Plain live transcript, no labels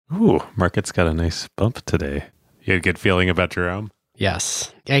Ooh, market's got a nice bump today. You had a good feeling about Jerome?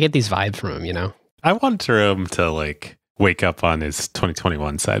 Yes. I get these vibes from him, you know? I want Jerome to wake up on his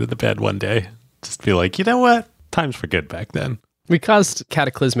 2021 side of the bed one day. Just be like, you know what? Times were good back then. We caused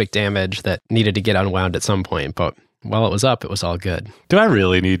cataclysmic damage that needed to get unwound at some point, but while it was up, it was all good. Do I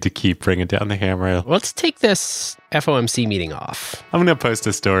really need to keep bringing down the hammer? Let's take this FOMC meeting off. I'm going to post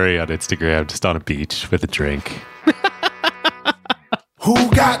a story on Instagram just on a beach with a drink. Who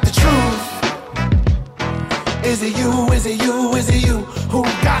got the truth? Is it you? Is it you? Is it you? Who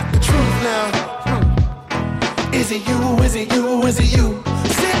got the truth now? Is it you? Is it you? Is it you?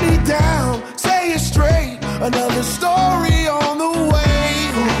 Sit me down, say it straight. Another story on the way.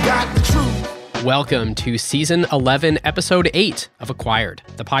 Who got the truth? Welcome to Season 11, Episode 8 of Acquired,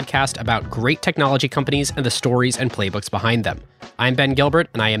 the podcast about great technology companies and the stories and playbooks behind them. I'm Ben Gilbert,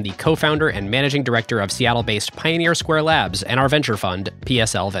 and I am the co-founder and managing director of Seattle-based Pioneer Square Labs and our venture fund,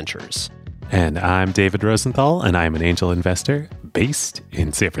 PSL Ventures. And I'm David Rosenthal, and I'm an angel investor based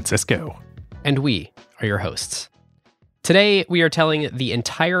in San Francisco. And we are your hosts. Today, we are telling the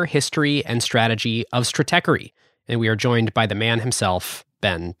entire history and strategy of Stratechery, and we are joined by the man himself,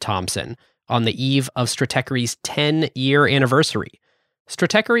 Ben Thompson, on the eve of Stratechery's 10-year anniversary.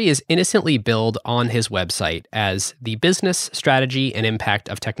 Stratechery is innocently billed on his website as the business, strategy, and impact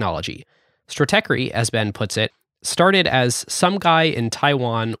of technology. Stratechery, as Ben puts it, started as some guy in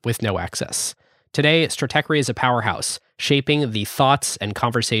Taiwan with no access. Today, Stratechery is a powerhouse, shaping the thoughts and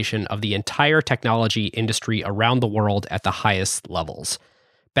conversation of the entire technology industry around the world at the highest levels.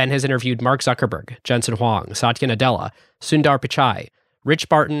 Ben has interviewed Mark Zuckerberg, Jensen Huang, Satya Nadella, Sundar Pichai, Rich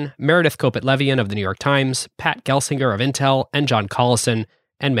Barton, Meredith Kopit-Levien of the New York Times, Pat Gelsinger of Intel, and John Collison,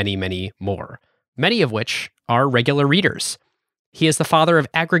 and many, many more, many of which are regular readers. He is the father of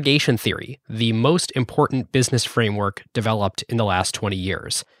aggregation theory, the most important business framework developed in the last 20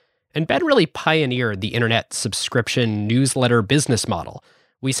 years. And Ben really pioneered the internet subscription newsletter business model.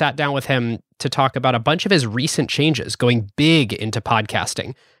 We sat down with him to talk about a bunch of his recent changes, going big into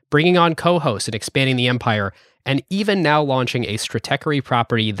podcasting, bringing on co-hosts and expanding the empire, and even now launching a Stratechery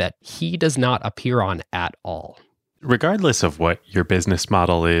property that he does not appear on at all. Regardless of what your business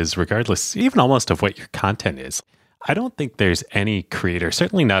model is, regardless even almost of what your content is, I don't think there's any creator,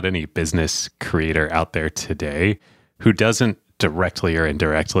 certainly not any business creator out there today, who doesn't directly or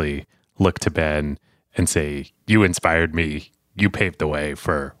indirectly look to Ben and say, you inspired me, you paved the way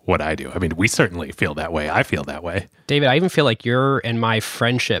for what I do. I mean, we certainly feel that way. I feel that way. David, I even feel like your and my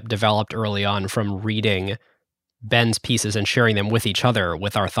friendship developed early on from reading Ben's pieces and sharing them with each other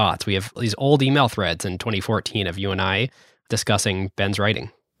with our thoughts. We have these old email threads in 2014 of you and I discussing Ben's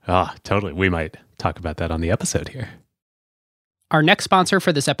writing. Ah, totally. We might talk about that on the episode here. Our next sponsor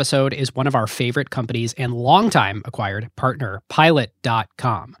for this episode is one of our favorite companies and longtime acquired partner,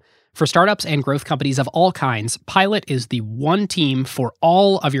 Pilot.com. For startups and growth companies of all kinds, Pilot is the one team for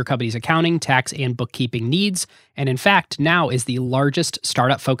all of your company's accounting, tax, and bookkeeping needs, and in fact, now is the largest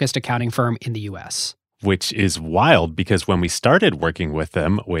startup-focused accounting firm in the U.S. Which is wild because when we started working with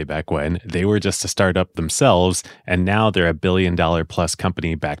them way back when, they were just a startup themselves, and now they're a $1 billion plus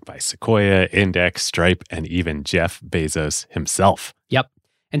company backed by Sequoia, Index, Stripe, and even Jeff Bezos himself. Yep.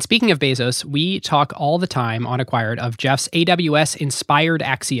 And speaking of Bezos, we talk all the time on Acquired of Jeff's AWS-inspired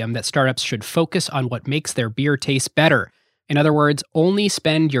axiom that startups should focus on what makes their beer taste better. In other words, only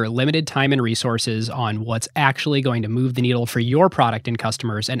spend your limited time and resources on what's actually going to move the needle for your product and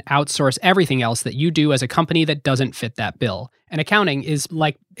customers and outsource everything else that you do as a company that doesn't fit that bill. And accounting is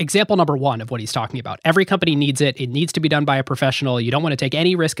like example number one of what he's talking about. Every company needs it. It needs to be done by a professional. You don't want to take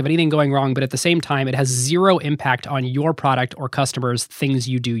any risk of anything going wrong, but at the same time, it has zero impact on your product or customers, things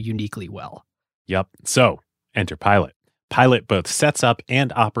you do uniquely well. Yep. So enter Pilot. Pilot both sets up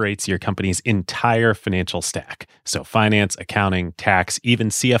and operates your company's entire financial stack. So finance, accounting, tax, even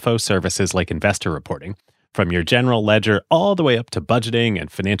CFO services like investor reporting. From your general ledger all the way up to budgeting and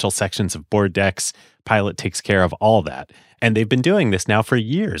financial sections of board decks, Pilot takes care of all that. And they've been doing this now for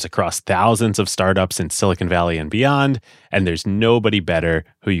years across thousands of startups in Silicon Valley and beyond. And there's nobody better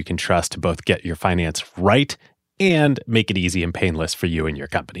who you can trust to both get your finance right and make it easy and painless for you and your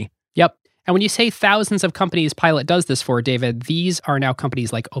company. Yep. And when you say thousands of companies Pilot does this for, David, these are now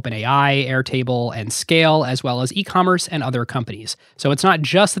companies like OpenAI, Airtable, and Scale, as well as e-commerce and other companies. So it's not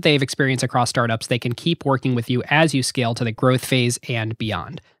just that they have experience across startups, they can keep working with you as you scale to the growth phase and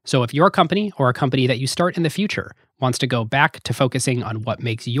beyond. So if your company or a company that you start in the future wants to go back to focusing on what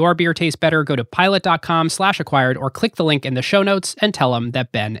makes your beer taste better, go to pilot.com/acquired or click the link in the show notes and tell them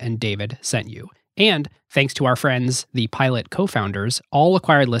that Ben and David sent you. And thanks to our friends, the Pilot co-founders, all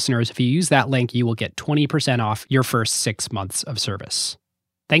Acquired listeners, if you use that link, you will get 20% off your first 6 months of service.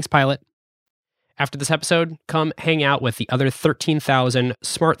 Thanks, Pilot. After this episode, come hang out with the other 13,000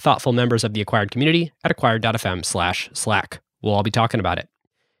 smart, thoughtful members of the Acquired community at acquired.fm/Slack. We'll all be talking about it.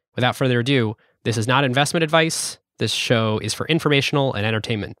 Without further ado, this is not investment advice. This show is for informational and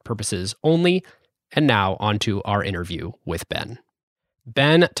entertainment purposes only. And now on to our interview with Ben.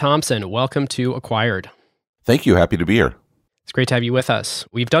 Ben Thompson, welcome to Acquired. Thank you. Happy to be here. It's great to have you with us.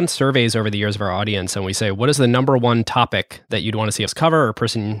 We've done surveys over the years of our audience, and we say, what is the number one topic that you'd want to see us cover or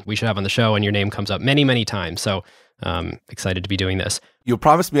person we should have on the show? And your name comes up many, many times. So excited to be doing this. You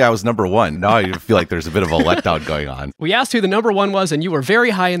promised me I was number one. Now I feel like there's a bit of a letdown going on. We asked who the number one was, and you were very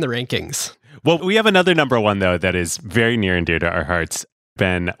high in the rankings. Well, we have another number one, though, that is very near and dear to our hearts.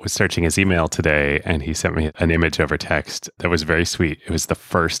 Ben was searching his email today, and he sent me an image over text that was very sweet. It was the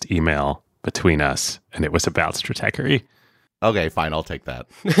first email between us, and it was about Stratechery. Okay, fine. I'll take that.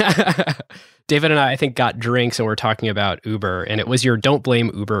 David and I think, got drinks, and we're talking about Uber, and it was your Don't Blame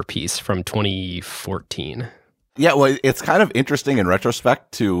Uber piece from 2014. Yeah, well, it's kind of interesting in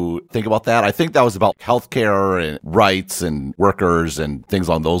retrospect to think about that. I think that was about healthcare and rights and workers and things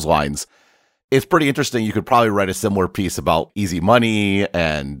along those lines. It's pretty interesting. You could probably write a similar piece about easy money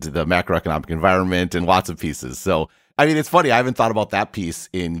and the macroeconomic environment and lots of pieces. So, I mean, it's funny. I haven't thought about that piece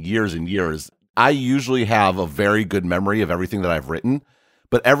in years and years. I usually have a very good memory of everything that I've written,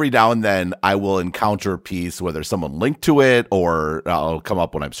 but every now and then I will encounter a piece where there's someone linked to it, or I'll come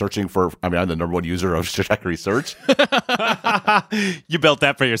up when I'm searching for, I'm the number one user of Stratechery search. You built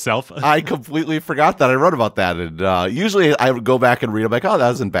that for yourself? I completely forgot that I wrote about that. And usually I would go back and read, I'm like, oh, that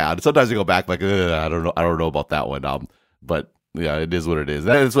wasn't bad. Sometimes I go back like, I don't know about that one. But yeah, it is what it is.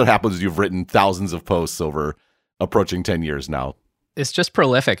 That is what happens when you've written thousands of posts over approaching 10 years now. It's just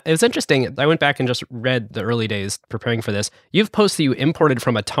prolific. It was interesting. I went back and just read the early days preparing for this. You have posts that you imported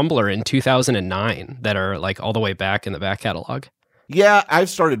from a Tumblr in 2009 that are like all the way back in the back catalog. Yeah, I've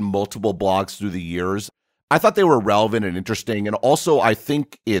started multiple blogs through the years. I thought they were relevant and interesting. And also, I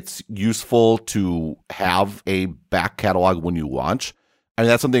think it's useful to have a back catalog when you launch. I mean,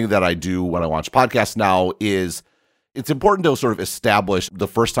 that's something that I do when I launch podcasts now. Is it's important to sort of establish the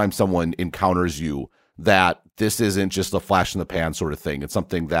first time someone encounters you that this isn't just a flash in the pan sort of thing. It's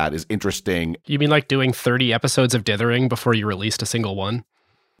something that is interesting. You mean like doing 30 episodes of Dithering before you released a single one?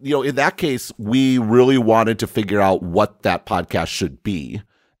 You know, in that case, we really wanted to figure out what that podcast should be.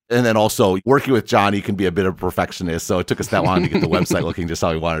 And then also working with John, he can be a bit of a perfectionist. So it took us that long to get the website looking just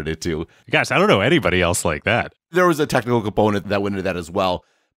how we wanted it to. Gosh, I don't know anybody else like that. There was a technical component that went into that as well.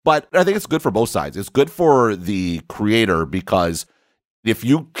 But I think it's good for both sides. It's good for the creator because if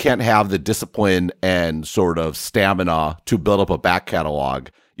you can't have the discipline and sort of stamina to build up a back catalog,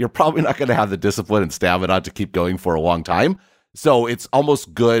 you're probably not going to have the discipline and stamina to keep going for a long time. So it's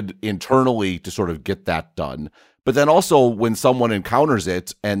almost good internally to sort of get that done. But then also when someone encounters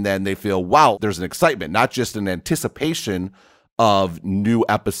it and then they feel, wow, there's an excitement, not just an anticipation of new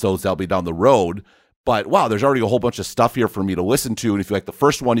episodes that'll be down the road, but wow, there's already a whole bunch of stuff here for me to listen to. And if you like the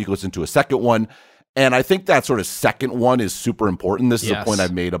first one, you can listen to a second one. And I think that sort of second one is super important. This is a point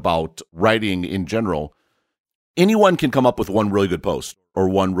I've made about writing in general. Anyone can come up with one really good post or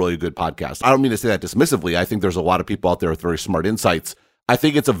one really good podcast. I don't mean to say that dismissively. I think there's a lot of people out there with very smart insights. I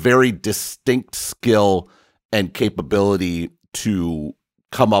think it's a very distinct skill and capability to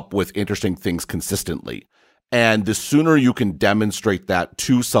come up with interesting things consistently. And the sooner you can demonstrate that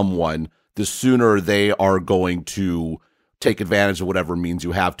to someone, the sooner they are going to take advantage of whatever means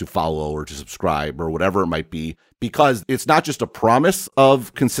you have to follow or to subscribe or whatever it might be, because it's not just a promise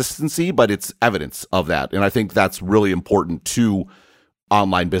of consistency, but it's evidence of that. And I think that's really important to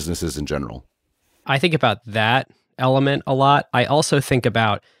online businesses in general. I think about that element a lot. I also think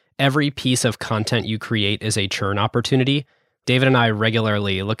about every piece of content you create is a churn opportunity. David and I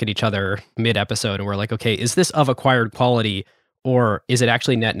regularly look at each other mid-episode and we're like, okay, is this of acquired quality? Or is it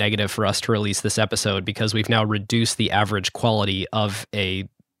actually net negative for us to release this episode because we've now reduced the average quality of a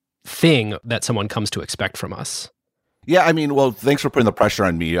thing that someone comes to expect from us? Yeah, I mean, well, thanks for putting the pressure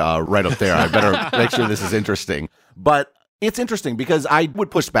on me right up there. I better make sure this is interesting. But it's interesting because I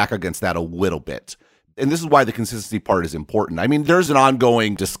would push back against that a little bit. And this is why the consistency part is important. I mean, there's an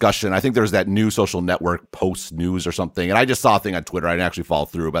ongoing discussion. I think there's that new social network, Post News or something. And I just saw a thing on Twitter. I didn't actually follow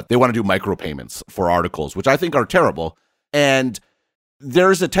through, but they want to do micropayments for articles, which I think are terrible. And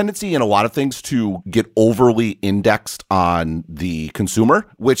there's a tendency in a lot of things to get overly indexed on the consumer,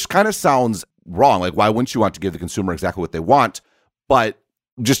 which kind of sounds wrong. Like, why wouldn't you want to give the consumer exactly what they want? But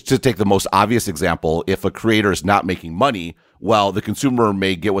just to take the most obvious example, if a creator is not making money, well, the consumer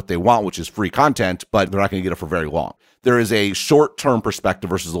may get what they want, which is free content, but they're not going to get it for very long. There is a short-term perspective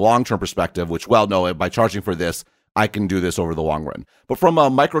versus a long-term perspective, which, well, no, by charging for this, I can do this over the long run. But from a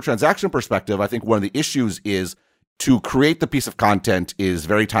microtransaction perspective, I think one of the issues is to create the piece of content is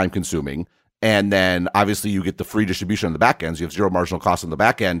very time consuming. And then obviously you get the free distribution on the back end. So you have zero marginal cost on the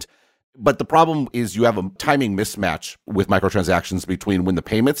back end. But the problem is you have a timing mismatch with microtransactions between when the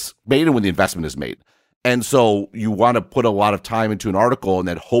payment's made and when the investment is made. And so you want to put a lot of time into an article and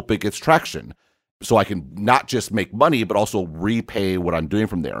then hope it gets traction. So I can not just make money, but also repay what I'm doing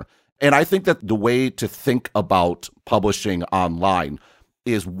from there. And I think that the way to think about publishing online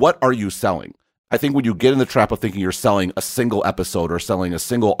is, what are you selling? I think when you get in the trap of thinking you're selling a single episode or selling a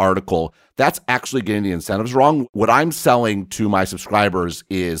single article, that's actually getting the incentives wrong. What I'm selling to my subscribers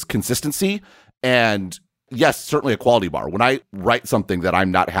is consistency and, yes, certainly a quality bar. When I write something that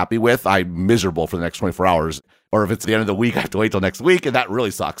I'm not happy with, I'm miserable for the next 24 hours. Or if it's the end of the week, I have to wait till next week, and that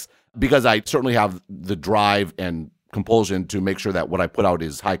really sucks because I certainly have the drive and compulsion to make sure that what I put out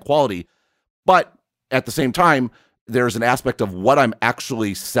is high quality. But at the same time, there's an aspect of what I'm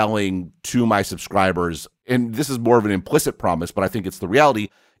actually selling to my subscribers, and this is more of an implicit promise, but I think it's the reality,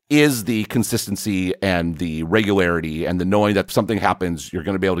 is the consistency and the regularity and the knowing that if something happens, you're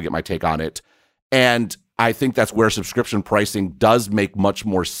going to be able to get my take on it. And I think that's where subscription pricing does make much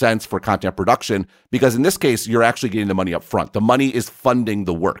more sense for content production, because in this case, you're actually getting the money up front. The money is funding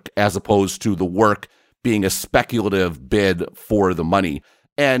the work as opposed to the work being a speculative bid for the money.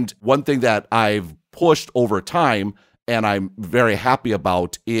 And one thing that I've pushed over time, and I'm very happy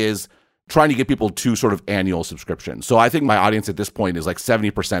about, is trying to get people to sort of annual subscriptions. So I think my audience at this point is like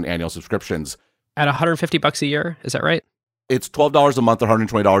 70% annual subscriptions. At $150 a year, is that right? It's $12 a month or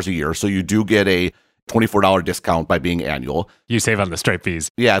 $120 a year. So you do get a $24 discount by being annual. You save on the Stripe fees.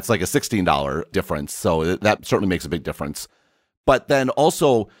 Yeah, it's like a $16 difference. So that certainly makes a big difference. But then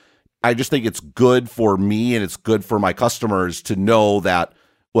also, I just think it's good for me and it's good for my customers to know that,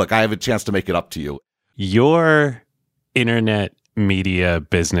 look, I have a chance to make it up to you. Your internet media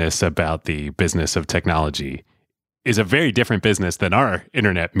business about the business of technology is a very different business than our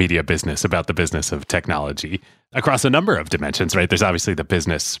internet media business about the business of technology across a number of dimensions, right? There's obviously the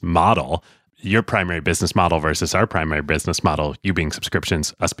business model, your primary business model versus our primary business model, you being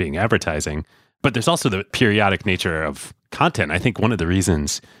subscriptions, us being advertising. But there's also the periodic nature of content. I think one of the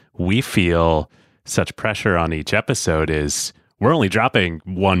reasons we feel such pressure on each episode is we're only dropping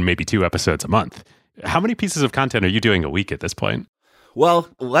 1, maybe 2 episodes a month. How many pieces of content are you doing a week at this point? Well,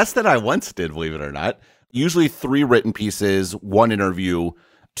 less than I once did, believe it or not. Usually 3 written pieces, 1 interview,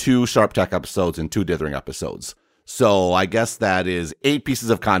 2 Sharp Tech episodes, and 2 Dithering episodes. So I guess that is 8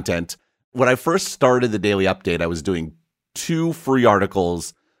 pieces of content. When I first started the Daily Update, I was doing 2 free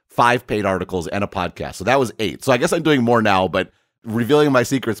articles, 5 paid articles, and a podcast. So that was 8. So I guess I'm doing more now, but revealing my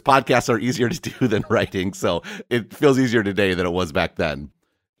secrets, podcasts are easier to do than writing. So it feels easier today than it was back then.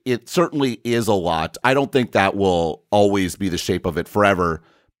 It certainly is a lot. I don't think that will always be the shape of it forever.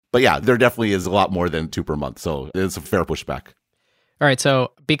 But yeah, there definitely is a lot more than 2 per month. So it's a fair pushback. All right.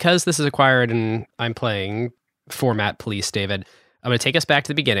 So because this is acquired and I'm playing format police, David, I'm going to take us back to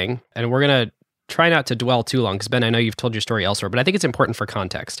the beginning, and we're going to try not to dwell too long because, Ben, I know you've told your story elsewhere, but I think it's important for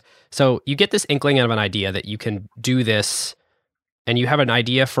context. So you get this inkling of an idea that you can do this, and you have an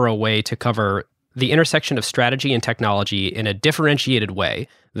idea for a way to cover the intersection of strategy and technology in a differentiated way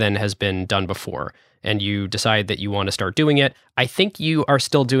than has been done before. And you decide that you want to start doing it. I think you are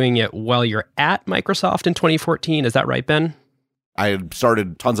still doing it while you're at Microsoft in 2014. Is that right, Ben? I had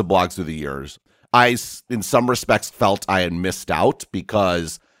started tons of blogs through the years. I, in some respects, felt I had missed out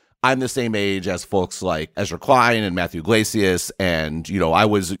because I'm the same age as folks like Ezra Klein and Matthew Iglesias. And, I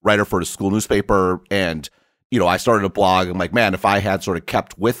was a writer for the school newspaper. And, I started a blog. I'm like, man, if I had sort of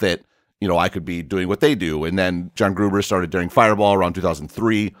kept with it, I could be doing what they do. And then John Gruber started during Fireball around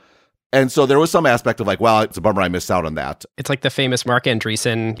 2003. And so there was some aspect of like, well, it's a bummer I missed out on that. It's like the famous Mark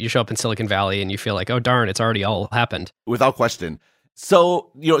Andreessen. You show up in Silicon Valley and you feel like, oh, darn, it's already all happened. Without question.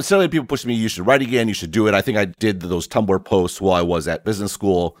 So, certainly people pushed me, you should write again, you should do it. I think I did those Tumblr posts while I was at business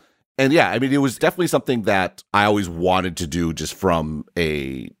school. And yeah, I mean, it was definitely something that I always wanted to do just from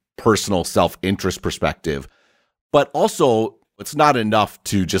a personal self-interest perspective. But also, it's not enough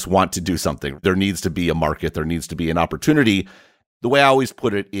to just want to do something. There needs to be a market. There needs to be an opportunity. The way I always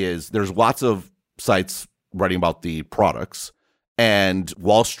put it is there's lots of sites writing about the products, and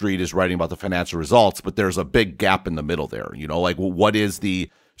Wall Street is writing about the financial results, but there's a big gap in the middle there. Like, what is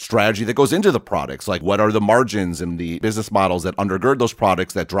the strategy that goes into the products? Like, what are the margins and the business models that undergird those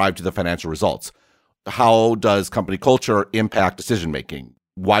products that drive to the financial results? How does company culture impact decision-making?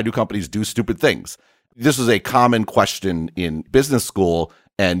 Why do companies do stupid things? This was a common question in business school,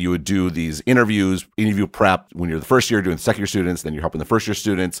 and you would do these interview prep when you're the first year, doing the second year students, then you're helping the first year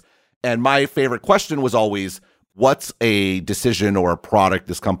students. And my favorite question was always, what's a decision or a product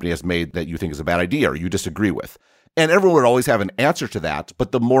this company has made that you think is a bad idea or you disagree with? And everyone would always have an answer to that.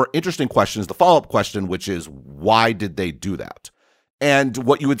 But the more interesting question is the follow-up question, which is, why did they do that? And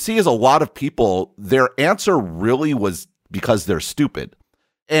what you would see is a lot of people, their answer really was because they're stupid.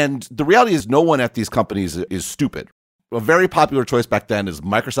 And the reality is no one at these companies is stupid. A very popular choice back then is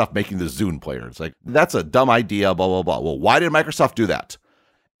Microsoft making the Zune player. It's like, that's a dumb idea, blah, blah, blah. Well, why did Microsoft do that?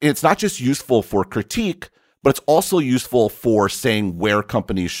 It's not just useful for critique, but it's also useful for saying where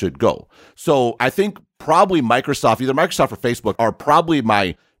companies should go. So I think probably Microsoft, either Microsoft or Facebook, are probably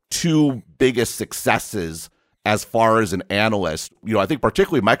my two biggest successes as far as an analyst. I think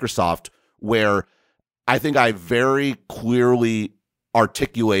particularly Microsoft, where I think I very clearly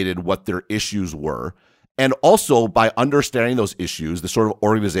articulated what their issues were. And also by understanding those issues, the sort of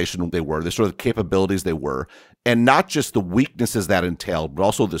organization they were, the sort of capabilities they were, and not just the weaknesses that entailed, but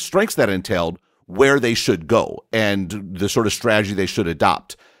also the strengths that entailed, where they should go and the sort of strategy they should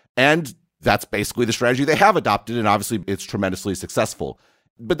adopt. And that's basically the strategy they have adopted. And obviously it's tremendously successful.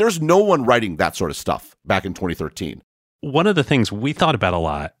 But there's no one writing that sort of stuff back in 2013. One of the things we thought about a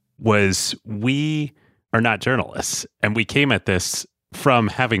lot was we are not journalists. And we came at this from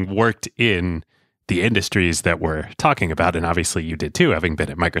having worked in the industries that we're talking about. And obviously you did too, having been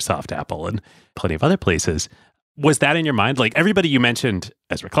at Microsoft, Apple, and plenty of other places. Was that in your mind? Like everybody you mentioned,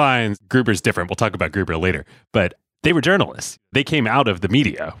 Ezra Klein, Gruber's different. We'll talk about Gruber later. But they were journalists. They came out of the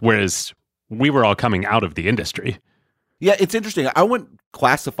media, whereas we were all coming out of the industry. Yeah, it's interesting. I wouldn't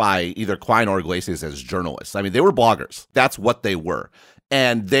classify either Klein or Iglesias as journalists. I mean, they were bloggers. That's what they were.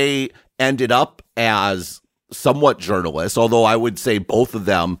 And they ended up as somewhat journalists, although I would say both of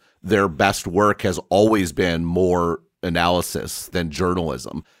them, their best work has always been more analysis than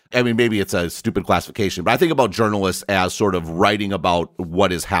journalism. I mean, maybe it's a stupid classification, but I think about journalists as sort of writing about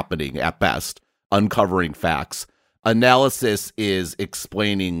what is happening at best, uncovering facts. Analysis is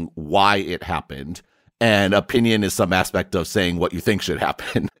explaining why it happened, and opinion is some aspect of saying what you think should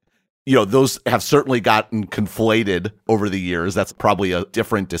happen. Those have certainly gotten conflated over the years. That's probably a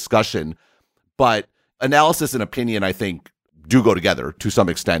different discussion. But analysis and opinion, I think, do go together to some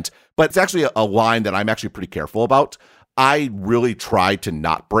extent. But it's actually a line that I'm actually pretty careful about. I really try to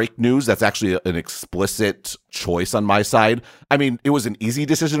not break news. That's actually an explicit choice on my side. I mean, it was an easy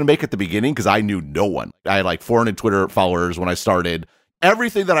decision to make at the beginning because I knew no one. I had like 400 Twitter followers when I started.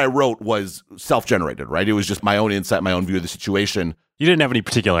 Everything that I wrote was self-generated, right? It was just my own insight, my own view of the situation. You didn't have any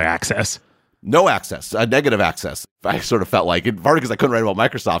particular access. No access, negative access. I sort of felt like it, partly because I couldn't write about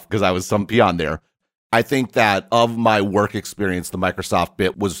Microsoft because I was some peon there. I think that of my work experience, the Microsoft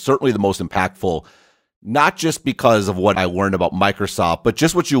bit was certainly the most impactful, not just because of what I learned about Microsoft, but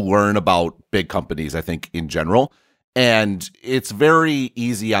just what you learn about big companies, I think, in general. And it's very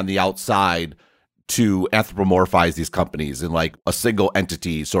easy on the outside to anthropomorphize these companies in like a single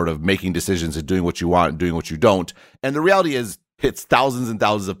entity sort of making decisions and doing what you want and doing what you don't. And the reality is it's thousands and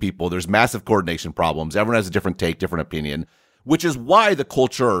thousands of people. There's massive coordination problems. Everyone has a different take, different opinion, which is why the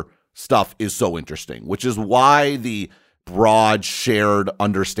culture stuff is so interesting, which is why the broad shared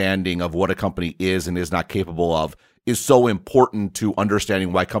understanding of what a company is and is not capable of is so important to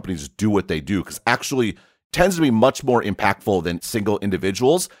understanding why companies do what they do, because actually tends to be much more impactful than single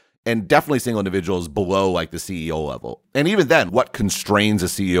individuals, and definitely single individuals below like the CEO level. And even then, what constrains a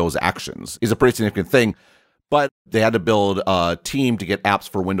CEO's actions is a pretty significant thing. But they had to build a team to get apps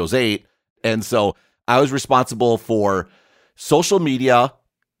for Windows 8. And so I was responsible for social media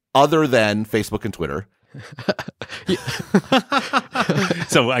other than Facebook and Twitter.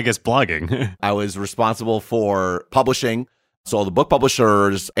 So I guess blogging. I was responsible for publishing. So the book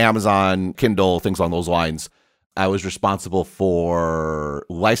publishers, Amazon, Kindle, things along those lines. I was responsible for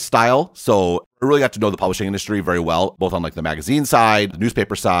lifestyle. So I really got to know the publishing industry very well, both on like the magazine side, the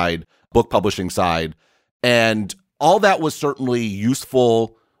newspaper side, book publishing side. And all that was certainly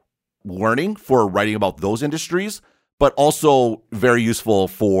useful learning for writing about those industries, but also very useful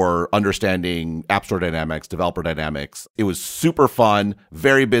for understanding App Store dynamics, developer dynamics. It was super fun,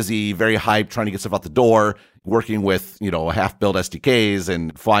 very busy, very hyped, trying to get stuff out the door, working with, half-built SDKs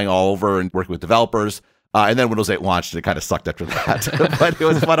and flying all over and working with developers. And then Windows 8 launched and it kind of sucked after that. But it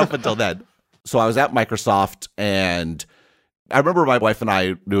was fun up until then. So I was at Microsoft, and I remember my wife and I,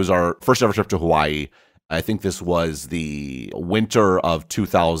 it was our first ever trip to Hawaii. I think this was the winter of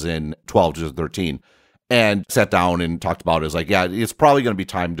 2012, 2013. And sat down and talked about it. It was like, yeah, it's probably going to be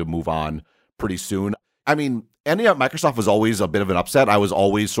time to move on pretty soon. I mean, ending up Microsoft was always a bit of an upset. I was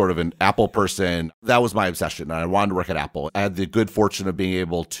always sort of an Apple person. That was my obsession. I wanted to work at Apple. I had the good fortune of being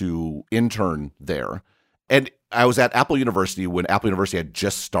able to intern there. And I was at Apple University when Apple University had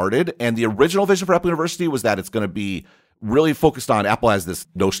just started. And the original vision for Apple University was that it's going to be really focused on, Apple has this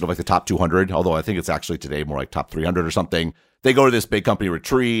notion of like the top 200, although I think it's actually today more like top 300 or something. They go to this big company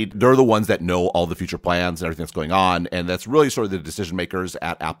retreat. They're the ones that know all the future plans and everything that's going on. And that's really sort of the decision makers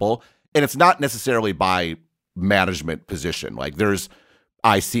at Apple. And it's not necessarily by management position. Like there's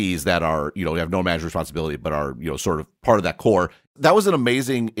ICs that are, have no management responsibility, but are, sort of part of that core. That was an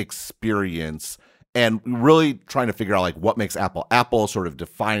amazing experience. And really trying to figure out like what makes Apple, sort of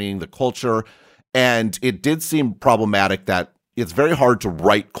defining the culture. And it did seem problematic that it's very hard to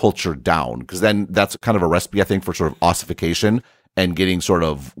write culture down, because then that's kind of a recipe, I think, for sort of ossification and getting sort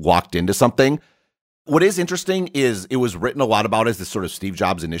of locked into something. What is interesting is it was written a lot about as this sort of Steve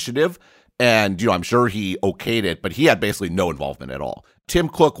Jobs initiative. And, I'm sure he okayed it, but he had basically no involvement at all. Tim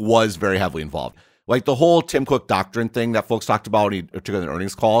Cook was very heavily involved. Like the whole Tim Cook doctrine thing that folks talked about, he took on an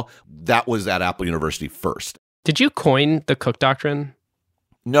earnings call, that was at Apple University first. Did you coin the Cook doctrine?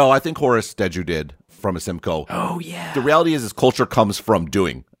 No, I think Horace Deju did from a Simcoe. Oh, yeah. The reality is culture comes from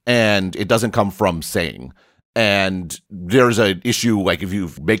doing, and it doesn't come from saying. And there's an issue, like if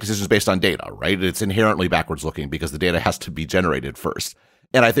you make decisions based on data, right? It's inherently backwards looking because the data has to be generated first.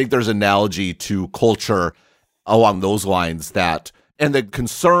 And I think there's an analogy to culture along those lines and the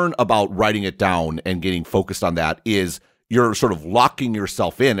concern about writing it down and getting focused on that is you're sort of locking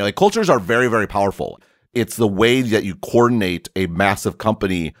yourself in. Like cultures are very, very powerful. It's the way that you coordinate a massive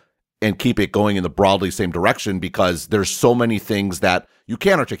company and keep it going in the broadly same direction, because there's so many things that you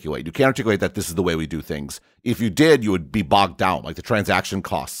can't articulate. You can't articulate that this is the way we do things. If you did, you would be bogged down. Like the transaction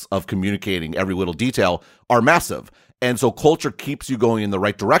costs of communicating every little detail are massive. And so culture keeps you going in the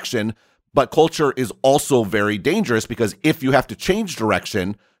right direction, but culture is also very dangerous because if you have to change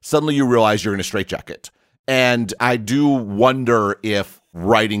direction, suddenly you realize you're in a straitjacket. And I do wonder if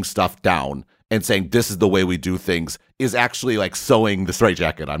writing stuff down and saying this is the way we do things is actually like sewing the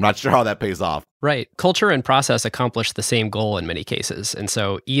straitjacket. I'm not sure how that pays off. Right. Culture and process accomplish the same goal in many cases. And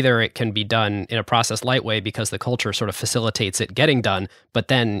so either it can be done in a process light way because the culture sort of facilitates it getting done, but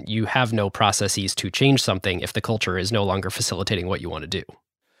then you have no processes to change something if the culture is no longer facilitating what you want to do.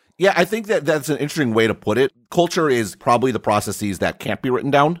 Yeah, I think that that's an interesting way to put it. Culture is probably the processes that can't be written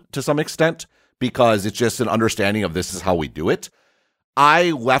down to some extent because it's just an understanding of this is how we do it.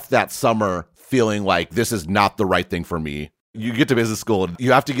 I left that summer feeling like this is not the right thing for me. You get to business school and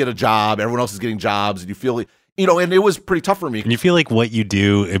you have to get a job. Everyone else is getting jobs and you feel, and it was pretty tough for me. And you feel like what you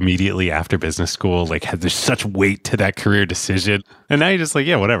do immediately after business school, like there's such weight to that career decision. And now you're just like,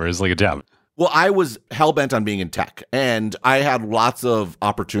 yeah, whatever. It's like a job. Well, I was hell-bent on being in tech and I had lots of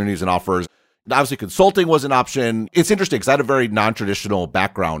opportunities and offers. Obviously, consulting was an option. It's interesting because I had a very non-traditional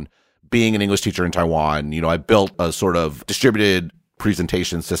background being an English teacher in Taiwan. I built a sort of distributed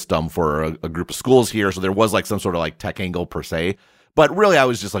presentation system for a group of schools here. So there was like some sort of like tech angle per se. But really, I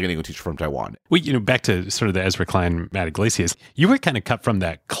was just like an English teacher from Taiwan. Well, back to sort of the Ezra Klein, Matt Iglesias, you were kind of cut from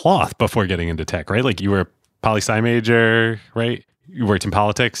that cloth before getting into tech, right? Like you were a poli-sci major, right? You worked in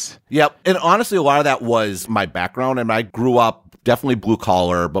politics. Yep. And honestly, a lot of that was my background. And I grew up definitely blue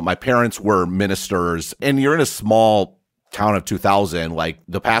collar, but my parents were ministers. And you're in a small town of 2,000. Like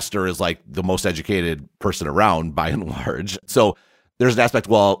the pastor is like the most educated person around by and large. So there's an aspect,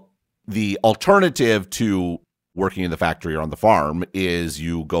 the alternative to working in the factory or on the farm is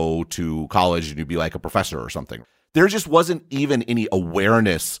you go to college and you be like a professor or something. There just wasn't even any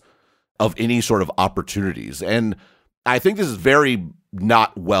awareness of any sort of opportunities. And I think this is very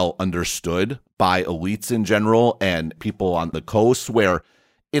not well understood by elites in general and people on the coast, where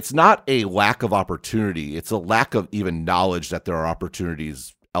it's not a lack of opportunity. It's a lack of even knowledge that there are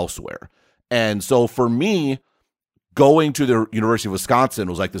opportunities elsewhere. And so for me, going to the University of Wisconsin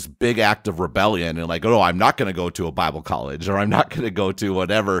was like this big act of rebellion and like, I'm not going to go to a Bible college or I'm not going to go to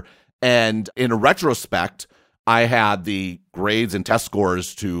whatever. And in retrospect, I had the grades and test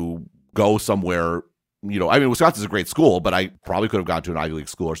scores to go somewhere. Wisconsin's a great school, but I probably could have gone to an Ivy League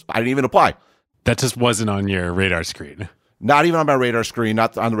school. Or I didn't even apply. That just wasn't on your radar screen. Not even on my radar screen,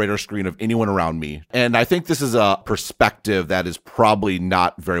 not on the radar screen of anyone around me. And I think this is a perspective that is probably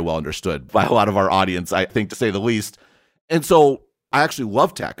not very well understood by a lot of our audience, I think, to say the least. And so I actually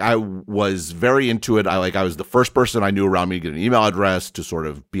love tech. I was very into it. I was the first person I knew around me to get an email address, to sort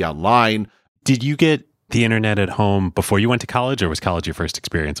of be online. Did you get the internet at home before you went to college, or was college your first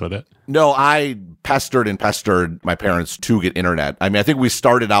experience with it? No, I pestered my parents to get internet. I think we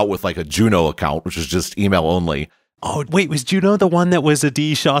started out with like a Juno account, which was just email only. Oh, wait, was Juno the one that was a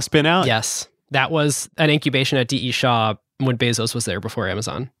D.E. Shaw spin out? Yes. That was an incubation at D.E. Shaw when Bezos was there before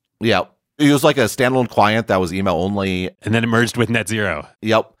Amazon. Yeah. It was like a standalone client that was email only. And then it merged with NetZero.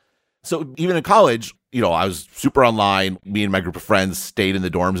 Yep. So even in college, I was super online. Me and my group of friends stayed in the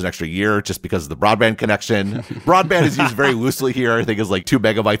dorms an extra year just because of the broadband connection. Broadband is used very loosely here. I think it's like 2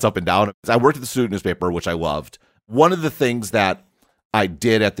 megabytes up and down. I worked at the student newspaper, which I loved. One of the things that I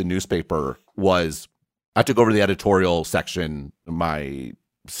did at the newspaper was I took over the editorial section my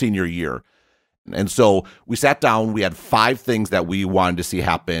senior year. And so we sat down. We had 5 things that we wanted to see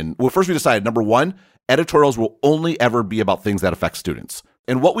happen. Well, first we decided, number 1, editorials will only ever be about things that affect students.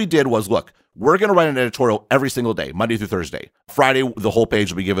 And what we did was, look, we're going to write an editorial every single day, Monday through Thursday. Friday, the whole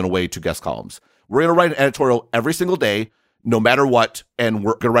page will be given away to guest columns. We're going to write an editorial every single day, no matter what, and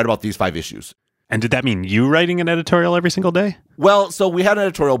we're going to write about these 5 issues. And did that mean you writing an editorial every single day? Well, so we had an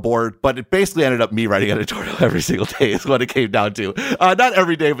editorial board, but it basically ended up me writing an editorial every single day is what it came down to. Not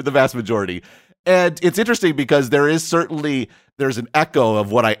every day, but the vast majority. And it's interesting because there's an echo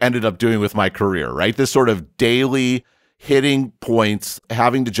of what I ended up doing with my career, right? This sort of daily hitting points,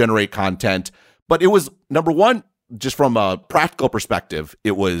 having to generate content. But it was, number 1, just from a practical perspective,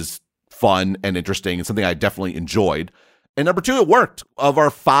 it was fun and interesting and something I definitely enjoyed. And number 2, it worked. Of our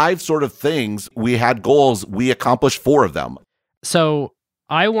 5 sort of things, we had goals. We accomplished 4 of them. So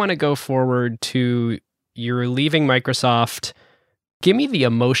I want to go forward to you're leaving Microsoft. Give me the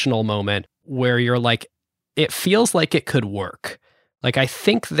emotional moment where you're like, it feels like it could work. Like, I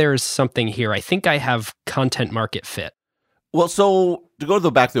think there's something here. I think I have content market fit. Well, so to go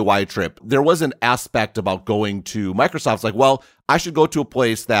back to the Hawaii trip, there was an aspect about going to Microsoft. It's like, well, I should go to a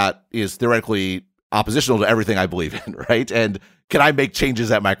place that is theoretically oppositional to everything I believe in, right? And can I make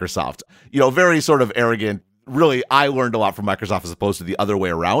changes at Microsoft? Very sort of arrogant. Really, I learned a lot from Microsoft as opposed to the other way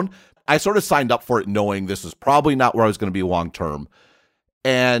around. I sort of signed up for it knowing this is probably not where I was going to be long term.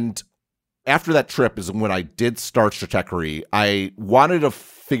 And after that trip is when I did start Stratechery. I wanted to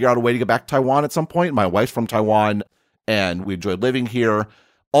figure out a way to get back to Taiwan at some point. My wife's from Taiwan, and we enjoyed living here.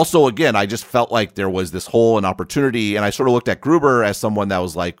 Also, again, I just felt like there was this hole in opportunity, and I sort of looked at Gruber as someone that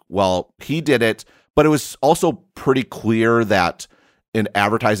was like, well, he did it, but it was also pretty clear that an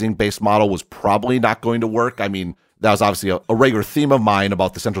advertising-based model was probably not going to work. I mean, that was obviously a regular theme of mine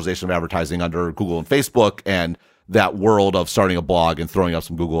about the centralization of advertising under Google and Facebook, and that world of starting a blog and throwing up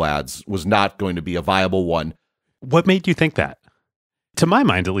some Google ads was not going to be a viable one. What made you think that? To my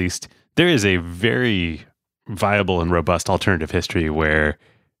mind, at least, there is a very viable and robust alternative history where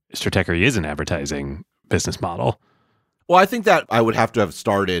Stratechery is an advertising business model. Well, I think that I would have to have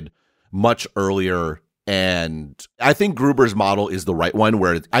started much earlier, and I think Gruber's model is the right one,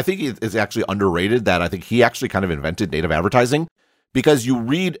 where I think it is actually underrated that I think he actually kind of invented native advertising, because you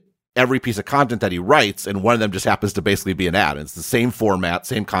read every piece of content that he writes, and one of them just happens to basically be an ad. It's the same format,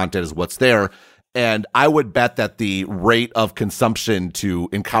 same content as what's there. And I would bet that the rate of consumption to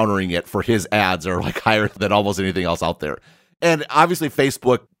encountering it for his ads are like higher than almost anything else out there. And obviously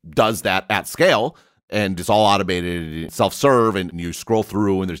Facebook does that at scale, and it's all automated, self-serve, and you scroll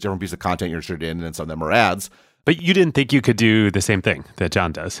through and there's different pieces of content you're interested in, and some of them are ads. But you didn't think you could do the same thing that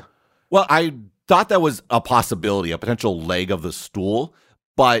John does? Well, I thought that was a possibility, a potential leg of the stool.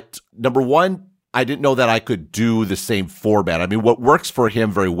 But number 1, I didn't know that I could do the same format. I mean, what works for him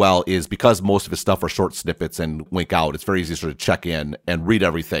very well is because most of his stuff are short snippets and link out, it's very easy to sort of check in and read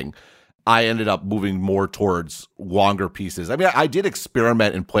everything. I ended up moving more towards longer pieces. I mean, I did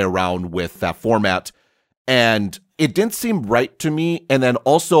experiment and play around with that format, and it didn't seem right to me. And then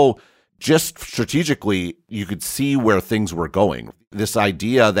also, just strategically, you could see where things were going. This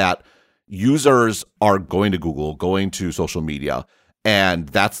idea that users are going to Google, going to social media, and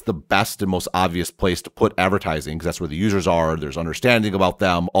that's the best and most obvious place to put advertising, because that's where the users are. There's understanding about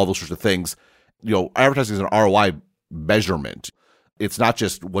them, all those sorts of things. Advertising is an ROI measurement. It's not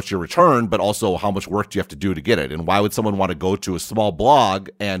just what's your return, but also how much work do you have to do to get it. And why would someone want to go to a small blog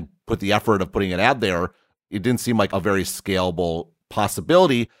and put the effort of putting an ad there? It didn't seem like a very scalable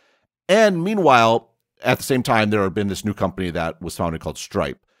possibility. And meanwhile, at the same time, there had been this new company that was founded called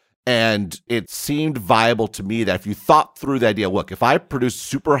Stripe. And it seemed viable to me that if you thought through the idea, look, if I produce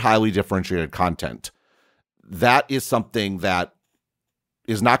super highly differentiated content, that is something that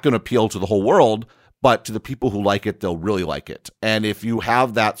is not going to appeal to the whole world, but to the people who like it, they'll really like it. And if you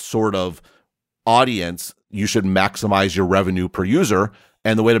have that sort of audience, you should maximize your revenue per user.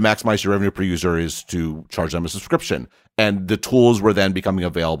 And the way to maximize your revenue per user is to charge them a subscription. And the tools were then becoming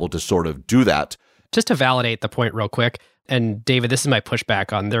available to sort of do that. Just to validate the point real quick, and David, this is my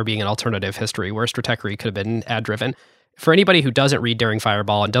pushback on there being an alternative history where Stratechery could have been ad-driven. For anybody who doesn't read Daring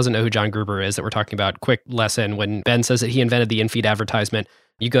Fireball and doesn't know who John Gruber is that we're talking about, quick lesson. When Ben says that he invented the in-feed advertisement,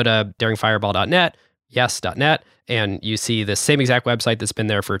 you go to daringfireball.net, yes.net, and you see the same exact website that's been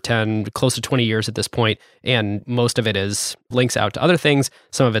there for 10, close to 20 years at this point, and most of it is links out to other things.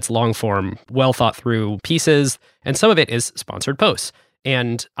 Some of it's long form, well thought through pieces, and some of it is sponsored posts.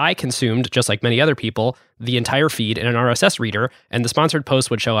 And I consumed, just like many other people, the entire feed in an RSS reader, and the sponsored post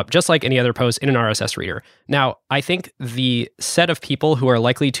would show up just like any other post in an RSS reader. Now, I think the set of people who are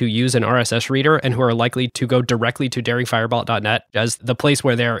likely to use an RSS reader and who are likely to go directly to daringfireball.net as the place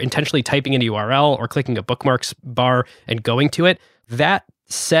where they're intentionally typing in a URL or clicking a bookmarks bar and going to it, that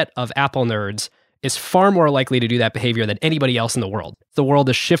set of Apple nerds is far more likely to do that behavior than anybody else in the world. The world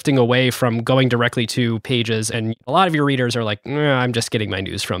is shifting away from going directly to pages, and a lot of your readers are like, I'm just getting my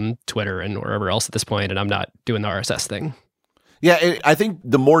news from Twitter and wherever else at this point, and I'm not doing the RSS thing. Yeah, I think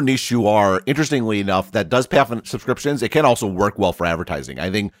the more niche you are, interestingly enough, that does pay off in subscriptions. It can also work well for advertising.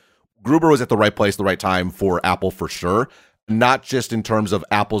 I think Gruber was at the right place, the right time for Apple for sure, not just in terms of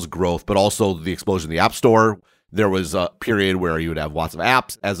Apple's growth, but also the explosion of the App Store. There was a period where you would have lots of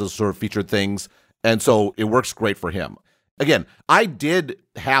apps as those sort of featured things. And so it works great for him. Again, I did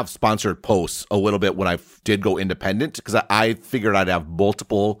have sponsored posts a little bit when I did go independent because I figured I'd have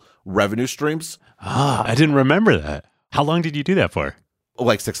multiple revenue streams. I didn't remember that. How long did you do that for?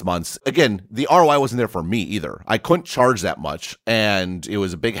 Like 6 months. Again, the ROI wasn't there for me either. I couldn't charge that much, and it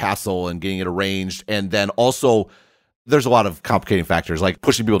was a big hassle in getting it arranged. And then also, there's a lot of complicating factors, like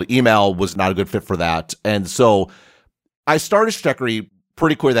pushing people to email was not a good fit for that. And so I started Stratechery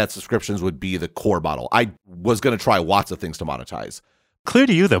pretty clear that subscriptions would be the core model. I was going to try lots of things to monetize. Clear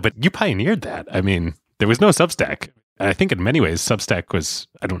to you, though, but you pioneered that. I mean, there was no Substack. And I think in many ways, Substack was,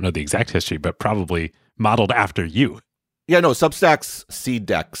 I don't know the exact history, but probably modeled after you. Yeah, no, Substack's seed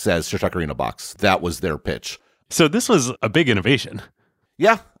deck says Stratechery in a box. That was their pitch. So this was a big innovation.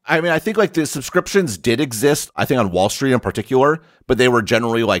 Yeah. I mean, I think like the subscriptions did exist, I think on Wall Street in particular, but they were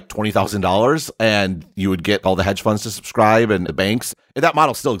generally like $20,000 and you would get all the hedge funds to subscribe and the banks. And that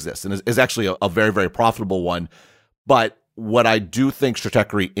model still exists and is actually a very, very profitable one. But what I do think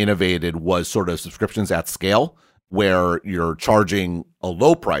Stratechery innovated was sort of subscriptions at scale, where you're charging a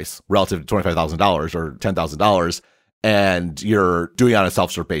low price relative to $25,000 or $10,000. And you're doing it on a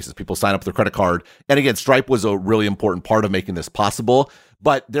self-serve basis. People sign up with their credit card. And again, Stripe was a really important part of making this possible,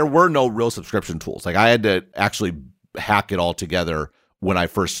 but there were no real subscription tools. Like I had to actually hack it all together when I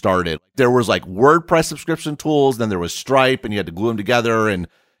first started. There was like WordPress subscription tools, then there was Stripe, and you had to glue them together. And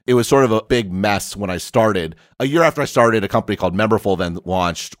it was sort of a big mess when I started. A year after I started, a company called Memberful then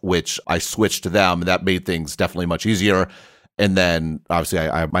launched, which I switched to them. And that made things definitely much easier. And then obviously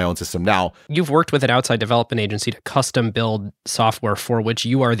I have my own system now. You've worked with an outside development agency to custom build software for which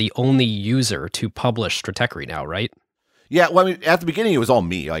you are the only user to publish Stratechery now, right? Yeah, well, I mean, at the beginning, it was all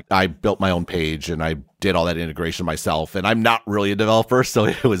me. Like I built my own page and I did all that integration myself. And I'm not really a developer, so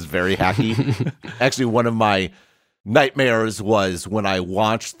it was very hacky. Actually, one of my nightmares was when I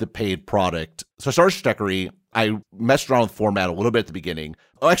launched the paid product. So I started Stratechery. I messed around with format a little bit at the beginning.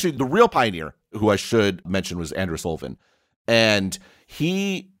 Oh, actually, the real pioneer, who I should mention, was Andrew Sullivan. And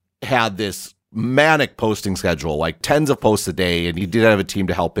he had this manic posting schedule, like tens of posts a day. And he did have a team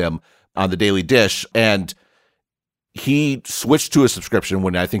to help him on the Daily Dish. And he switched to a subscription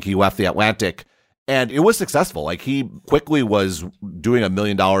when I think he left the Atlantic. And it was successful. Like he quickly was doing $1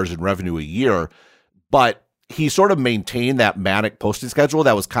 million in revenue a year. But he sort of maintained that manic posting schedule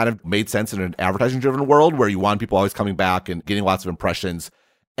that was kind of made sense in an advertising-driven world where you want people always coming back and getting lots of impressions.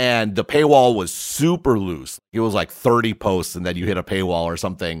 And the paywall was super loose. It was like 30 posts and then you hit a paywall or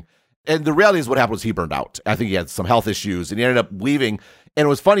something. And the reality is what happened was he burned out. I think he had some health issues and he ended up leaving. And it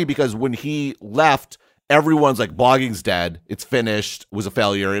was funny because when he left, everyone's like, blogging's dead. It's finished. It was a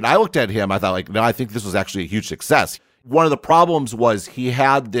failure. And I looked at him. I thought like, no, I think this was actually a huge success. One of the problems was he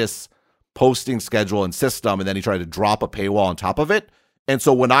had this posting schedule and system, and then he tried to drop a paywall on top of it. And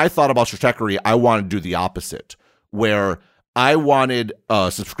so when I thought about Stratechery, I wanted to do the opposite, where I wanted a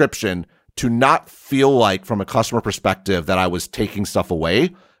subscription to not feel like, from a customer perspective, that I was taking stuff away,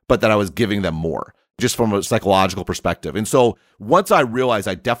 but that I was giving them more, just from a psychological perspective. And so once I realized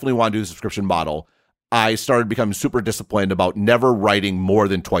I definitely want to do the subscription model, I started becoming super disciplined about never writing more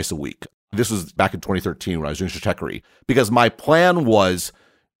than twice a week. This was back in 2013 when I was doing Stratechery, because my plan was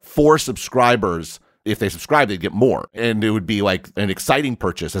for subscribers, if they subscribe, they'd get more. And it would be like an exciting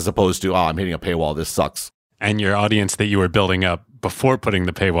purchase as opposed to, oh, I'm hitting a paywall, this sucks. And your audience that you were building up before putting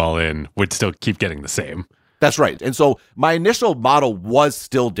the paywall in would still keep getting the same. That's right. And so my initial model was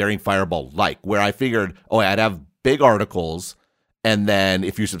still Daring Fireball-like, where I figured, oh, I'd have big articles, and then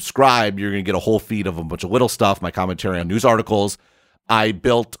if you subscribe, you're going to get a whole feed of a bunch of little stuff, my commentary on news articles. I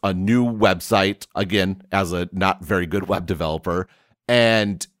built a new website, again, as a not very good web developer,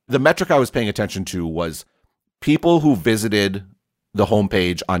 and The metric I was paying attention to was people who visited the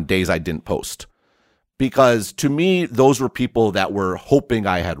homepage on days I didn't post. Because to me, those were people that were hoping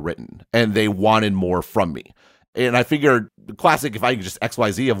I had written and they wanted more from me. And I figured, classic, if I could just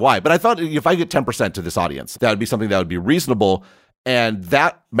XYZ of why. But I thought if I get 10% to this audience, that would be something that would be reasonable. And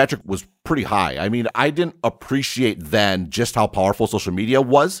that metric was pretty high. I mean, I didn't appreciate then just how powerful social media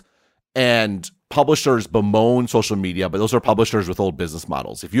was. And publishers bemoan social media, but those are publishers with old business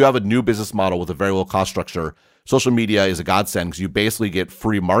models. If you have a new business model with a very low cost structure, social media is a godsend because you basically get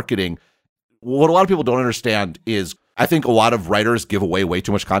free marketing. What a lot of people don't understand is I think a lot of writers give away way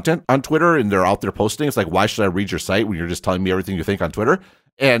too much content on Twitter and they're out there posting. It's like, why should I read your site when you're just telling me everything you think on Twitter?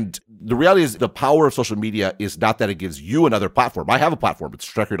 And the reality is the power of social media is not that it gives you another platform. I have a platform. It's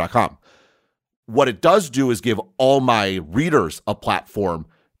stratechery.com. What it does do is give all my readers a platform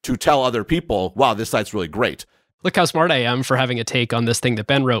to tell other people, wow, this site's really great. Look how smart I am for having a take on this thing that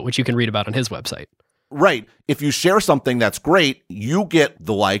Ben wrote, which you can read about on his website. Right. If you share something that's great, you get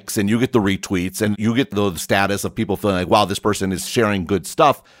the likes and you get the retweets and you get the status of people feeling like, wow, this person is sharing good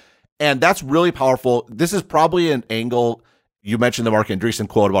stuff. And that's really powerful. This is probably an angle. You mentioned the Mark Andreessen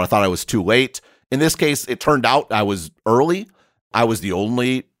quote about I thought I was too late. In this case, it turned out I was early. I was the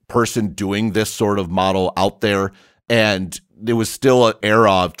only person doing this sort of model out there. And there was still an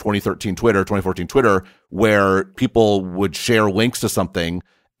era of 2013 Twitter, 2014 Twitter, where people would share links to something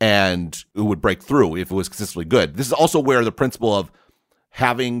and it would break through if it was consistently good. This is also where the principle of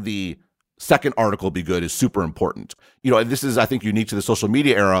having the second article be good is super important. And this is, I think, unique to the social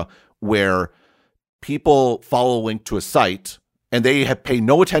media era where people follow a link to a site and they pay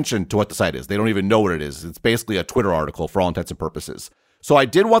no attention to what the site is. They don't even know what it is. It's basically a Twitter article for all intents and purposes. So I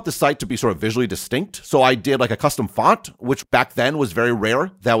did want the site to be sort of visually distinct. So I did like a custom font, which back then was very rare.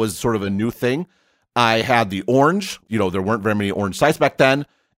 That was sort of a new thing. I had the orange, there weren't very many orange sites back then.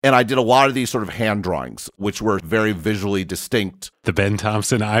 And I did a lot of these sort of hand drawings, which were very visually distinct. The Ben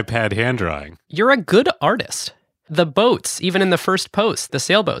Thompson iPad hand drawing. You're a good artist. The boats, even in the first post, the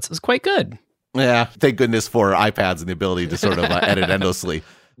sailboats, is quite good. Yeah, thank goodness for iPads and the ability to sort of edit endlessly.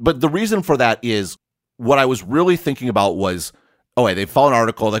 But the reason for that is what I was really thinking about was, they follow an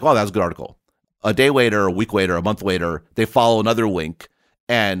article, like, oh, that's a good article. A day later, a week later, a month later, they follow another link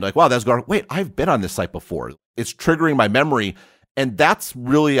and like, wow, that's a good article. Wait, I've been on this site before. It's triggering my memory. And that's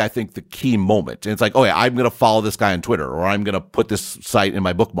really, I think, the key moment. And it's like, I'm going to follow this guy on Twitter, or I'm going to put this site in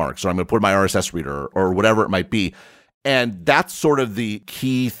my bookmarks, or I'm going to put my RSS reader, or whatever it might be. And that's sort of the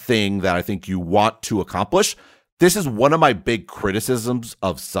key thing that I think you want to accomplish. This is one of my big criticisms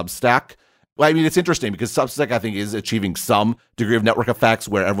of Substack. Well, I mean, it's interesting because Substack, I think, is achieving some degree of network effects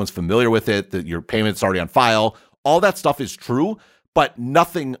where everyone's familiar with it, that your payment's already on file. All that stuff is true, but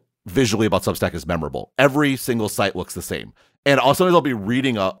nothing visually about Substack is memorable. Every single site looks the same. And also, I'll be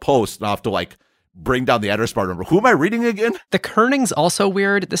reading a post and I'll have to like bring down the address bar number. Who am I reading again? The kerning's also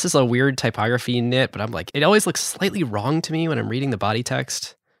weird. This is a weird typography nit, but I'm like, it always looks slightly wrong to me when I'm reading the body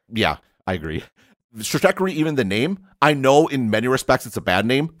text. Yeah, I agree. Stratechery, even the name, I know in many respects it's a bad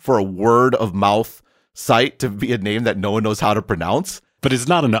name for a word of mouth site to be a name that no one knows how to pronounce. But it's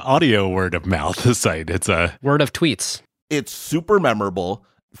not an audio word of mouth site. It's a word of tweets. It's super memorable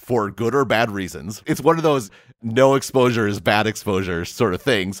for good or bad reasons. It's one of those no exposure is bad exposure sort of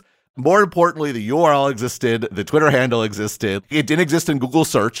things. More importantly, the URL existed, the Twitter handle existed. It didn't exist in Google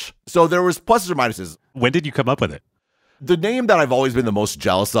search. So there was pluses or minuses. When did you come up with it? The name that I've always been the most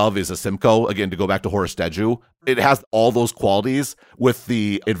jealous of is Asimco. Again, to go back to Horace Deju, it has all those qualities with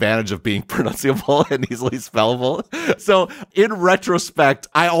the advantage of being pronounceable and easily spellable. So in retrospect,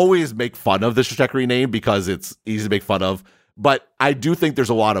 I always make fun of the Stratechery name because it's easy to make fun of. But I do think there's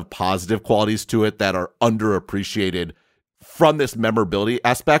a lot of positive qualities to it that are underappreciated from this memorability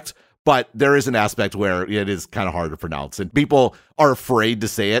aspect. But there is an aspect where it is kind of hard to pronounce. And people are afraid to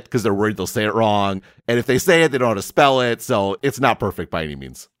say it because they're worried they'll say it wrong. And if they say it, they don't know how to spell it. So it's not perfect by any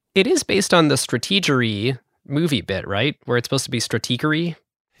means. It is based on the Stratechery movie bit, right? Where it's supposed to be Stratechery.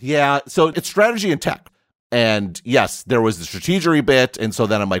 Yeah. So it's strategy and tech. And yes, there was the Stratechery bit. And so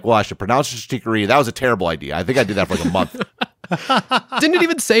then I'm like, well, I should pronounce Stratechery. That was a terrible idea. I think I did that for like a month. Didn't it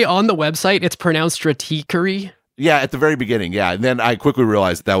even say on the website it's pronounced Stratechery? Yeah, at the very beginning, yeah. And then I quickly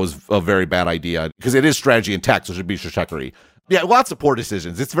realized that was a very bad idea because it is strategy and tech, so it should be Stratechery. Yeah, lots of poor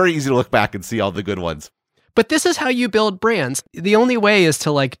decisions. It's very easy to look back and see all the good ones. But this is how you build brands. The only way is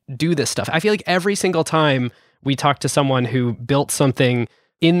to like do this stuff. I feel like every single time we talk to someone who built something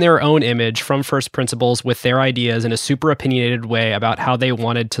in their own image from first principles with their ideas in a super opinionated way about how they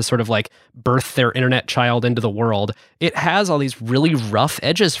wanted to sort of like birth their internet child into the world, it has all these really rough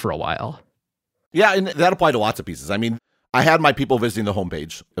edges for a while. Yeah, and that applied to lots of pieces. I mean, I had my people visiting the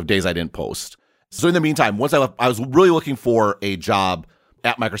homepage of days I didn't post. So in the meantime, once I left, I was really looking for a job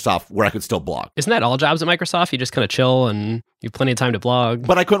at Microsoft where I could still blog. Isn't that all jobs at Microsoft? You just kind of chill and you have plenty of time to blog.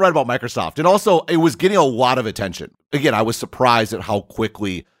 But I couldn't write about Microsoft. And also, it was getting a lot of attention. Again, I was surprised at how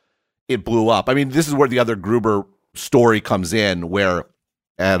quickly it blew up. I mean, this is where the other Gruber story comes in, where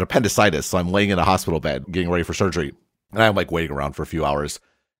I had appendicitis, so I'm laying in a hospital bed getting ready for surgery. And I'm like waiting around for a few hours.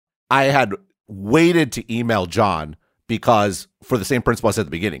 I had waited to email John because for the same principle I said at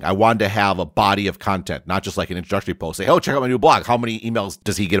the beginning, I wanted to have a body of content, not just like an introductory post. Say, oh, check out my new blog. How many emails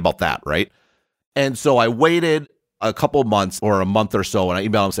does he get about that, right? And so I waited a couple of months or a month or so, and I emailed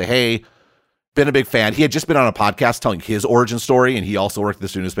him and say, hey, been a big fan. He had just been on a podcast telling his origin story, and he also worked at the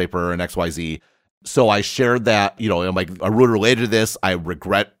student newspaper and XYZ. So I shared that, I'm like, I'm really related to this. I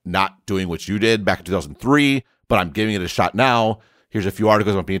regret not doing what you did back in 2003, but I'm giving it a shot now. Here's a few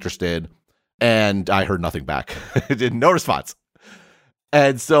articles I'd be interested. And I heard nothing back. No response.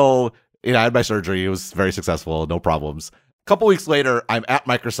 And so, I had my surgery. It was very successful. No problems. A couple weeks later, I'm at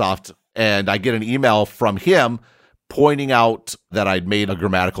Microsoft and I get an email from him pointing out that I'd made a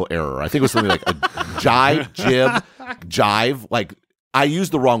grammatical error. I think it was something like a jive. Like I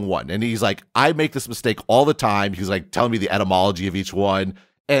used the wrong one. And he's like, I make this mistake all the time. He's like telling me the etymology of each one.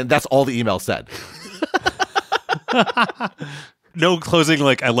 And that's all the email said. No closing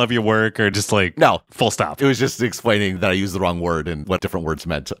like I love your work or just like no full stop. It was just explaining that I used the wrong word and what different words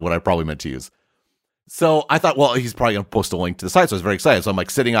meant, what I probably meant to use. So I thought, well, he's probably going to post a link to the site. So I was very excited. So I'm like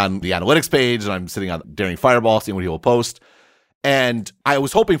sitting on the analytics page and I'm sitting on Daring Fireball, seeing what he will post. And I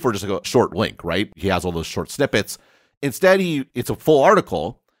was hoping for just like a short link, right? He has all those short snippets. Instead, it's a full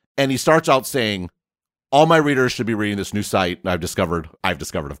article and he starts out saying, all my readers should be reading this new site I've discovered,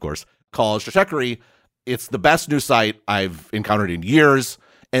 of course, called Stratechery. It's the best news site I've encountered in years.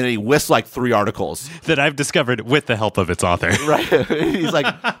 And he lists like 3 articles that I've discovered with the help of its author. Right. He's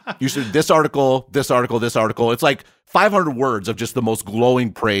like, you should this article, this article, this article. It's like 500 words of just the most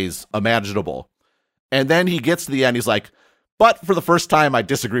glowing praise imaginable. And then he gets to the end. He's like, but for the first time, I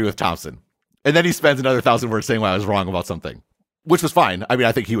disagree with Thompson. And then he spends another 1,000 words saying why I was wrong about something, which was fine. I mean,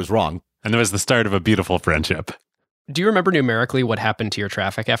 I think he was wrong. And it was the start of a beautiful friendship. Do you remember numerically what happened to your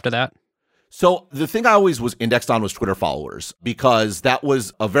traffic after that? So the thing I always was indexed on was Twitter followers, because that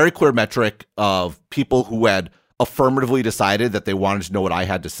was a very clear metric of people who had affirmatively decided that they wanted to know what I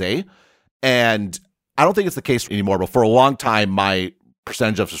had to say. And I don't think it's the case anymore, but for a long time, my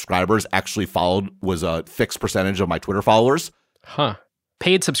percentage of subscribers actually was a fixed percentage of my Twitter followers. Huh.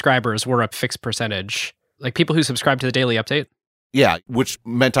 Paid subscribers were a fixed percentage. Like people who subscribe to the daily update? Yeah, which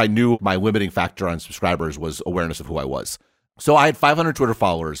meant I knew my limiting factor on subscribers was awareness of who I was. So I had 500 Twitter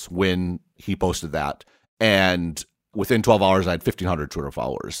followers when he posted that. And within 12 hours, I had 1,500 Twitter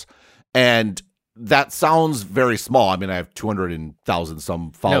followers. And that sounds very small. I mean, I have 200,000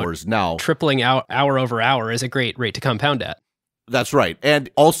 some followers now. Tripling out hour over hour is a great rate to compound at. That's right. And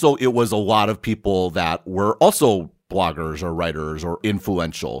also, it was a lot of people that were also bloggers or writers or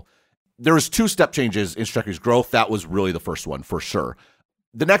influential. There was 2 step changes in Stratechery's growth. That was really the first one, for sure.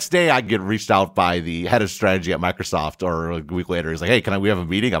 The next day, I get reached out by the head of strategy at Microsoft, or a week later, he's like, hey, we have a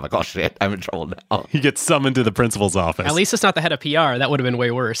meeting? I'm like, oh, shit, I'm in trouble now. He gets summoned to the principal's office. At least it's not the head of PR. That would have been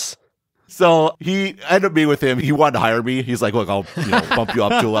way worse. So he ended up meeting with him. He wanted to hire me. He's like, look, I'll bump you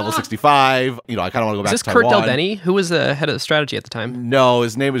up to level 65. I kind of want to go back to Taiwan. Is this Kurt Deldenny? Who was the head of strategy at the time? No,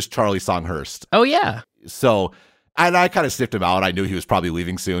 his name is Charlie Songhurst. Oh, yeah. So, and I kind of sniffed him out. I knew he was probably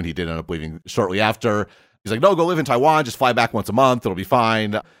leaving soon. He did end up leaving shortly after. He's like, no, go live in Taiwan. Just fly back once a month. It'll be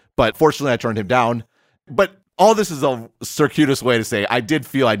fine. But fortunately, I turned him down. But all this is a circuitous way to say I did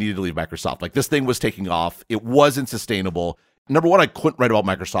feel I needed to leave Microsoft. Like this thing was taking off. It wasn't sustainable. Number one, I couldn't write about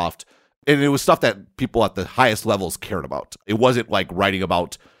Microsoft. And it was stuff that people at the highest levels cared about. It wasn't like writing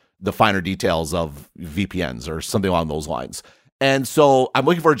about the finer details of VPNs or something along those lines. And so I'm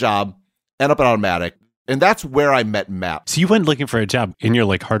looking for a job, end up at Automatic. And that's where I met Matt. So you went looking for a job in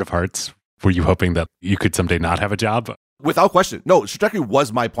your heart of hearts. Were you hoping that you could someday not have a job? Without question. No, Stratechery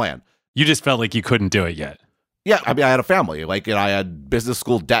was my plan. You just felt like you couldn't do it yet. Yeah, I mean, I had a family. And I had business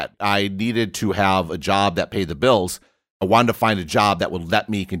school debt. I needed to have a job that paid the bills. I wanted to find a job that would let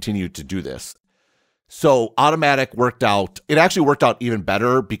me continue to do this. So Automatic worked out. It actually worked out even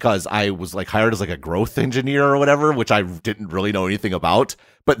better because I was hired as a growth engineer or whatever, which I didn't really know anything about.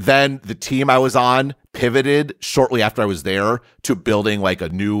 But then the team I was on pivoted shortly after I was there to building a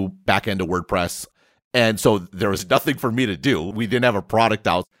new backend of WordPress. And so there was nothing for me to do. We didn't have a product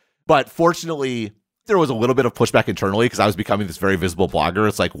out. But fortunately, there was a little bit of pushback internally because I was becoming this very visible blogger.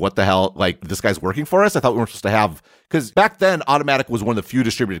 It's like, what the hell? Like, this guy's working for us? I thought we weren't supposed to have, because back then, Automatic was one of the few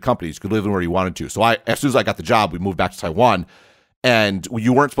distributed companies. You could live anywhere you wanted to. So as soon as I got the job, we moved back to Taiwan. And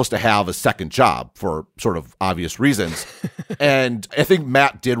you weren't supposed to have a second job for sort of obvious reasons. And I think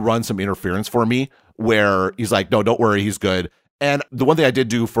Matt did run some interference for me where he's like, no, don't worry, he's good. And the one thing I did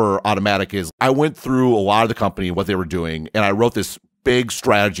do for Automatic is I went through a lot of the company, what they were doing, and I wrote this big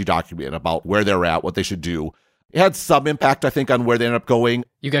strategy document about where they're at, what they should do. It had some impact, I think, on where they ended up going.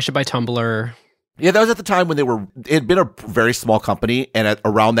 You guys should buy Tumblr. Yeah, that was at the time when it had been a very small company. And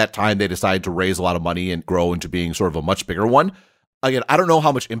around that time, they decided to raise a lot of money and grow into being sort of a much bigger one. Again, I don't know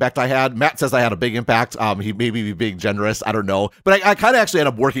how much impact I had. Matt says I had a big impact. He may be being generous. I don't know. But I kind of actually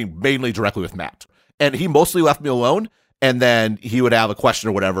ended up working mainly directly with Matt. And he mostly left me alone. And then he would have a question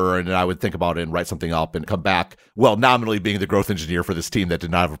or whatever, and I would think about it and write something up and come back, well, nominally being the growth engineer for this team that did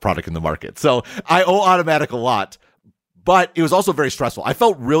not have a product in the market. So I owe Automatic a lot. But it was also very stressful. I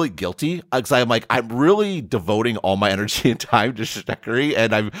felt really guilty because I'm like, I'm really devoting all my energy and time to Stratechery,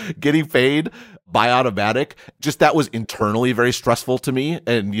 and I'm getting paid by Automatic. Just that was internally very stressful to me.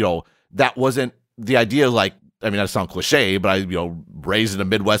 And, that wasn't the idea. Like, I mean, that sounds cliche, but I, raised in a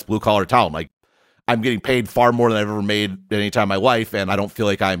Midwest blue collar town, like I'm getting paid far more than I've ever made at any time in my life. And I don't feel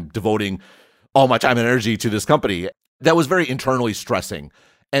like I'm devoting all my time and energy to this company. That was very internally stressing.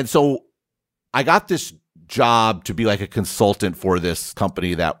 And so I got this job to be like a consultant for this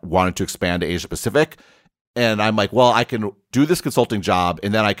company that wanted to expand to Asia Pacific. And I'm like, well, I can do this consulting job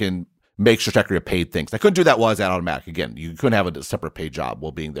and then I can make Stratechery a paid thing. I couldn't do that while I was at Automatic. Again, you couldn't have a separate paid job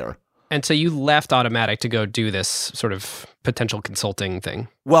while being there. And so you left Automatic to go do this sort of potential consulting thing.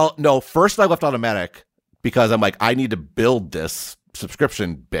 Well, no, first I left Automatic because I'm like, I need to build this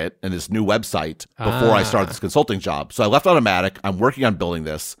subscription bit and this new website before I start this consulting job. So I left Automatic. I'm working on building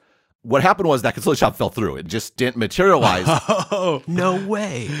this. What happened was that consulting job fell through. It just didn't materialize. Oh, no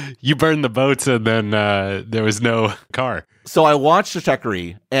way. You burned the boats and then there was no car. So I launched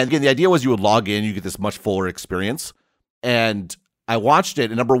Stratechery. And again, the idea was you would log in, you get this much fuller experience. And I launched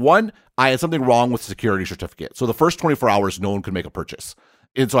it. And number one, I had something wrong with the security certificate. So the first 24 hours, no one could make a purchase.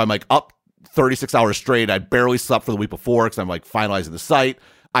 And so I'm like up 36 hours straight. I barely slept for the week before because I'm like finalizing the site.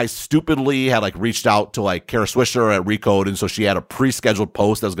 I stupidly had like reached out to like Kara Swisher at Recode. And so she had a pre-scheduled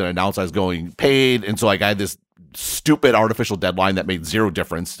post that was going to announce I was going paid. And so like I had this stupid artificial deadline that made zero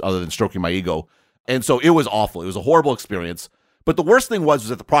difference other than stroking my ego. And so it was awful. It was a horrible experience. But the worst thing was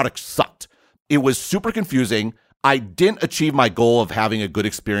that the product sucked. It was super confusing. I didn't achieve my goal of having a good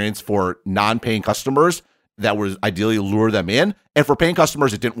experience for non-paying customers that was ideally lure them in. And for paying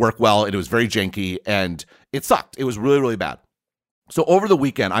customers, it didn't work well. And it was very janky and it sucked. It was really, really bad. So over the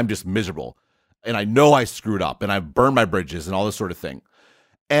weekend, I'm just miserable. And I know I screwed up and I burned my bridges and all this sort of thing.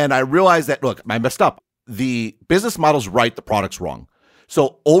 And I realized that, look, I messed up. The business model's right. The product's wrong.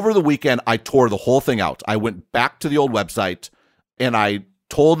 So over the weekend, I tore the whole thing out. I went back to the old website and I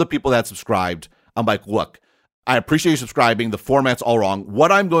told the people that subscribed, I'm like, look, I appreciate you subscribing. The format's all wrong.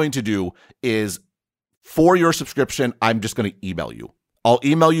 What I'm going to do is for your subscription, I'm just going to email you. I'll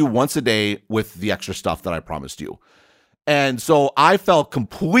email you once a day with the extra stuff that I promised you. And so I felt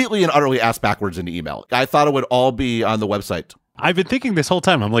completely and utterly ass backwards into email. I thought it would all be on the website. I've been thinking this whole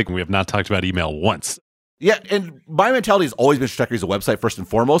time, I'm like, we have not talked about email once. Yeah, and my mentality has always been Stratechery is a website first and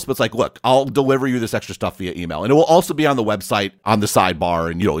foremost, but it's like, look, I'll deliver you this extra stuff via email. And it will also be on the website on the sidebar,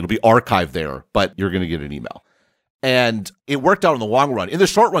 and it'll be archived there, but you're going to get an email. And it worked out in the long run. In the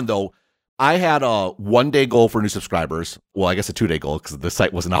short run, though, I had a 1-day goal for new subscribers. Well, I guess a 2-day goal because the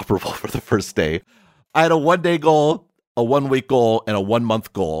site wasn't operable for the first day. I had a 1-day goal, a 1-week goal, and a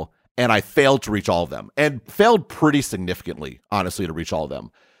 1-month goal, and I failed to reach all of them, and failed pretty significantly, honestly, to reach all of them.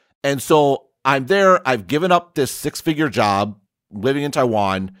 And so I'm there. I've given up this 6-figure job, living in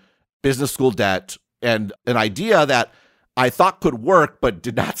Taiwan, business school debt, and an idea that I thought could work, but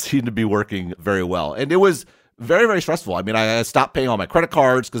did not seem to be working very well. And it was very, very stressful. I mean, I stopped paying all my credit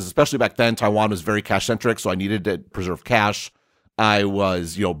cards because especially back then, Taiwan was very cash-centric, so I needed to preserve cash. I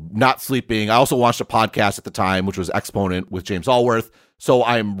was, not sleeping. I also launched a podcast at the time, which was Exponent with James Allworth. So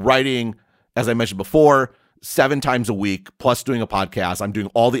I'm writing, as I mentioned before, 7 times a week, plus doing a podcast. I'm doing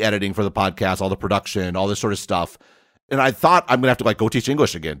all the editing for the podcast, all the production, all this sort of stuff. And I thought I'm going to have to go teach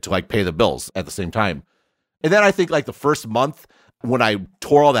English again to pay the bills at the same time. And then I think the first month when I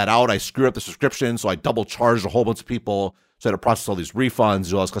tore all that out, I screwed up the subscription. So I double charged a whole bunch of people. So I had to process all these refunds,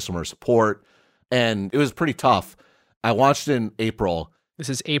 do all this customer support. And it was pretty tough. I launched in April. This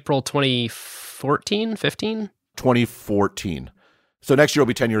is April 2014, 15? 2014. So next year will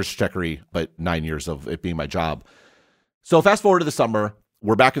be 10 years of Stratechery, but 9 years of it being my job. So fast forward to the summer,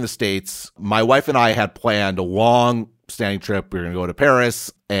 we're back in the States. My wife and I had planned a long standing trip. We were going to go to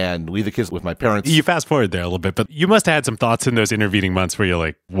Paris and leave the kids with my parents. You fast forward there a little bit, but you must have had some thoughts in those intervening months where you're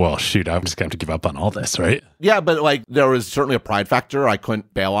like, well, shoot, I'm just going to have to give up on all this, right? Yeah, but like there was certainly a pride factor. I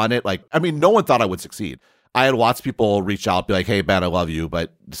couldn't bail on it. Like, I mean, no one thought I would succeed. I had lots of people reach out, be like, hey, Ben, I love you,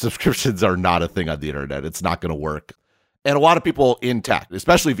 but subscriptions are not a thing on the internet. It's not going to work. And a lot of people in tech,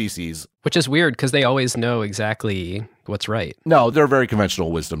 especially VCs. Which is weird because they always know exactly what's right. No, they're very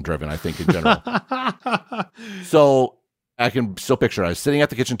conventional wisdom driven, I think, in general. So I can still picture, I was sitting at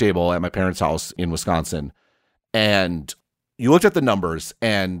the kitchen table at my parents' house in Wisconsin, and you looked at the numbers,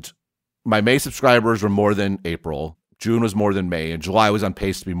 and my May subscribers were more than April, June was more than May, and July was on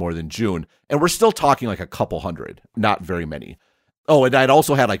pace to be more than June. And we're still talking like a couple hundred, not very many. Oh, and I'd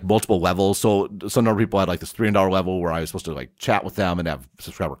also had like multiple levels. So some number of people had like this $300 level where I was supposed to like chat with them and have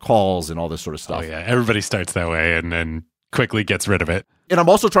subscriber calls and all this sort of stuff. Oh, yeah. Everybody starts that way and then quickly gets rid of it. And I'm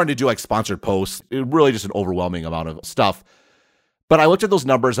also trying to do like sponsored posts. It really just an overwhelming amount of stuff. But I looked at those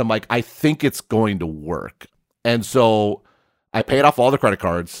numbers. I'm like, I think it's going to work. And so I paid off all the credit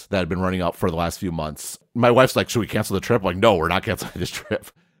cards that had been running out for the last few months. My wife's like, should we cancel the trip? I'm like, no, we're not canceling this trip.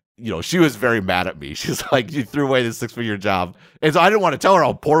 You know, she was very mad at me. She's like, you threw away this 6-figure job. And so I didn't want to tell her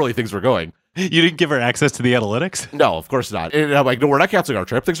how poorly things were going. You didn't give her access to the analytics? No, of course not. And I'm like, no, we're not canceling our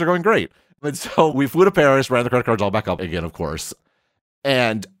trip. Things are going great. And so we flew to Paris, ran the credit cards all back up again, of course.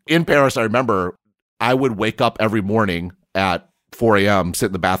 And in Paris, I remember I would wake up every morning at 4 a.m., sit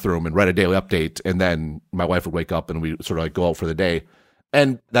in the bathroom and write a daily update. And then my wife would wake up and we'd sort of like go out for the day.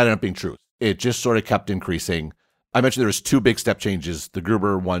 And that ended up being true. It just sort of kept increasing. I mentioned there was 2 big step changes, the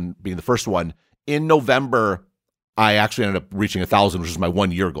Gruber one being the first one. In November, I actually ended up reaching 1,000, which was my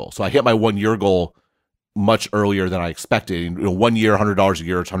 1-year goal. So I hit my 1-year goal much earlier than I expected. You know, 1 year, $100 a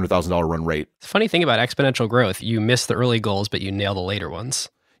year, it's $100,000 run rate. The funny thing about exponential growth, you miss the early goals, but you nail the later ones.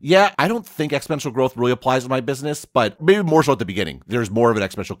 Yeah, I don't think exponential growth really applies to my business, but maybe more so at the beginning. There's more of an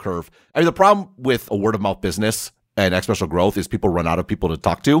exponential curve. I mean, the problem with a word-of-mouth business and exponential growth is people run out of people to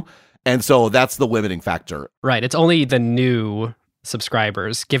talk to. And so that's the limiting factor. Right. It's only the new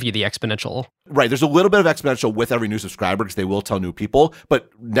subscribers give you the exponential. Right. There's a little bit of exponential with every new subscriber because they will tell new people, but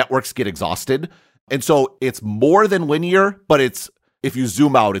networks get exhausted. And so it's more than linear, but it's, if you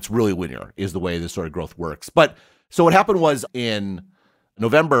zoom out, it's really linear is the way this sort of growth works. But so what happened was in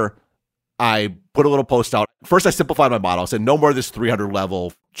November, I put a little post out. First, I simplified my model. I said, no more of this 300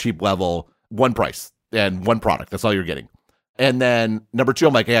 level, cheap level, one price and one product. That's all you're getting. And then number 2,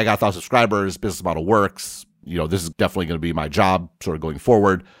 I'm like, hey, I got 1,000 subscribers. Business model works. You know, this is definitely going to be my job sort of going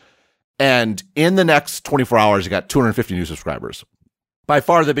forward. And in the next 24 hours, I got 250 new subscribers. By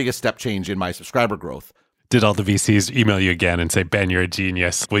far the biggest step change in my subscriber growth. Did all the VCs email you again and say, Ben, you're a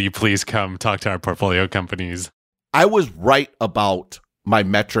genius. Will you please come talk to our portfolio companies? I was right about my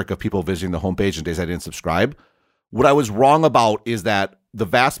metric of people visiting the homepage in days I didn't subscribe. What I was wrong about is that the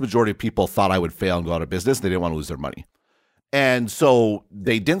vast majority of people thought I would fail and go out of business. They didn't want to lose their money. And so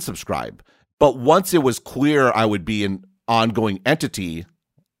they didn't subscribe. But once it was clear I would be an ongoing entity,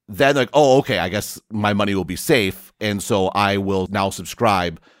 then like, oh, okay, I guess my money will be safe. And so I will now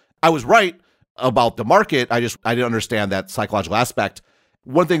subscribe. I was right about the market. I didn't understand that psychological aspect.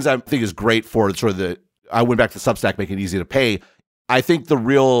 One thing I think is great for sort of I went back to Substack, making it easy to pay. I think the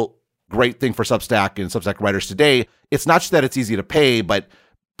real great thing for Substack and Substack writers today, it's not just that it's easy to pay, but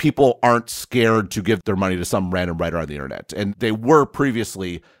people aren't scared to give their money to some random writer on the internet. And they were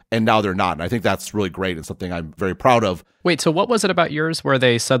previously, and now they're not. And I think that's really great and something I'm very proud of. Wait, so what was it about yours where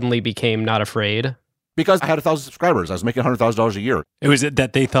they suddenly became not afraid? Because I had 1,000 subscribers. I was making $100,000 a year. It was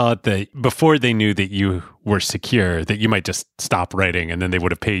that they thought that before they knew that you were secure, that you might just stop writing and then they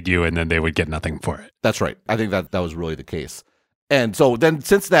would have paid you and then they would get nothing for it. That's right. I think that was really the case. And so then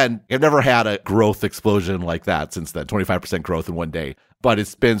since then, I've never had a growth explosion like that since then, 25% growth in one day. But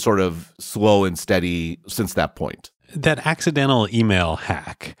it's been sort of slow and steady since that point. That accidental email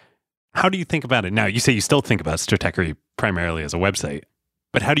hack, how do you think about it now? You say you still think about Stratechery primarily as a website,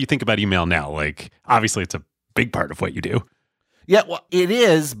 but how do you think about email now? Like, obviously, it's a big part of what you do. Yeah, well, it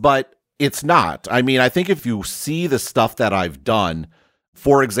is, but it's not. I mean, I think if you see the stuff that I've done,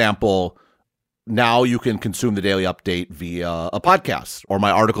 for example, now you can consume the daily update via a podcast or my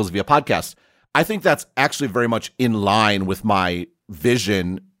articles via podcast. I think that's actually very much in line with my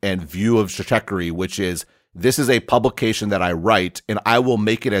vision and view of Stratechery, which is this is a publication that I write and I will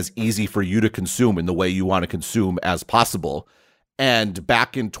make it as easy for you to consume in the way you want to consume as possible. And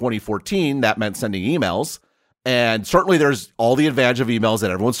back in 2014, that meant sending emails. And certainly there's all the advantage of emails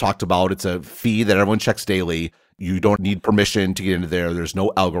that everyone's talked about. It's a feed that everyone checks daily. You don't need permission to get into there. There's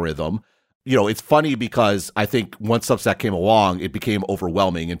no algorithm. it's funny because I think once Substack came along, it became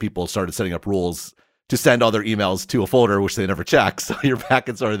overwhelming and people started setting up rules to send all their emails to a folder, which they never check. So you're back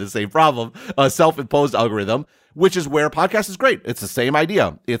in sort of the same problem, a self-imposed algorithm, which is where podcast is great. It's the same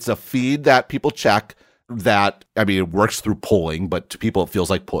idea. It's a feed that people check that, it works through polling, but to people, it feels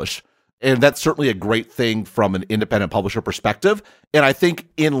like push. And that's certainly a great thing from an independent publisher perspective. And I think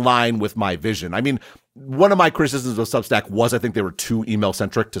in line with my vision. One of my criticisms of Substack was I think they were too email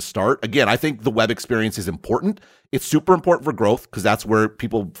centric to start. Again, I think the web experience is important. It's super important for growth because that's where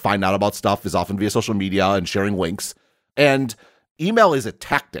people find out about stuff is often via social media and sharing links. And email is a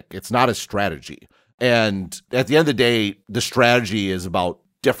tactic. It's not a strategy. And at the end of the day, the strategy is about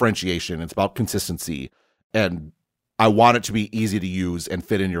differentiation. It's about consistency. And I want it to be easy to use and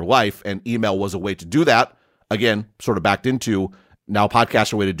fit in your life. And email was a way to do that. Again, sort of backed into now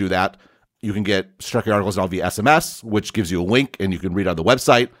podcasts are a way to do that. You can get Stratechery articles now via SMS, which gives you a link and you can read on the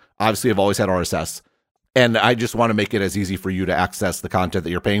website. Obviously, I've always had RSS. And I just want to make it as easy for you to access the content that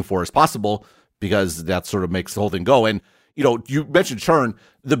you're paying for as possible because that sort of makes the whole thing go. And, you mentioned churn.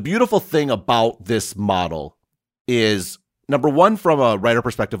 The beautiful thing about this model is, number one, from a writer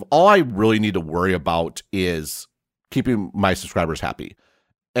perspective, all I really need to worry about is keeping my subscribers happy.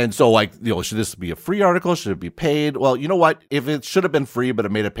 And so should this be a free article? Should it be paid? Well, you know what? If it should have been free, but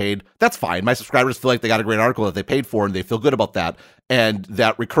it made it paid, that's fine. My subscribers feel like they got a great article that they paid for and they feel good about that. And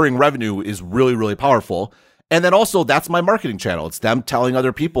that recurring revenue is really, really powerful. And then also that's my marketing channel. It's them telling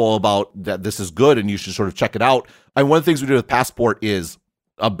other people about that this is good and you should sort of check it out. And one of the things we do with Passport is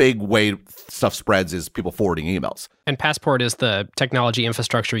a big way stuff spreads is people forwarding emails. And Passport is the technology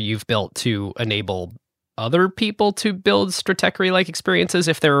infrastructure you've built to enable other people to build Stratechery-like experiences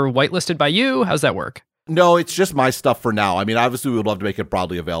if they're whitelisted by you? How's that work? No, it's just my stuff for now. Obviously, we would love to make it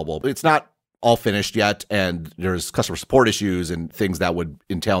broadly available. It's not all finished yet, and there's customer support issues and things that would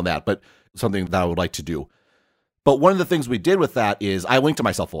entail in that, but something that I would like to do. But one of the things we did with that is I link to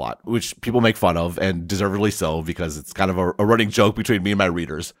myself a lot, which people make fun of, and deservedly so, because it's kind of a running joke between me and my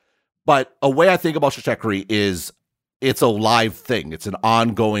readers. But a way I think about Stratechery is it's a live thing. It's an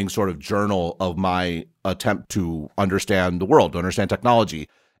ongoing sort of journal of my attempt to understand the world, to understand technology.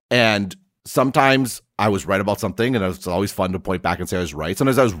 And sometimes I was right about something, and it's always fun to point back and say I was right.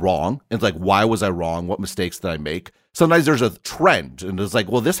 Sometimes I was wrong. And it's like, why was I wrong? What mistakes did I make? Sometimes there's a trend, and it's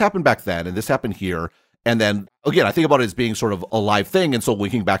like, well, this happened back then, and this happened here. And then, again, I think about it as being sort of a live thing. And so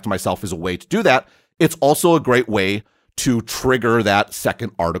linking back to myself is a way to do that. It's also a great way to trigger that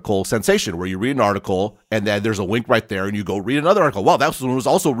second article sensation where you read an article and then there's a link right there and you go read another article. Wow, that one was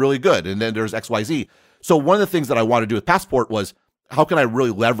also really good. And then there's XYZ. So one of the things that I wanted to do with Passport was how can I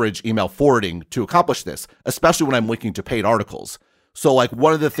really leverage email forwarding to accomplish this, especially when I'm linking to paid articles. So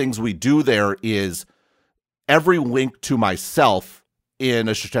one of the things we do there is every link to myself in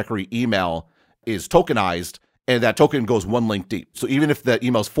a Stratechery email is tokenized, and that token goes one link deep. So even if the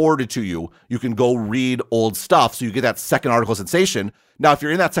email's forwarded to you, you can go read old stuff. So you get that second article sensation. Now, if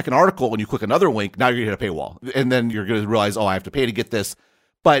you're in that second article and you click another link, now you're going to hit a paywall. And then you're going to realize, I have to pay to get this.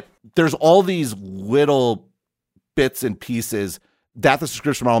 But there's all these little bits and pieces that the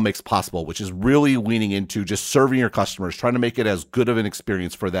subscription model makes possible, which is really leaning into just serving your customers, trying to make it as good of an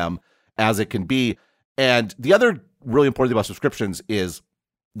experience for them as it can be. And the other really important thing about subscriptions is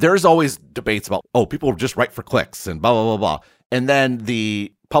there's always debates about, people just write for clicks and blah, blah, blah, blah. And then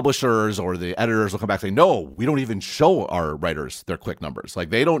the publishers or the editors will come back and say, no, we don't even show our writers their click numbers.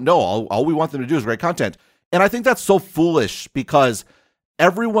 They don't know. All we want them to do is write content. And I think that's so foolish because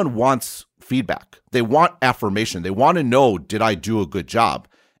everyone wants feedback. They want affirmation. They want to know, did I do a good job?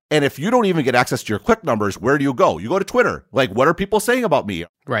 And if you don't even get access to your click numbers, where do you go? You go to Twitter. What are people saying about me?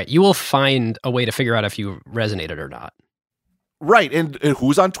 Right. You will find a way to figure out if you resonated or not. Right. And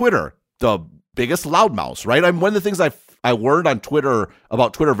who's on Twitter? The biggest loudmouths, right? One of the things I learned on Twitter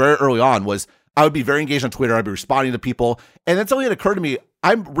about Twitter very early on was I would be very engaged on Twitter. I'd be responding to people. And then something that occurred to me,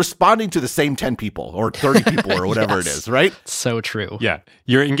 I'm responding to the same 10 people or 30 people or whatever Yes. it is, right? So true. Yeah.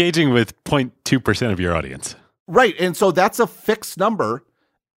 You're engaging with 0.2% of your audience. Right. And so that's a fixed number.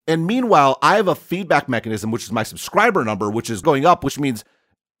 And meanwhile, I have a feedback mechanism, which is my subscriber number, which is going up, which means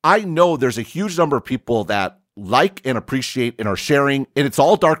I know there's a huge number of people that like and appreciate and are sharing, and it's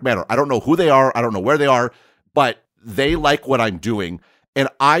all dark matter. I don't know who they are. I don't know where they are, but they like what I'm doing. And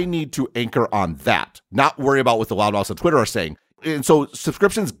I need to anchor on that, not worry about what the loudmouths on Twitter are saying. And so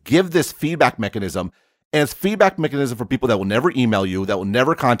subscriptions give this feedback mechanism, and it's feedback mechanism for people that will never email you, that will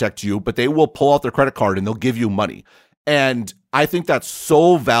never contact you, but they will pull out their credit card and they'll give you money. And I think that's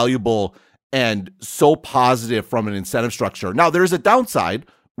so valuable and so positive from an incentive structure. Now, there's a downside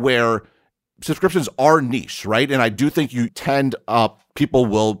where subscriptions are niche, right? And I do think you tend people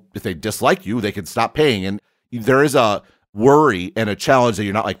will, if they dislike you, they can stop paying. And there is a worry and a challenge that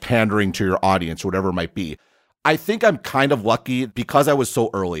you're not like pandering to your audience or whatever it might be. I think I'm kind of lucky because I was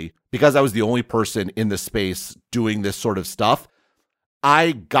so early, because I was the only person in the space doing this sort of stuff.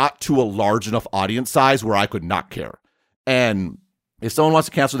 I got to a large enough audience size where I could not care. And if someone wants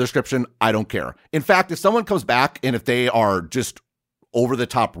to cancel their subscription, I don't care. In fact, if someone comes back and if they are just over the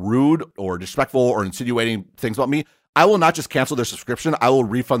top rude or disrespectful or insinuating things about me, I will not just cancel their subscription. I will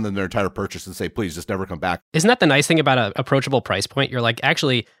refund them their entire purchase and say, please just never come back. Isn't that the nice thing about an approachable price point? You're like,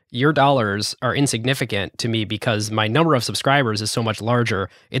 actually, your dollars are insignificant to me because my number of subscribers is so much larger.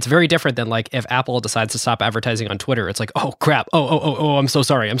 It's very different than like if Apple decides to stop advertising on Twitter. It's like, oh, crap. Oh, I'm so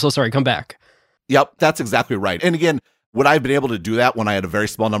sorry. Come back. Yep, that's exactly right. And again, would I have been able to do that when I had a very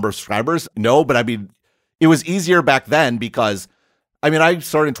small number of subscribers? No, but I mean, it was easier back then because, I mean, I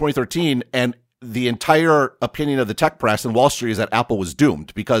started in 2013 and the entire opinion of the tech press in Wall Street is that Apple was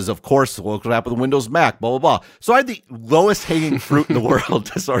doomed because, of course, what could happen with Windows, Mac, blah, blah, blah. So I had the lowest hanging fruit in the world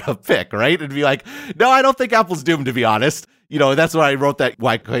to sort of pick, right? And be like, no, I don't think Apple's doomed, to be honest. You know, that's why I wrote that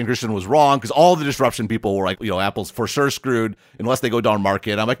why Clayton Christensen was wrong, because all the disruption people were like, you know, Apple's for sure screwed unless they go down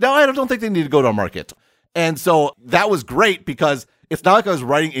market. I'm like, no, I don't think they need to go down market. And so that was great because it's not like I was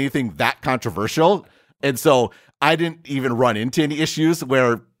writing anything that controversial. And so I didn't even run into any issues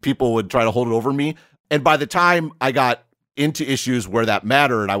where people would try to hold it over me. And by the time I got into issues where that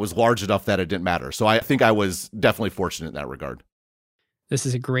mattered, I was large enough that it didn't matter. So I think I was definitely fortunate in that regard. This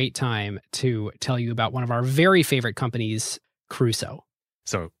is a great time to tell you about one of our very favorite companies, Crusoe.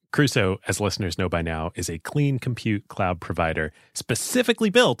 So Crusoe, as listeners know by now, is a clean compute cloud provider specifically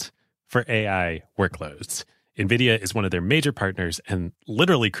built for AI workloads. NVIDIA is one of their major partners, and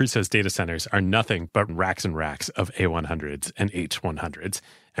literally Crusoe's data centers are nothing but racks and racks of A100s and H100s.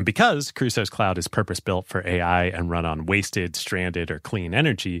 And because Crusoe's cloud is purpose-built for AI and run on wasted, stranded, or clean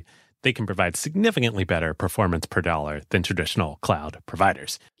energy, they can provide significantly better performance per dollar than traditional cloud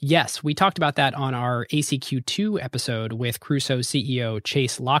providers. Yes, we talked about that on our ACQ2 episode with Crusoe CEO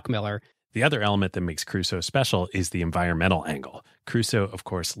Chase Lockmiller. The other element that makes Crusoe special is the environmental angle. Crusoe, of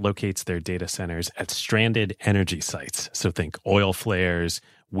course, locates their data centers at stranded energy sites. So think oil flares,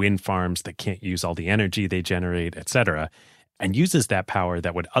 wind farms that can't use all the energy they generate, etc., and uses that power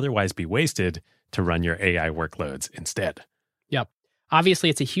that would otherwise be wasted to run your AI workloads instead. Yep. Obviously,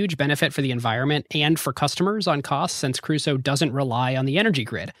 it's a huge benefit for the environment and for customers on costs since Crusoe doesn't rely on the energy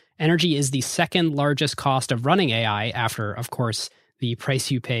grid. Energy is the second largest cost of running AI after, of course, the price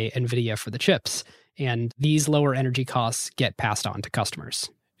you pay NVIDIA for the chips. And these lower energy costs get passed on to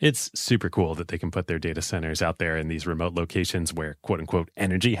customers. It's super cool that they can put their data centers out there in these remote locations where, quote unquote,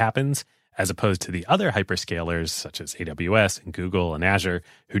 energy happens, as opposed to the other hyperscalers such as AWS and Google and Azure,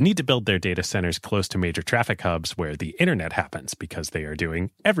 who need to build their data centers close to major traffic hubs where the internet happens because they are doing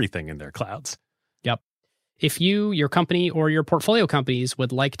everything in their clouds. Yep. If you, your company, or your portfolio companies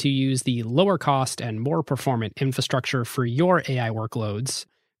would like to use the lower cost and more performant infrastructure for your AI workloads,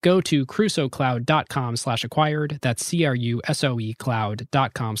 go to crusoecloud.com/acquired. That's CRUSOE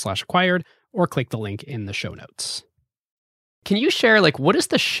cloud.com/acquired, or click the link in the show notes. Can you share, what does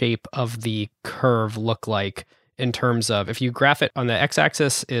the shape of the curve look like in terms of, if you graph it on the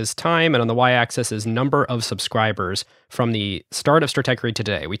x-axis is time and on the y-axis is number of subscribers from the start of Stratechery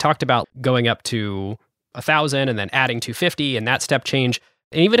today? We talked about going up to 1,000 and then adding 250 and that step change.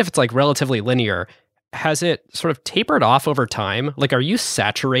 And even if it's relatively linear, has it sort of tapered off over time? Are you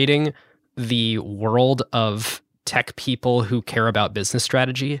saturating the world of tech people who care about business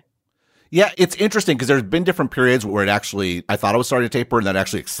strategy? Yeah, it's interesting because there's been different periods where I thought it was starting to taper and then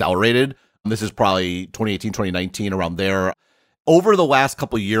actually accelerated. This is probably 2018, 2019, around there. Over the last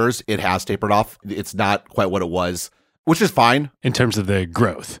couple of years, it has tapered off. It's not quite what it was, which is fine. In terms of the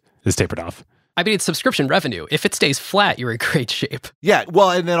growth, it's tapered off. I mean, it's subscription revenue. If it stays flat, you're in great shape. Yeah,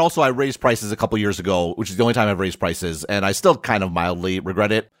 well, and then also I raised prices a couple years ago, which is the only time I've raised prices, and I still kind of mildly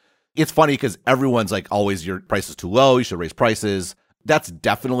regret it. It's funny because everyone's always, your price is too low, you should raise prices. That's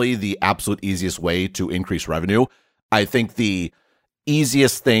definitely the absolute easiest way to increase revenue. I think the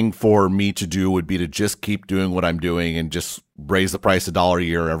easiest thing for me to do would be to just keep doing what I'm doing and just raise the price $1 a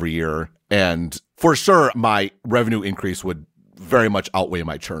year every year. And for sure, my revenue increase would very much outweigh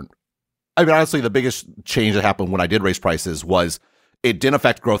my churn. I mean, honestly, the biggest change that happened when I did raise prices was it didn't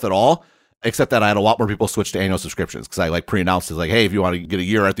affect growth at all, except that I had a lot more people switch to annual subscriptions because I pre-announced it hey, if you want to get a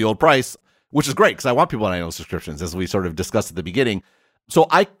year at the old price, which is great because I want people on annual subscriptions, as we sort of discussed at the beginning. So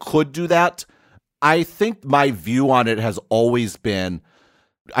I could do that. I think my view on it has always been,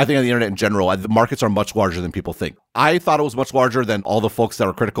 I think on the internet in general, the markets are much larger than people think. I thought it was much larger than all the folks that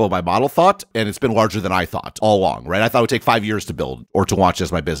were critical of my model thought, and it's been larger than I thought all along, right? I thought it would take 5 years to build or to launch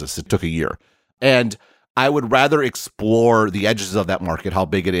as my business. It took a year. And I would rather explore the edges of that market, how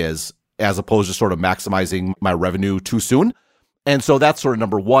big it is, as opposed to sort of maximizing my revenue too soon. And so that's sort of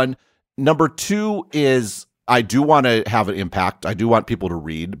number one. Number two is I do want to have an impact. I do want people to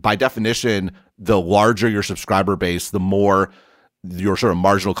read. By definition, the larger your subscriber base, the more your sort of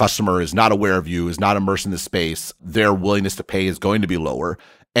marginal customer is not aware of you, is not immersed in the space, their willingness to pay is going to be lower.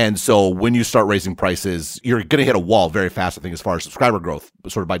 And so when you start raising prices, you're going to hit a wall very fast, I think, as far as subscriber growth,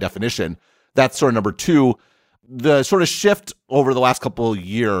 sort of by definition. That's sort of number two. The sort of shift over the last couple of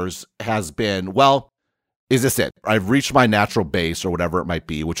years has been, well, is this it? I've reached my natural base or whatever it might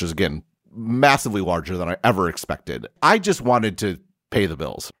be, which is, again, massively larger than I ever expected. I just wanted to pay the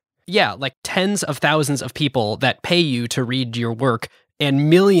bills. Yeah, like tens of thousands of people that pay you to read your work and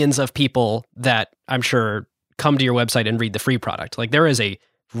millions of people that I'm sure come to your website and read the free product. Like there is a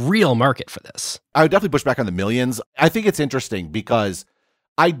real market for this. I would definitely push back on the millions. I think it's interesting because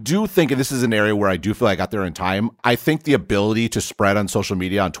I do think, and this is an area where I do feel I got there in time, I think the ability to spread on social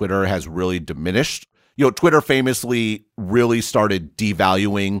media on Twitter has really diminished. You know, Twitter famously really started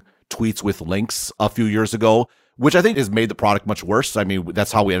devaluing tweets with links a few years ago, which I think has made the product much worse. I mean,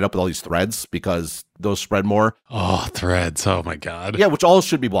 that's how we ended up with all these threads because those spread more. Oh, threads. Oh my God. Yeah, which all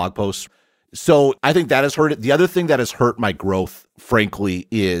should be blog posts. So I think that has hurt it. The other thing that has hurt my growth, frankly,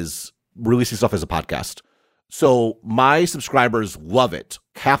 is releasing stuff as a podcast. So my subscribers love it.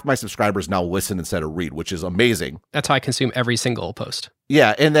 Half my subscribers now listen instead of read, which is amazing. That's how I consume every single post.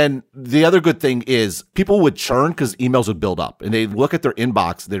 Yeah. And then the other good thing is people would churn because emails would build up and they'd look at their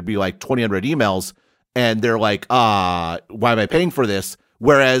inbox. There'd be like 20 unread emails and they're like, why am I paying for this?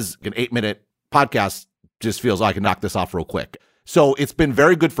 Whereas an 8-minute podcast just feels like I can knock this off real quick. So it's been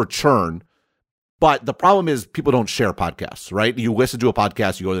very good for churn. But the problem is people don't share podcasts, right? You listen to a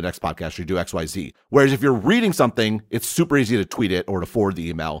podcast, you go to the next podcast, you do X, Y, Z. Whereas if you're reading something, it's super easy to tweet it or to forward the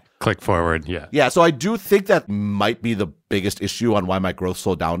email. Click forward, yeah. Yeah, so I do think that might be the biggest issue on why my growth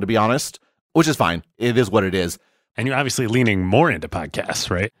slowed down, to be honest, which is fine. It is what it is. And you're obviously leaning more into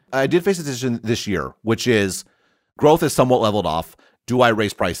podcasts, right? I did face a decision this year, which is growth is somewhat leveled off. Do I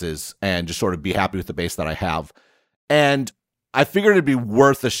raise prices and just sort of be happy with the base that I have? And I figured it'd be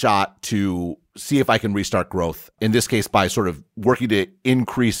worth a shot to see if I can restart growth, in this case by sort of working to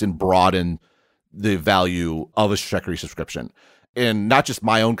increase and broaden the value of a Stratechery subscription and not just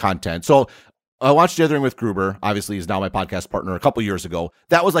my own content. So I launched Dithering with Gruber. Obviously, he's now my podcast partner a couple years ago.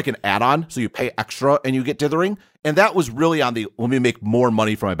 That was like an add-on. So you pay extra and you get Dithering. And that was really on the, let me make more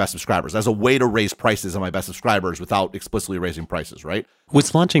money for my best subscribers as a way to raise prices on my best subscribers without explicitly raising prices, right?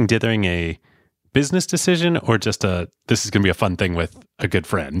 Was launching Dithering a business decision or just this is going to be a fun thing with a good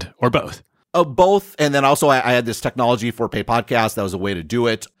friend, or both? Both. And then also I had this technology for paid podcast. That was a way to do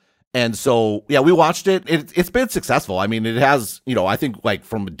it. And so, yeah, we watched it. It's been successful. I mean, it has, I think like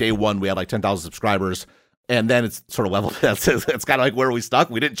from day one, we had like 10,000 subscribers and then it's sort of leveled. It's kind of like where we stuck.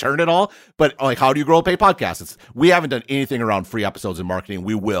 We didn't churn it all, but like, how do you grow a paid podcast? We haven't done anything around free episodes and marketing.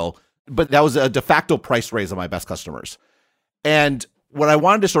 We will, but that was a de facto price raise on my best customers. And when I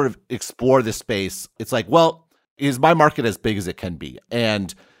wanted to sort of explore this space, it's like, well, is my market as big as it can be?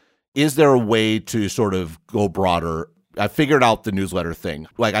 And is there a way to sort of go broader? I figured out the newsletter thing.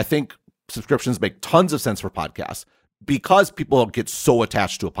 Like, I think subscriptions make tons of sense for podcasts because people get so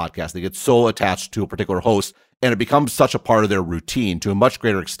attached to a podcast. They get so attached to a particular host, and it becomes such a part of their routine to a much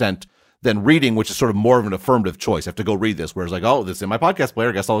greater extent than reading, which is sort of more of an affirmative choice. I have to go read this, whereas like, oh, this is in my podcast player.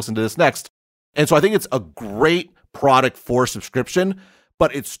 I guess I'll listen to this next. And so I think it's a great product for subscription,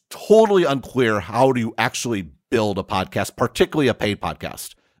 but it's totally unclear how do you actually build a podcast, particularly a paid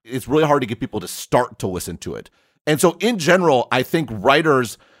podcast. It's really hard to get people to start to listen to it. And so in general, I think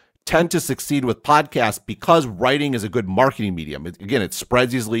writers tend to succeed with podcasts because writing is a good marketing medium. Again, it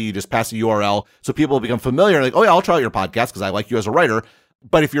spreads easily. You just pass a URL. So people become familiar, like, oh yeah, I'll try out your podcast because I like you as a writer.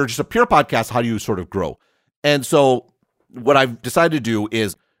 But if you're just a pure podcast, how do you sort of grow? And so what I've decided to do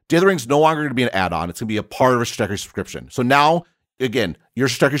is Dithering's no longer going to be an add-on. It's going to be a part of a Stratechery subscription. So now, again, your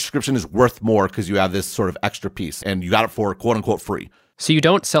Stratechery subscription is worth more because you have this sort of extra piece and you got it for quote unquote free. So you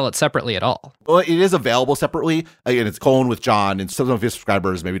don't sell it separately at all? Well, it is available separately. Again, it's Colin with John, and some of his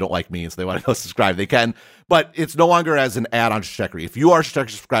subscribers maybe don't like me, and so they want to go subscribe. They can, but it's no longer as an add-on to Stratechery. If you are a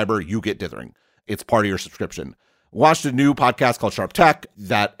Stratechery subscriber, you get Dithering. It's part of your subscription. Launched a new podcast called Sharp Tech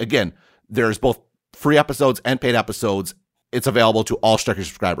that, again, there's both free episodes and paid episodes. It's available to all Stratechery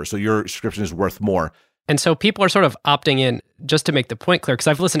subscribers, so your subscription is worth more. And so people are sort of opting in, just to make the point clear, because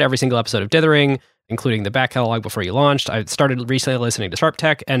I've listened to every single episode of Dithering, including the back catalog before you launched. I started recently listening to Sharp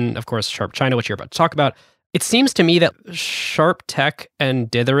Tech and, of course, Sharp China, which you're about to talk about. It seems to me that Sharp Tech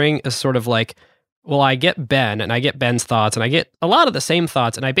and Dithering is sort of like, well, I get Ben and I get Ben's thoughts and I get a lot of the same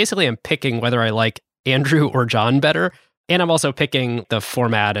thoughts. And I basically am picking whether I like Andrew or John better. And I'm also picking the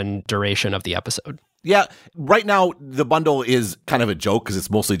format and duration of the episode. Yeah, right now the bundle is kind of a joke because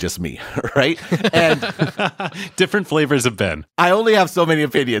it's mostly just me, right? And different flavors of Ben. I only have so many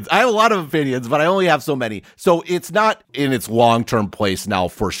opinions. I have a lot of opinions, but I only have so many. So it's not in its long-term place now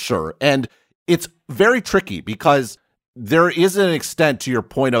for sure. And it's very tricky because there is an extent to your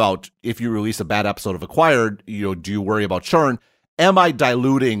point about if you release a bad episode of Acquired, do you worry about churn? Am I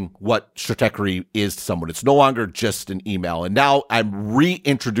diluting what Stratechery is to someone? It's no longer just an email. And now I'm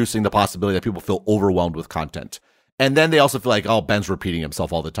reintroducing the possibility that people feel overwhelmed with content. And then they also feel like, oh, Ben's repeating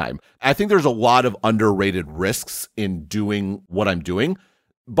himself all the time. I think there's a lot of underrated risks in doing what I'm doing.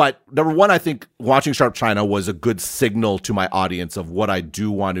 But number one, I think launching Sharp China was a good signal to my audience of what I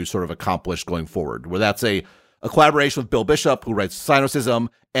do want to sort of accomplish going forward, where that's a collaboration with Bill Bishop, who writes Sinocism,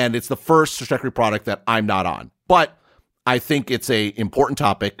 and it's the first Stratechery product that I'm not on. But I think it's a important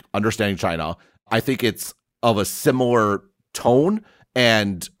topic, understanding China. I think it's of a similar tone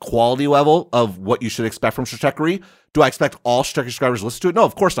and quality level of what you should expect from Stratechery. Do I expect all Stratechery subscribers to listen to it? No,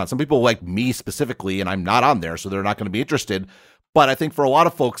 of course not. Some people like me specifically, and I'm not on there, so they're not going to be interested. But I think for a lot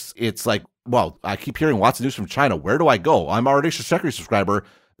of folks, it's like, well, I keep hearing lots of news from China. Where do I go? I'm already a Stratechery subscriber.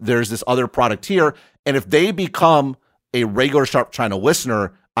 There's this other product here. And if they become a regular Sharp China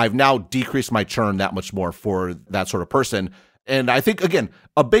listener, I've now decreased my churn that much more for that sort of person. And I think, again,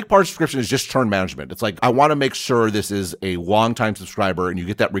 a big part of subscription is just churn management. It's like, I want to make sure this is a long-time subscriber and you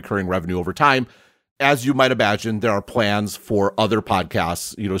get that recurring revenue over time. As you might imagine, there are plans for other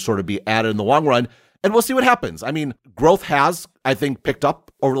podcasts, sort of be added in the long run. And we'll see what happens. I mean, growth has, I think, picked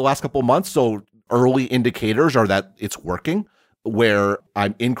up over the last couple of months. So early indicators are that it's working, where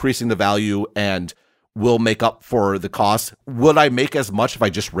I'm increasing the value and will make up for the cost. Would I make as much if I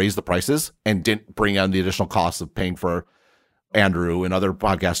just raised the prices and didn't bring on the additional costs of paying for Andrew and other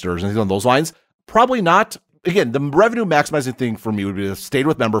podcasters and things on those lines? Probably not. Again, the revenue maximizing thing for me would be to stay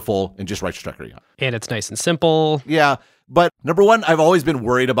with Memberful and just write Stratechery. And it's nice and simple. Yeah. But number one, I've always been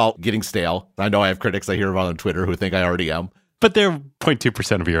worried about getting stale. I know I have critics I hear about on Twitter who think I already am. But they're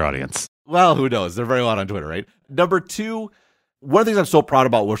 0.2% of your audience. Well, who knows? They're very loud on Twitter, right? Number two, one of the things I'm so proud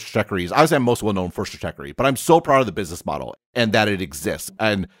about with Stratechery is, obviously I'm most well known for Stratechery, but I'm so proud of the business model and that it exists.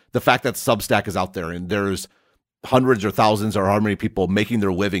 And the fact that Substack is out there and there's hundreds or thousands or how many people making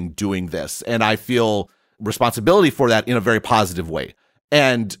their living doing this. And I feel responsibility for that in a very positive way.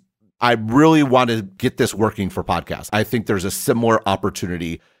 And I really want to get this working for podcasts. I think there's a similar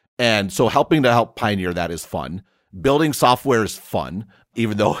opportunity. And so helping to help pioneer that is fun. Building software is fun,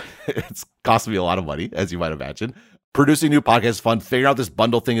 even though it's cost me a lot of money, as you might imagine. Producing new podcasts is fun. Figuring out this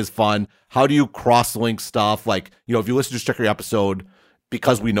bundle thing is fun. How do you cross-link stuff? Like, if you listen to a Stratechery episode,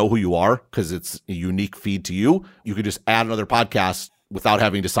 because we know who you are, because it's a unique feed to you, you could just add another podcast without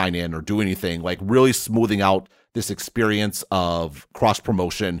having to sign in or do anything, like really smoothing out this experience of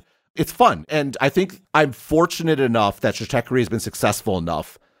cross-promotion. It's fun. And I think I'm fortunate enough that Stratechery has been successful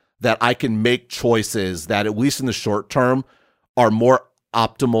enough that I can make choices that, at least in the short term, are more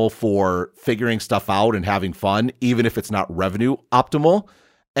optimal for figuring stuff out and having fun, even if it's not revenue optimal.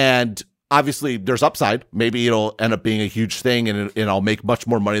 And obviously there's upside. Maybe it'll end up being a huge thing and I'll make much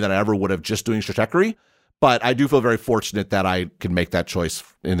more money than I ever would have just doing Stratechery. But I do feel very fortunate that I can make that choice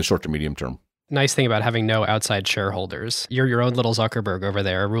in the short to medium term. Nice thing about having no outside shareholders. You're your own little Zuckerberg over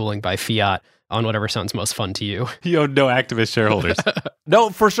there, ruling by fiat on whatever sounds most fun to you. You own no activist shareholders. No,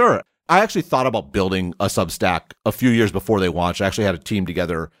 for sure. I actually thought about building a Substack a few years before they launched. I actually had a team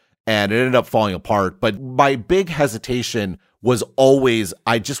together and it ended up falling apart. But my big hesitation was always,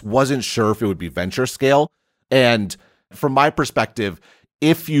 I just wasn't sure if it would be venture scale. And from my perspective,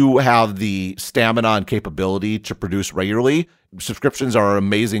 if you have the stamina and capability to produce regularly, subscriptions are an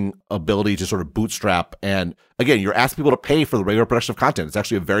amazing ability to sort of bootstrap. And again, you're asking people to pay for the regular production of content. It's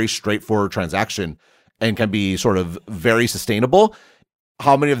actually a very straightforward transaction and can be sort of very sustainable.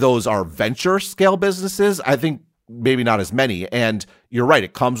 How many of those are venture scale businesses? I think maybe not as many. And you're right.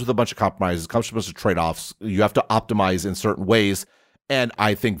 It comes with a bunch of compromises. It comes with a bunch of trade-offs. You have to optimize in certain ways. And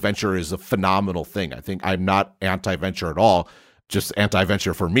I think venture is a phenomenal thing. I think I'm not anti-venture at all. Just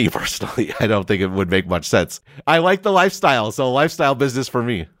anti-venture for me personally. I don't think it would make much sense. I like the lifestyle, so lifestyle business for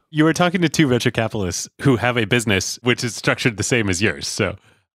me. You were talking to two venture capitalists who have a business which is structured the same as yours. So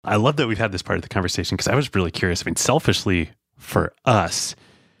I love that we've had this part of the conversation because I was really curious. I mean, selfishly for us,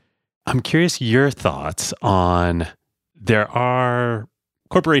 I'm curious your thoughts on there are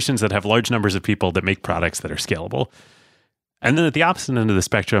corporations that have large numbers of people that make products that are scalable. And then at the opposite end of the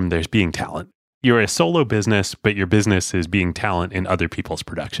spectrum, there's being talent. You're a solo business, but your business is being talent in other people's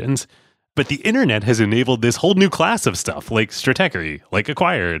productions. But the internet has enabled this whole new class of stuff, like Stratechery, like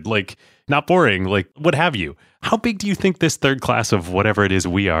Acquired, like Not Boring, like what have you. How big do you think this third class of whatever it is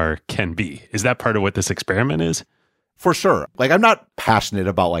we are can be? Is that part of what this experiment is? For sure. Like, I'm not passionate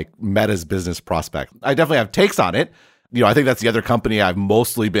about like Meta's business prospect. I definitely have takes on it. I think that's the other company I've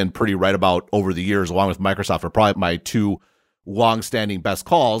mostly been pretty right about over the years, along with Microsoft, are probably my two long-standing best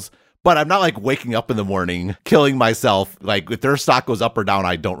calls. But I'm not like waking up in the morning, killing myself. Like, if their stock goes up or down,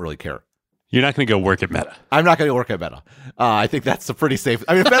 I don't really care. You're not going to go work at Meta. I'm not going to work at Meta. I think that's a pretty safe.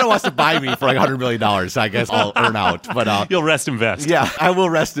 I mean, if Meta wants to buy me for like $100 million, I guess I'll earn out. But you'll rest invest. Yeah, I will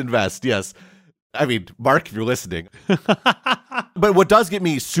rest invest. Yes. I mean, Mark, if you're listening. But what does get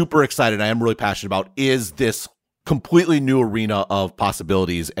me super excited, I am really passionate about, is this completely new arena of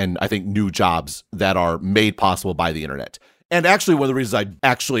possibilities and I think new jobs that are made possible by the internet. And actually, one of the reasons I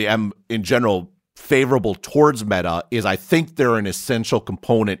actually am in general favorable towards Meta is I think they're an essential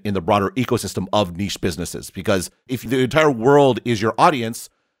component in the broader ecosystem of niche businesses. Because if the entire world is your audience,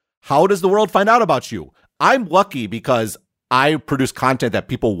 how does the world find out about you? I'm lucky because I produce content that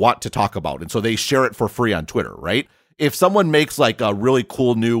people want to talk about. And so they share it for free on Twitter, right? If someone makes like a really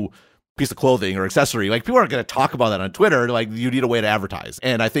cool new piece of clothing or accessory, like people aren't going to talk about that on Twitter. Like, you need a way to advertise.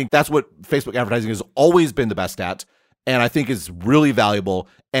 And I think that's what Facebook advertising has always been the best at. And I think is really valuable.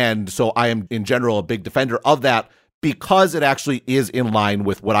 And so I am in general a big defender of that because it actually is in line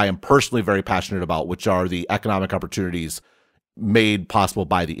with what I am personally very passionate about, which are the economic opportunities made possible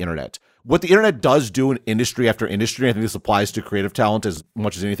by the internet. What the internet does do in industry after industry, I think this applies to creative talent as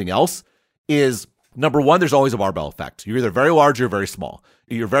much as anything else, is number one, there's always a barbell effect. You're either very large or you're very small.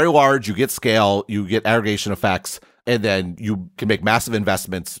 You're very large, you get scale, you get aggregation effects, and then you can make massive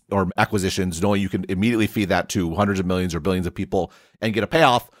investments or acquisitions knowing you can immediately feed that to hundreds of millions or billions of people and get a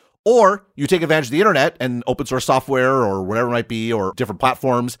payoff. Or you take advantage of the internet and open source software or whatever it might be, or different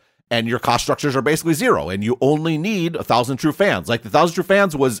platforms, and your cost structures are basically zero, and you only need 1,000 true fans. Like, the 1,000 true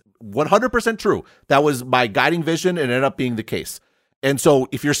fans was 100% true. That was my guiding vision, and it ended up being the case. And so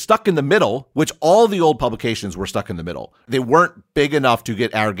if you're stuck in the middle, which all the old publications were stuck in the middle, they weren't big enough to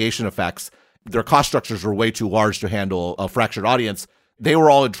get aggregation effects. Their cost structures were way too large to handle a fractured audience. They were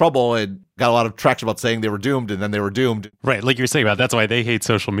all in trouble and got a lot of traction about saying they were doomed, and then they were doomed. Right, like you're saying about, that's why they hate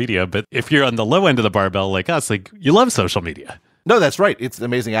social media. But if you're on the low end of the barbell like us, like, you love social media. No, that's right. It's an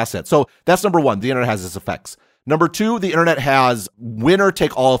amazing asset. So that's number one. The internet has its effects. Number two, the internet has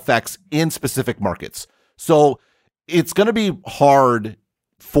winner-take-all effects in specific markets. So it's going to be hard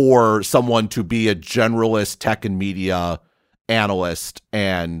for someone to be a generalist tech and media analyst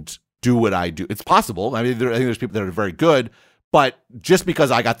and do what I do. It's possible. I mean, I think there's people that are very good, but just because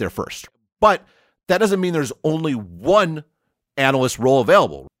I got there first. But that doesn't mean there's only one analyst role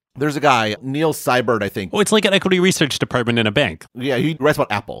available. There's a guy, Neil Seibert, I think. Oh, it's like an equity research department in a bank. Yeah, he writes about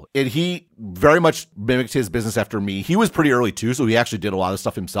Apple. And he very much mimicked his business after me. He was pretty early too, so he actually did a lot of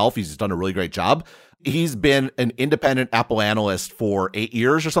stuff himself. He's done a really great job. He's been an independent Apple analyst for 8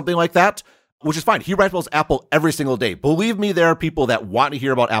 years or something like that, which is fine. He writes about Apple every single day. Believe me, there are people that want to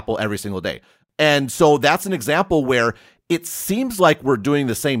hear about Apple every single day. And so that's an example where it seems like we're doing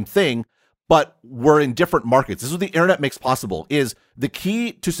the same thing, but we're in different markets. This is what the internet makes possible. Is the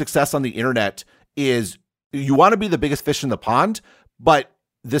key to success on the internet is you want to be the biggest fish in the pond, but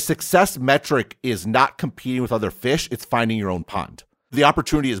the success metric is not competing with other fish. It's finding your own pond. The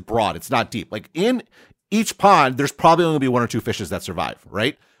opportunity is broad. It's not deep. Like, in each pond, there's probably only going to be one or two fishes that survive,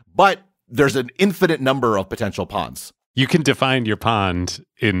 right? But there's an infinite number of potential ponds. You can define your pond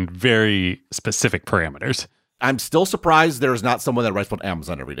in very specific parameters. I'm still surprised there's not someone that writes about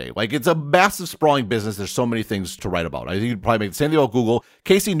Amazon every day. Like, it's a massive, sprawling business. There's so many things to write about. I think you'd probably make the same thing about Google.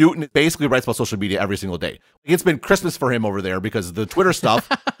 Casey Newton basically writes about social media every single day. It's been Christmas for him over there because of the Twitter stuff,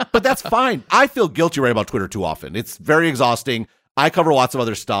 but that's fine. I feel guilty writing about Twitter too often. It's very exhausting. I cover lots of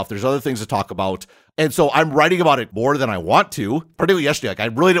other stuff. There's other things to talk about. And so I'm writing about it more than I want to, particularly yesterday. Like, I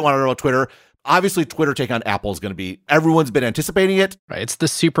really didn't want to write about Twitter. Obviously, Twitter take on Apple is going to be, everyone's been anticipating it. Right. It's the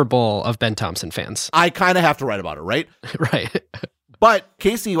Super Bowl of Ben Thompson fans. I kind of have to write about it, right? Right. But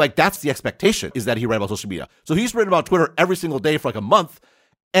Casey, like, that's the expectation, is that he write about social media. So he's written about Twitter every single day for like a month.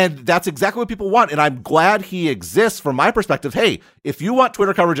 And that's exactly what people want. And I'm glad he exists from my perspective. Hey, if you want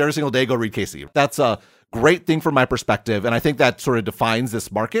Twitter coverage every single day, go read Casey. That's a great thing from my perspective. And I think that sort of defines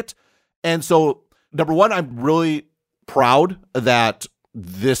this market. And so, number one, I'm really proud that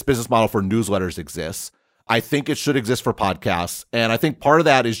this business model for newsletters exists. I think it should exist for podcasts. And I think part of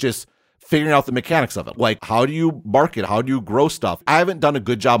that is just figuring out the mechanics of it. Like, how do you market? How do you grow stuff? I haven't done a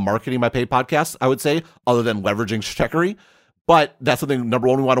good job marketing my paid podcasts, I would say, other than leveraging Stratechery. But that's something, number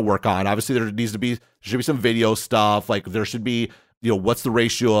one, we want to work on. Obviously, there should be some video stuff. Like, there should be, what's the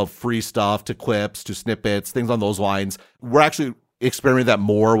ratio of free stuff to clips, to snippets, things on those lines. We're actually experimenting that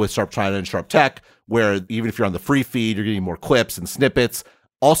more with Sharp China and Sharp Tech, where even if you're on the free feed, you're getting more clips and snippets.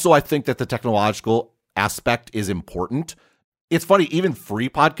 Also, I think that the technological aspect is important. It's funny, even free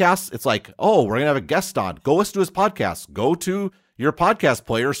podcasts, it's like, oh, we're going to have a guest on. Go listen to his podcast. Go to your podcast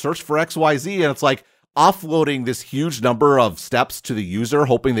player, search for XYZ. And it's like offloading this huge number of steps to the user,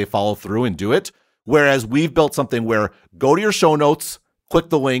 hoping they follow through and do it. Whereas we've built something where go to your show notes, click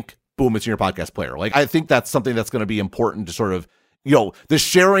the link, boom, it's in your podcast player. Like, I think that's something that's going to be important to sort of, the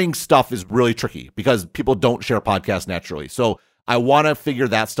sharing stuff is really tricky because people don't share podcasts naturally. So I want to figure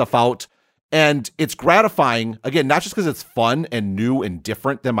that stuff out. And it's gratifying, again, not just because it's fun and new and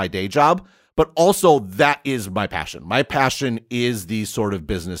different than my day job, but also that is my passion. My passion is these sort of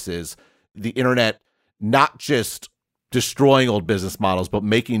businesses, the internet, not just destroying old business models, but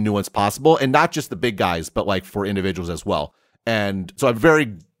making new ones possible. And not just the big guys, but like for individuals as well. And so I'm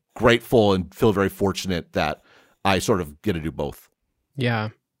very grateful and feel very fortunate that I sort of get to do both. Yeah.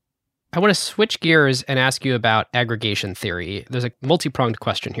 I want to switch gears and ask you about aggregation theory. There's a multi-pronged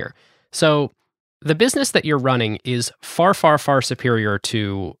question here. So the business that you're running is far, far, far superior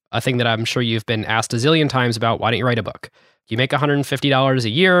to a thing that I'm sure you've been asked a zillion times about. Why don't you write a book? You make $150 a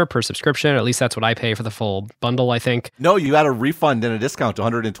year per subscription. At least that's what I pay for the full bundle, I think. No, you got a refund and a discount to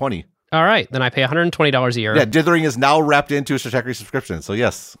 $120. All right. Then I pay $120 a year. Yeah, dithering is now wrapped into a Stratechery subscription. So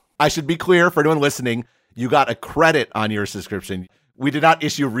yes, I should be clear for anyone listening, you got a credit on your subscription. We did not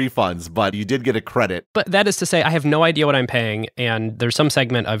issue refunds, but you did get a credit. But that is to say, I have no idea what I'm paying, and there's some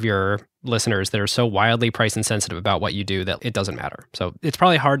segment of your listeners that are so wildly price insensitive about what you do that it doesn't matter. So it's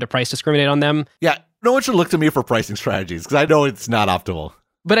probably hard to price discriminate on them. Yeah, no one should look to me for pricing strategies, because I know it's not optimal.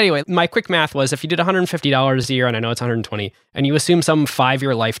 But anyway, my quick math was if you did $150 a year, and I know it's $120, and you assume some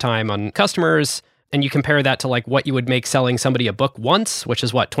 5-year lifetime on customers, and you compare that to like what you would make selling somebody a book once, which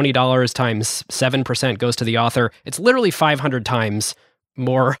is what, $20 times 7% goes to the author. It's literally 500 times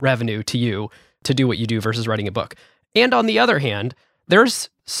more revenue to you to do what you do versus writing a book. And on the other hand, there's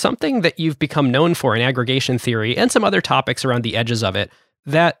something that you've become known for in aggregation theory and some other topics around the edges of it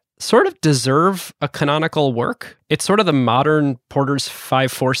that sort of deserve a canonical work. It's sort of the modern Porter's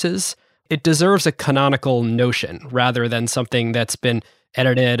 5 forces. It deserves a canonical notion rather than something that's been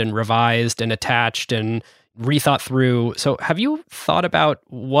edited and revised and attached and rethought through. So have you thought about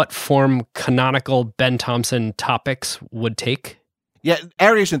what form canonical Ben Thompson topics would take? Yeah,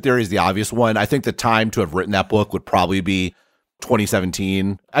 aggregation theory is the obvious one. I think the time to have written that book would probably be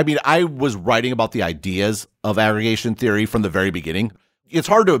 2017. I mean, I was writing about the ideas of aggregation theory from the very beginning. It's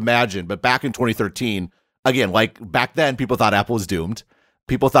hard to imagine, but back in 2013, again, like back then, people thought Apple was doomed.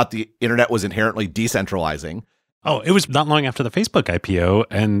 People thought the internet was inherently decentralizing. Oh, it was not long after the Facebook IPO,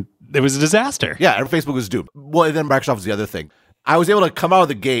 and it was a disaster. Yeah, Facebook was doomed. Well, then Microsoft was the other thing. I was able to come out of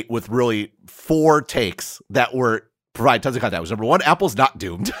the gate with really 4 takes that were provide tons of content. Number 1, Apple's not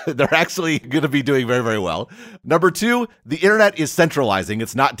doomed. They're actually going to be doing very, very well. Number 2, the internet is centralizing.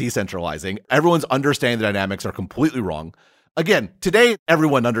 It's not decentralizing. Everyone's understanding the dynamics are completely wrong. Again, today,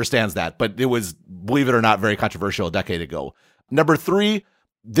 everyone understands that, but it was, believe it or not, very controversial a decade ago. Number 3,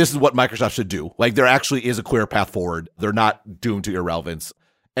 this is what Microsoft should do. Like, there actually is a clear path forward. They're not doomed to irrelevance.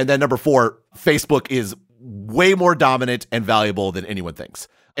 And then number 4, Facebook is way more dominant and valuable than anyone thinks.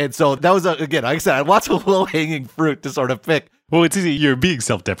 And so that was, again, like I said, I have lots of low-hanging fruit to sort of pick. Well, it's easy. You're being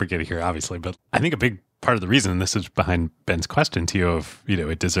self-deprecating here, obviously, but I think a big part of the reason, and this is behind Ben's question to you of,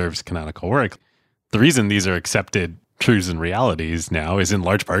 it deserves canonical work. The reason these are accepted truths and realities now is in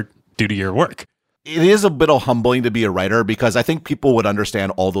large part due to your work. It is a bit humbling to be a writer because I think people would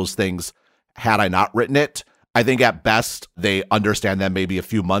understand all those things had I not written it. I think at best, they understand them maybe a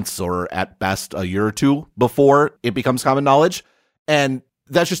few months or at best a year or two before it becomes common knowledge. And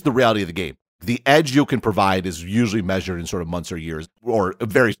that's just the reality of the game. The edge you can provide is usually measured in sort of months or years or a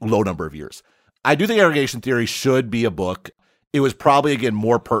very low number of years. I do think aggregation theory should be a book. It was probably, again,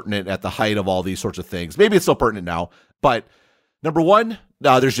 more pertinent at the height of all these sorts of things. Maybe it's still pertinent now, but number 1,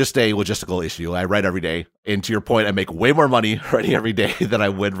 there's just a logistical issue. I write every day. And to your point, I make way more money writing every day than I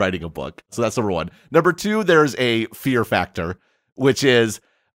would writing a book. So that's number 1. Number 2, there's a fear factor, which is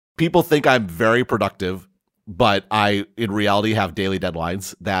people think I'm very productive, but I, in reality, have daily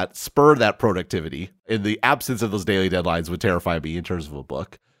deadlines that spur that productivity. And the absence of those daily deadlines would terrify me in terms of a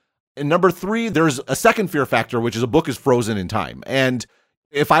book. And number 3, there's a second fear factor, which is a book is frozen in time. And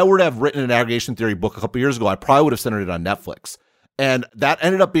If I were to have written an aggregation theory book a couple years ago, I probably would have centered it on Netflix. And that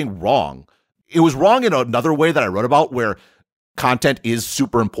ended up being wrong. It was wrong in another way that I wrote about, where content is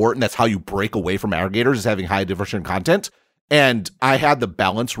super important. That's how you break away from aggregators, is having high diversity content. And I had the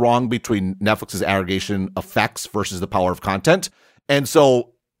balance wrong between Netflix's aggregation effects versus the power of content. And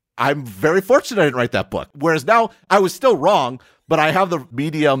so I'm very fortunate I didn't write that book. Whereas now I was still wrong, but I have the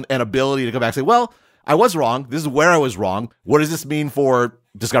medium and ability to come back and say, well, I was wrong. This is where I was wrong. What does this mean for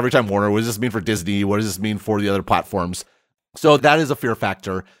Discovery Time Warner? What does this mean for Disney? What does this mean for the other platforms? So that is a fear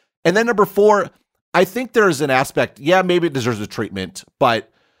factor. And then number 4, I think there's an aspect, maybe it deserves a treatment,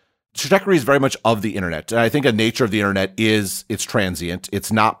 but Stratechery is very much of the internet. And I think a nature of the internet is it's transient.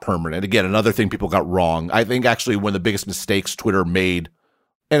 It's not permanent. Again, another thing people got wrong. I think actually one of the biggest mistakes Twitter made,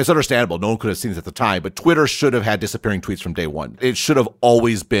 and it's understandable, no one could have seen this at the time, but Twitter should have had disappearing tweets from day one. It should have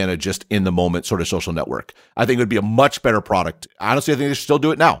always been a just in the moment sort of social network. I think it would be a much better product. Honestly, I think they should still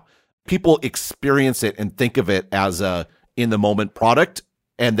do it now. People experience it and think of it as a in the moment product,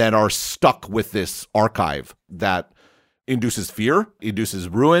 and then are stuck with this archive that induces fear, induces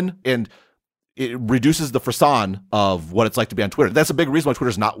ruin, and it reduces the frisson of what it's like to be on Twitter. That's a big reason why Twitter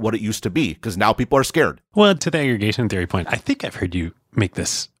is not what it used to be, because now people are scared. Well, to the aggregation theory point, I think I've heard you make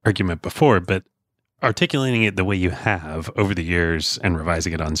this argument before, but articulating it the way you have over the years and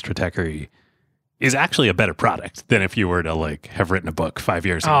revising it on Stratechery is actually a better product than if you were to have written a book 5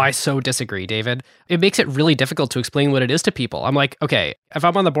 years ago. Oh, I so disagree, David. It makes it really difficult to explain what it is to people. I'm like, okay, if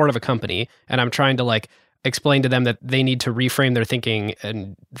I'm on the board of a company and I'm trying to explain to them that they need to reframe their thinking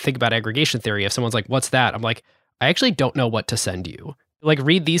and think about aggregation theory, if someone's like, what's that? I'm like, I actually don't know what to send you.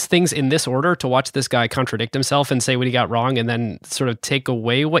 Read these things in this order to watch this guy contradict himself and say what he got wrong and then sort of take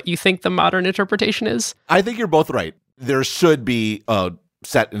away what you think the modern interpretation is? I think you're both right. There should be a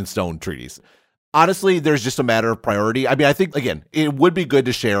set in stone treatise. Honestly, there's just a matter of priority. I mean, I think, again, it would be good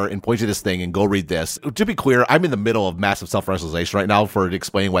to share and point to this thing and go read this. To be clear, I'm in the middle of massive self-rationalization right now for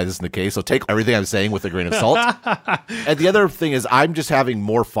explaining why this isn't the case. So take everything I'm saying with a grain of salt. And the other thing is I'm just having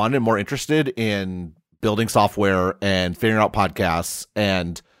more fun and more interested in building software and figuring out podcasts.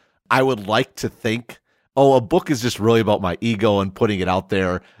 And I would like to think, a book is just really about my ego and putting it out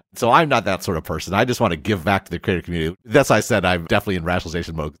there. So I'm not that sort of person. I just want to give back to the creator community. That's why I said I'm definitely in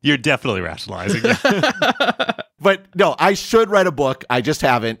rationalization mode. You're definitely rationalizing. But no, I should write a book. I just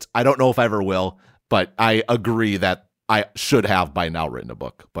haven't. I don't know if I ever will, but I agree that I should have by now written a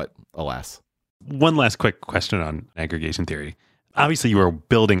book, but alas. One last quick question on aggregation theory. Obviously, you were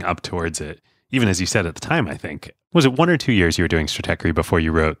building up towards it, even as you said at the time, I think. Was it 1 or 2 years you were doing Stratechery before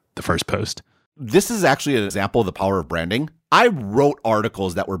you wrote the first post? This is actually an example of the power of branding. I wrote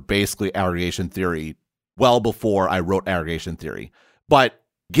articles that were basically aggregation theory well before I wrote aggregation theory, but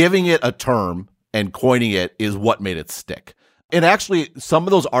giving it a term and coining it is what made it stick. And actually, some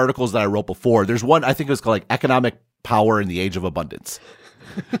of those articles that I wrote before, there's one I think it was called Economic Power in the Age of Abundance.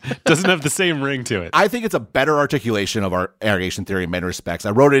 Doesn't have the same ring to it. I think it's a better articulation of our aggregation theory in many respects.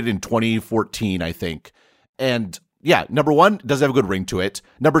 I wrote it in 2014, I think. And yeah, number 1, it doesn't have a good ring to it.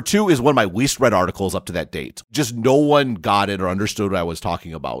 Number 2 is one of my least read articles up to that date. Just no one got it or understood what I was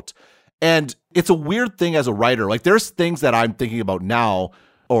talking about. And it's a weird thing as a writer. There's things that I'm thinking about now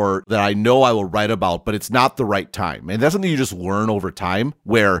or that I know I will write about, but it's not the right time. And that's something you just learn over time,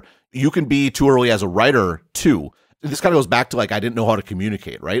 where you can be too early as a writer too. This kind of goes back to I didn't know how to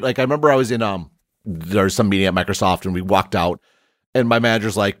communicate, right? I remember I was in there's some meeting at Microsoft and we walked out and my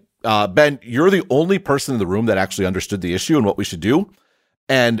manager's like, Ben, you're the only person in the room that actually understood the issue and what we should do.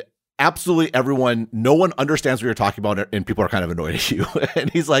 And absolutely everyone, no one understands what you're talking about and people are kind of annoyed at you. And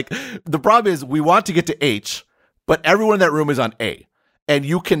he's like, the problem is we want to get to H, but everyone in that room is on A. And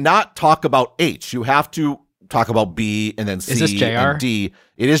you cannot talk about H. You have to talk about B and then C is this JR? And D.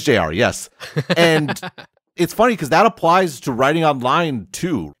 It is JR, yes. And it's funny because that applies to writing online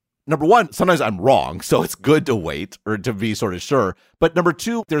too. Number 1, sometimes I'm wrong, so it's good to wait or to be sort of sure. But number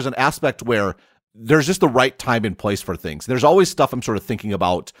 2, there's an aspect where there's just the right time and place for things. There's always stuff I'm sort of thinking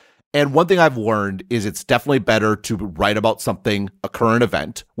about. And one thing I've learned is it's definitely better to write about something, a current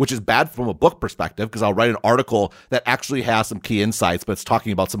event, which is bad from a book perspective because I'll write an article that actually has some key insights, but it's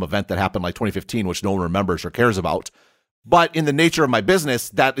talking about some event that happened 2015, which no one remembers or cares about. But in the nature of my business,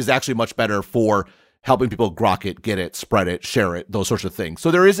 that is actually much better for helping people grok it, get it, spread it, share it, those sorts of things.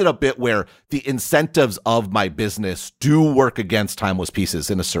 So there isn't a bit where the incentives of my business do work against timeless pieces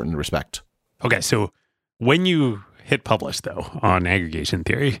in a certain respect. Okay, so when you hit publish, though, on aggregation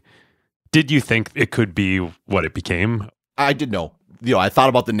theory, did you think it could be what it became? I did know. I thought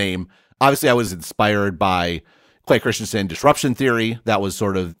about the name. Obviously, I was inspired by Clay Christensen, disruption theory. That was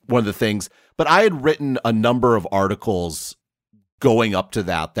sort of one of the things. But I had written a number of articles going up to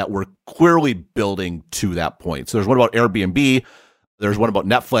that were clearly building to that point. So there's one about Airbnb, there's one about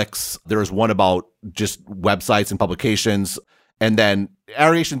Netflix, there's one about just websites and publications. And then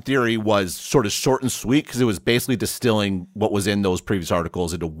aggregation theory was sort of short and sweet because it was basically distilling what was in those previous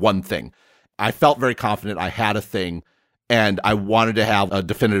articles into one thing. I felt very confident I had a thing, and I wanted to have a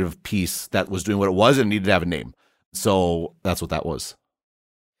definitive piece that was doing what it was and needed to have a name. So that's what that was.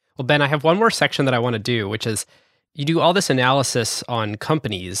 Well, Ben, I have one more section that I want to do, which is you do all this analysis on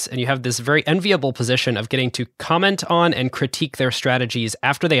companies, and you have this very enviable position of getting to comment on and critique their strategies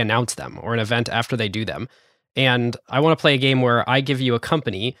after they announce them or an event after they do them. And I want to play a game where I give you a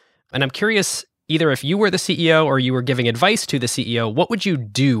company, and I'm curious, either if you were the CEO or you were giving advice to the CEO, what would you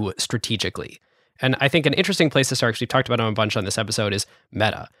do strategically? And I think an interesting place to start, because we've talked about them a bunch on this episode, is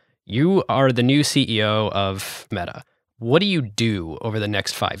Meta. You are the new CEO of Meta. What do you do over the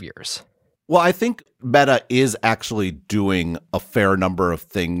next 5 years? Well, I think Meta is actually doing a fair number of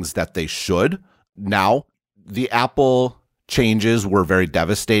things that they should. Now, the Apple changes were very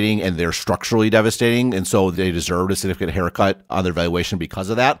devastating, and they're structurally devastating, and so they deserved a significant haircut on their valuation because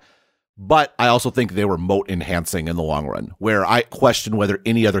of that. But I also think they were moat enhancing in the long run, where I question whether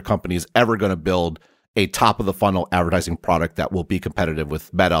any other company is ever going to build a top of the funnel advertising product that will be competitive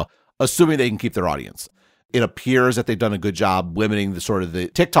with Meta, assuming they can keep their audience. It appears that they've done a good job limiting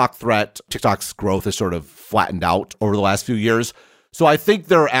the TikTok threat. TikTok's growth has sort of flattened out over the last few years. So I think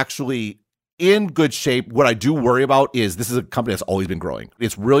they're actually in good shape. What I do worry about is this is a company that's always been growing.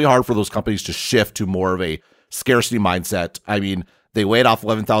 It's really hard for those companies to shift to more of a scarcity mindset. I mean, they laid off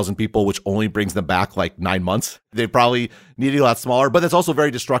 11,000 people, which only brings them back like 9 months. They probably need a lot smaller, but that's also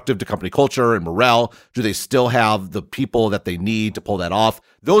very destructive to company culture and morale. Do they still have the people that they need to pull that off?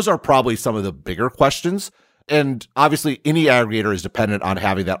 Those are probably some of the bigger questions. And obviously, any aggregator is dependent on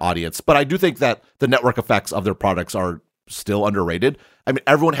having that audience. But I do think that the network effects of their products are still underrated. I mean,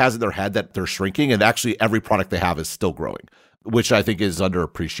 everyone has in their head that they're shrinking, and actually every product they have is still growing, which I think is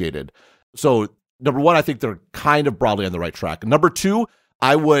underappreciated. So number one, I think they're kind of broadly on the right track. Number two,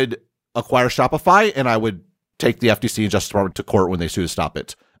 I would acquire Shopify, and I would take the FTC and Justice Department to court when they sue to stop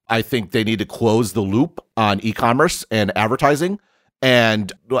it. I think they need to close the loop on e-commerce and advertising.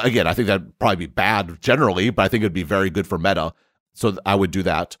 And again, I think that'd probably be bad generally, but I think it'd be very good for Meta. So I would do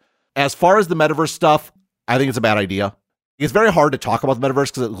that. As far as the metaverse stuff, I think it's a bad idea. It's very hard to talk about the metaverse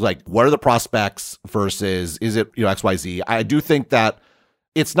because it's like, what are the prospects versus is it, XYZ? I do think that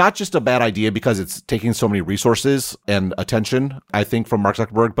it's not just a bad idea because it's taking so many resources and attention, I think, from Mark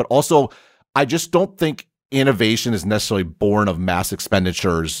Zuckerberg, but also I just don't think innovation is necessarily born of mass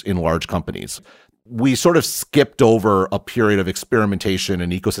expenditures in large companies. We sort of skipped over a period of experimentation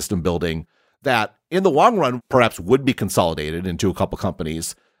and ecosystem building that in the long run perhaps would be consolidated into a couple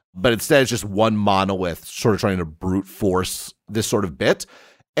companies, but instead it's just one monolith sort of trying to brute force this sort of bit.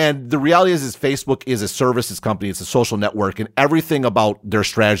 And the reality is Facebook is a services company, it's a social network, and everything about their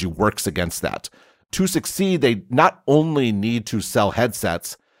strategy works against that. To succeed, they not only need to sell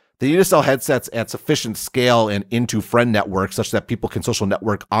headsets, they need to sell headsets at sufficient scale and into friend networks such that people can social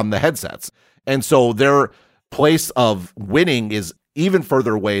network on the headsets. And so their place of winning is even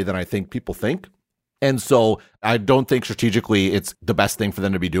further away than I think people think. And so I don't think strategically it's the best thing for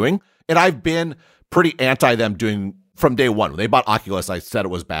them to be doing. And I've been pretty anti them doing from day one. When they bought Oculus, I said it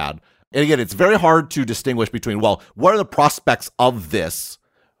was bad. And again, it's very hard to distinguish between, well, what are the prospects of this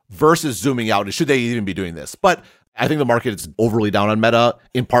versus zooming out? And should they even be doing this? But I think the market is overly down on Meta,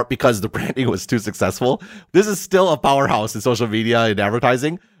 in part because the branding was too successful. This is still a powerhouse in social media and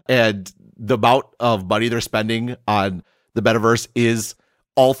advertising. And the amount of money they're spending on the metaverse is,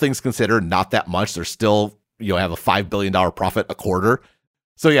 all things considered, not that much. They're still, have a $5 billion profit a quarter.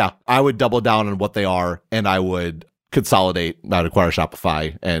 So yeah, I would double down on what they are, and I would consolidate, not acquire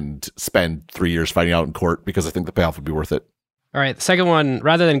Shopify, and spend 3 years fighting out in court because I think the payoff would be worth it. All right, the second one,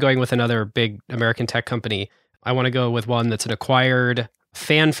 rather than going with another big American tech company, I want to go with one that's an acquired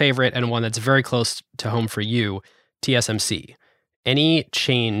fan favorite and one that's very close to home for you, TSMC. Any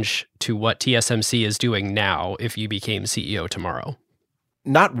change to what TSMC is doing now if you became CEO tomorrow?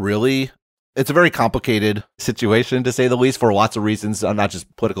 Not really. It's a very complicated situation, to say the least, for lots of reasons, not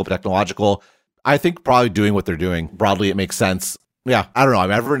just political, but technological. I think probably doing what they're doing. Broadly, it makes sense. Yeah, I don't know.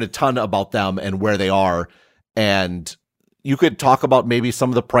 I've written a ton about them and where they are. And you could talk about maybe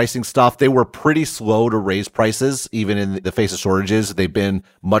some of the pricing stuff. They were pretty slow to raise prices, even in the face of shortages. They've been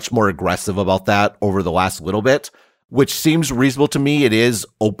much more aggressive about that over the last little bit, which seems reasonable to me. It is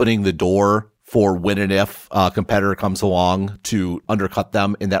opening the door for when and if a competitor comes along to undercut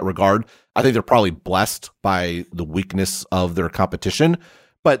them in that regard. I think they're probably blessed by the weakness of their competition.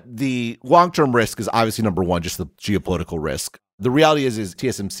 But the long-term risk is obviously number one, just the geopolitical risk. The reality is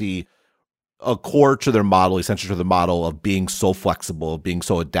TSMC, a core to their model, essential to the model of being so flexible, of being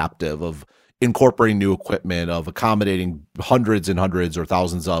so adaptive, of incorporating new equipment, of accommodating hundreds and hundreds or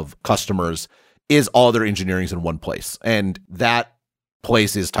thousands of customers, is all their engineering is in one place. And that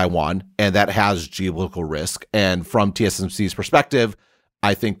place is Taiwan, and that has geopolitical risk. And from TSMC's perspective,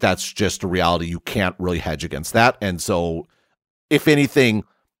 I think that's just a reality. You can't really hedge against that. And so, if anything,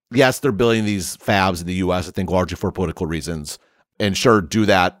 yes, they're building these fabs in the U.S., I think largely for political reasons. And sure, do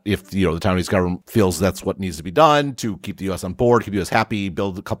that if the Taiwanese government feels that's what needs to be done to keep the U.S. on board, keep the U.S. happy,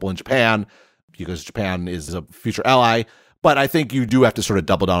 build a couple in Japan, because Japan is a future ally. But I think you do have to sort of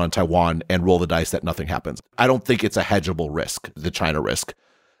double down on Taiwan and roll the dice that nothing happens. I don't think it's a hedgeable risk, the China risk.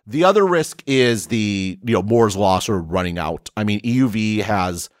 The other risk is the Moore's Law sort of running out. I mean, EUV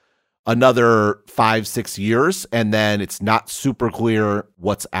has another 5-6 years, and then it's not super clear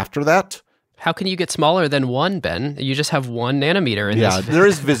what's after that. How can you get smaller than 1, Ben? You just have 1 nanometer in this. Yeah, there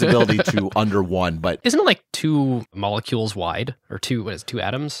is visibility to under 1, but... Isn't it like 2 molecules wide? Or 2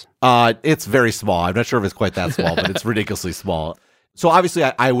 atoms? It's very small. I'm not sure if it's quite that small, but it's ridiculously small. So obviously,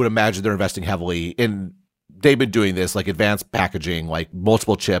 I would imagine they're investing heavily in... They've been doing this, like advanced packaging, like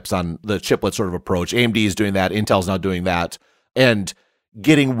multiple chips on the chiplet sort of approach. AMD is doing that. Intel's now doing that. And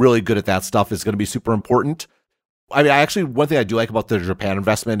getting really good at that stuff is going to be super important. I mean, one thing I do like about the Japan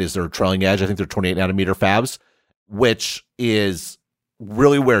investment is their trailing edge. I think they're 28 nanometer fabs, which is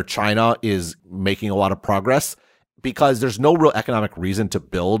really where China is making a lot of progress because there's no real economic reason to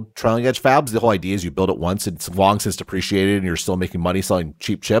build trailing edge fabs. The whole idea is you build it once, it's long since depreciated, and you're still making money selling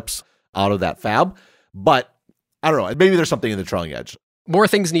cheap chips out of that fab. But I don't know, maybe there's something in the trailing edge. More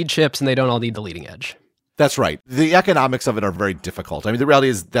things need chips and they don't all need the leading edge. That's right. The economics of it are very difficult. I mean, the reality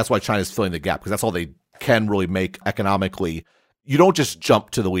is that's why China's filling the gap, because that's all they can really make economically. You don't just jump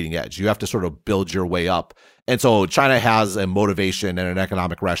to the leading edge. You have to sort of build your way up. And so China has a motivation and an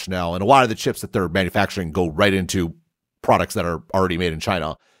economic rationale. And a lot of the chips that they're manufacturing go right into products that are already made in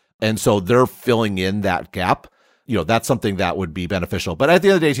China. And so they're filling in that gap. That's something that would be beneficial. But at the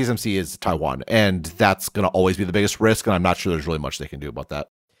end of the day, TSMC is Taiwan. And that's going to always be the biggest risk. And I'm not sure there's really much they can do about that.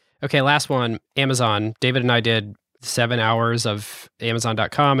 Okay, last one, Amazon. David and I did 7 hours of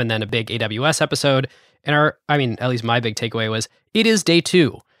Amazon.com and then a big AWS episode. And at least my big takeaway was, it is day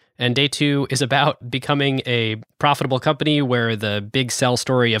 2. And day 2 is about becoming a profitable company where the big sell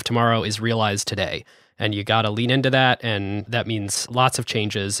story of tomorrow is realized today. And you got to lean into that. And that means lots of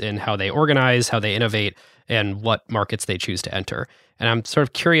changes in how they organize, how they innovate, and what markets they choose to enter. And I'm sort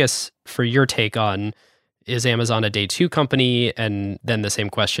of curious for your take on, is Amazon a day 2 company? And then the same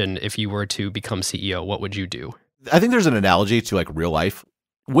question, if you were to become CEO, what would you do? I think there's an analogy to like real life.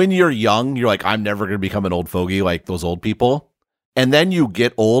 When you're young, you're like, I'm never going to become an old fogey like those old people. And then you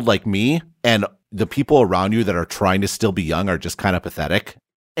get old like me, and the people around you that are trying to still be young are just kind of pathetic.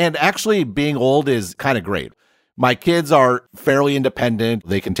 And actually being old is kind of great. My kids are fairly independent.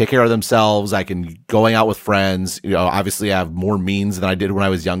 They can take care of themselves. I can going out with friends. Obviously I have more means than I did when I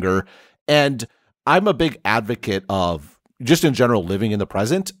was younger. And I'm a big advocate of just in general living in the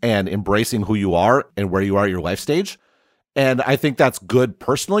present and embracing who you are and where you are at your life stage. And I think that's good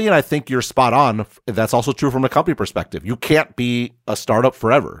personally. And I think you're spot on. That's also true from a company perspective. You can't be a startup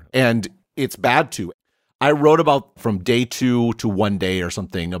forever. And it's bad to. I wrote about from day 2 to 1 day or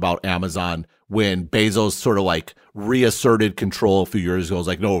something about Amazon when Bezos sort of like reasserted control a few years ago. It was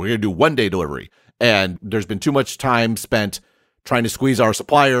like, no, we're going to do 1 day delivery. And there's been too much time spent trying to squeeze our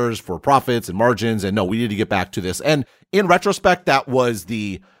suppliers for profits and margins. And no, we need to get back to this. And in retrospect, that was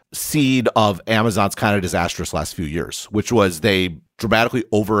the seed of Amazon's kind of disastrous last few years, which was they dramatically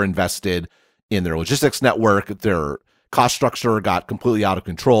overinvested in their logistics network. Their cost structure got completely out of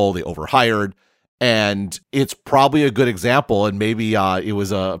control. They overhired. And it's probably a good example, and maybe it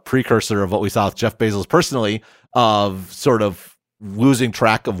was a precursor of what we saw with Jeff Bezos personally, of sort of losing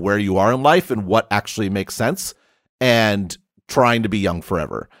track of where you are in life and what actually makes sense and trying to be young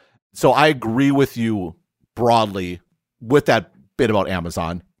forever. So I agree with you broadly with that bit about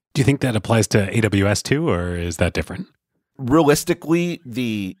Amazon. Do you think that applies to AWS too, or is that different? Realistically,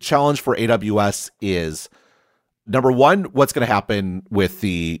 the challenge for AWS is, number one, what's going to happen with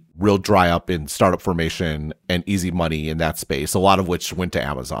the real dry up in startup formation and easy money in that space, a lot of which went to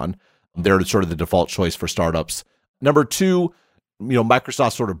Amazon. They're sort of the default choice for startups. Number two,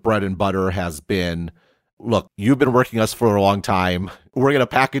 Microsoft's sort of bread and butter has been, look, you've been working us for a long time. We're going to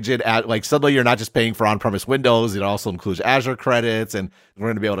package it at, like, suddenly you're not just paying for on-premise Windows. It also includes Azure credits, and we're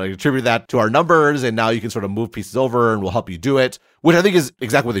going to be able to contribute that to our numbers. And now you can sort of move pieces over and we'll help you do it, which I think is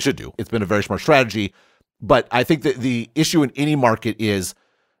exactly what they should do. It's been a very smart strategy. But I think that the issue in any market is,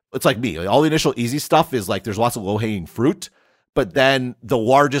 it's like me, like all the initial easy stuff is like, there's lots of low-hanging fruit, But then the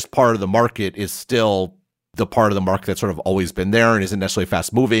largest part of the market is still the part of the market that's sort of always been there and isn't necessarily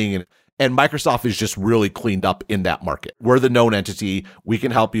fast moving. And Microsoft is just really cleaned up in that market. We're the known entity. We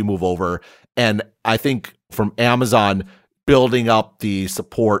can help you move over. And I think from Amazon building up the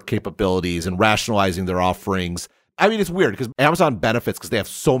support capabilities and rationalizing their offerings, I mean, it's weird because Amazon benefits because they have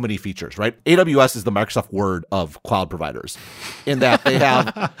so many features, right? AWS is the Microsoft Word of cloud providers in that they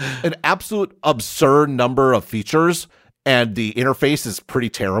have an absolute absurd number of features and the interface is pretty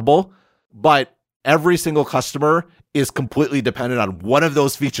terrible, but every single customer is completely dependent on one of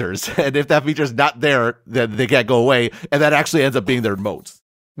those features. And if that feature is not there, then they can't go away. And that actually ends up being their moats.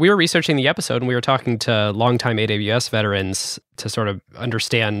 We were researching the episode and we were talking to longtime AWS veterans to sort of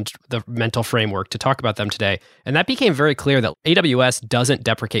understand the mental framework to talk about them today. And that became very clear that AWS doesn't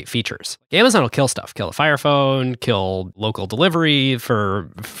deprecate features. Amazon will kill stuff, kill a Fire Phone, kill local delivery for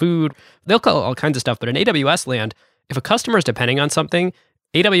food. They'll kill all kinds of stuff. But in AWS land, if a customer is depending on something,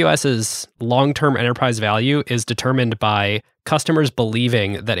 AWS's long-term enterprise value is determined by customers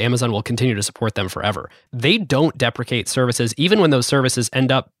believing that Amazon will continue to support them forever. They don't deprecate services, even when those services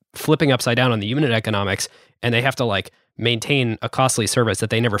end up flipping upside down on the unit economics, and they have to maintain a costly service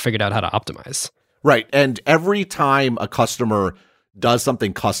that they never figured out how to optimize. Right. And every time a customer does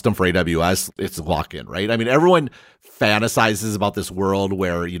something custom for AWS, it's lock-in, right? I mean, everyone fantasizes about this world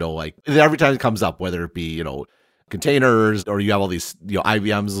where, every time it comes up, whether it be, containers, or you have all these,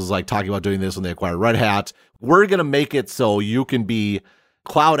 IBMs is talking about doing this when they acquire Red Hat. We're going to make it so you can be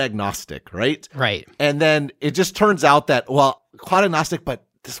cloud agnostic, right? Right. And then it just turns out that, cloud agnostic, but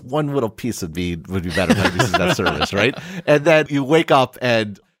this one little piece would be better if I use that service, right? And then you wake up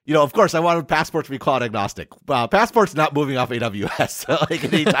and, of course, I wanted Passport to be cloud agnostic. Passport's not moving off AWS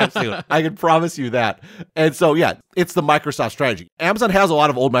anytime soon. I can promise you that. And so, it's the Microsoft strategy. Amazon has a lot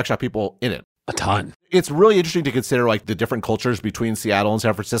of old Microsoft people in it. A ton. It's really interesting to consider the different cultures between Seattle and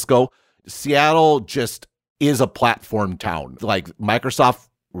San Francisco. Seattle just is a platform town. Microsoft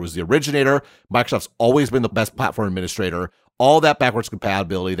was the originator. Microsoft's always been the best platform administrator. All that backwards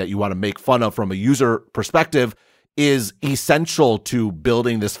compatibility that you want to make fun of from a user perspective is essential to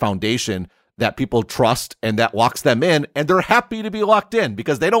building this foundation that people trust and that locks them in, and they're happy to be locked in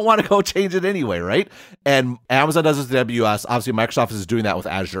because they don't want to go change it anyway, right? And Amazon does this with AWS. Obviously, Microsoft is doing that with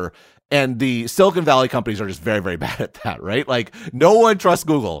Azure. And the Silicon Valley companies are just very, very bad at that, right? No one trusts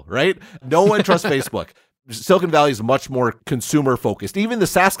Google, right? No one trusts Facebook. Silicon Valley is much more consumer focused. Even the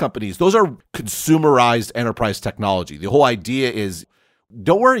SaaS companies, those are consumerized enterprise technology. The whole idea is,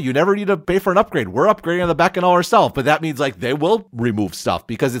 don't worry, you never need to pay for an upgrade. We're upgrading on the back end all ourselves. But that means they will remove stuff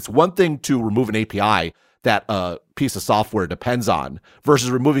because it's one thing to remove an API that a piece of software depends on versus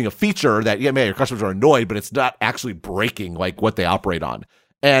removing a feature that, your customers are annoyed, but it's not actually breaking what they operate on.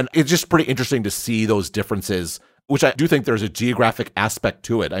 And it's just pretty interesting to see those differences, which I do think there's a geographic aspect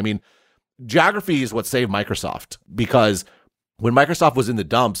to it. I mean, geography is what saved Microsoft because when Microsoft was in the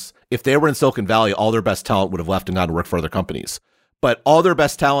dumps, if they were in Silicon Valley, all their best talent would have left and gone to work for other companies. But all their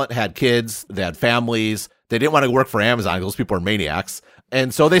best talent had kids, they had families, they didn't want to work for Amazon. Those people are maniacs.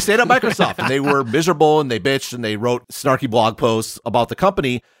 And so they stayed at Microsoft and they were miserable and they bitched and they wrote snarky blog posts about the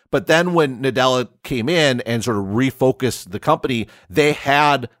company. But then when Nadella came in and sort of refocused the company, they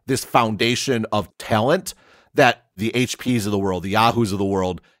had this foundation of talent that the HPs of the world, the Yahoos of the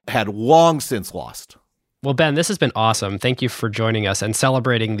world had long since lost. Well, Ben, this has been awesome. Thank you for joining us and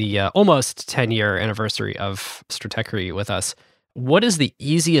celebrating the almost 10-year anniversary of Stratechery with us. What is the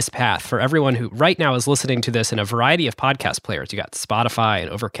easiest path for everyone who right now is listening to this in a variety of podcast players? You got Spotify and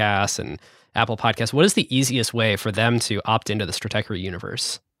Overcast and Apple Podcasts. What is the easiest way for them to opt into the Stratechery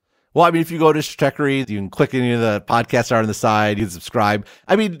universe? Well, I mean, if you go to Stratechery, you can click into the podcast art on the side, you can subscribe.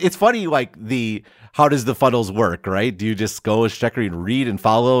 I mean, it's funny, how does the funnels work, right? Do you just go to Stratechery and read and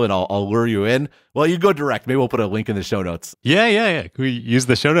follow and I'll lure you in? Well, you go direct. Maybe we'll put a link in the show notes. Yeah. We use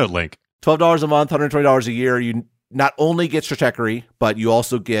the show note link. $12 a month, $120 a year. You not only get Stratechery, but you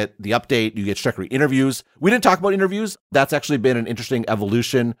also get the update. You get Stratechery interviews. We didn't talk about interviews. That's actually been an interesting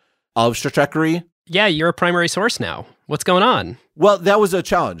evolution of Stratechery. Yeah, you're a primary source now. What's going on? Well, that was a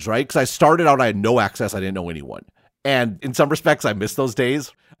challenge, right? Because I started out, I had no access. I didn't know anyone. And in some respects, I miss those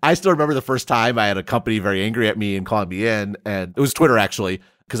days. I still remember the first time I had a company very angry at me and calling me in. And it was Twitter, actually,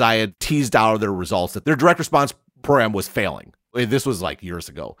 because I had teased out their results that their direct response program was failing. This was years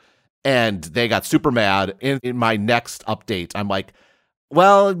ago. And they got super mad. In my next update, I'm like,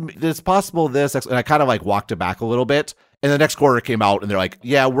 well, it's possible this. And I kind of walked it back a little bit. And the next quarter came out and they're like,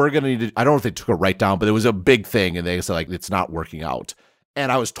 yeah, we're going to need to, I don't know if they took a write down, but it was a big thing. And they said it's not working out.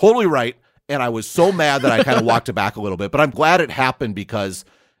 And I was totally right. And I was so mad that I kind of walked it back a little bit, but I'm glad it happened because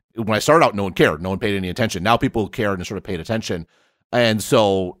When I started out, no one cared. No one paid any attention. Now people care and sort of paid attention. And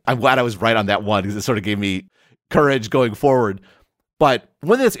so I'm glad I was right on that one because it sort of gave me courage going forward. But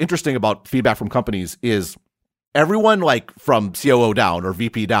one thing that's interesting about feedback from companies is everyone like from COO down or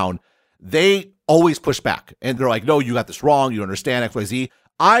VP down, they always push back. And they're like, no, you got this wrong. You understand XYZ.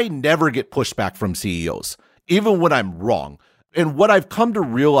 I never get pushback from CEOs, even when I'm wrong. And what I've come to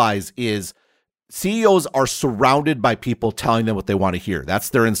realize is CEOs are surrounded by people telling them what they want to hear. That's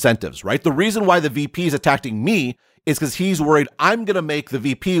their incentives, right? The reason why the VP is attacking me is because he's worried I'm going to make the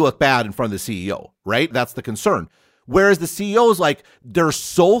VP look bad in front of the CEO, right? That's the concern. Whereas the CEOs, like, they're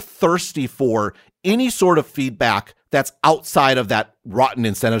so thirsty for any sort of feedback that's outside of that rotten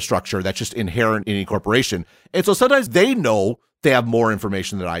incentive structure that's just inherent in any corporation. And so sometimes they know they have more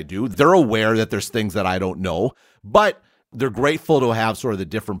information than I do. They're aware that there's things that I don't know, but they're grateful to have sort of the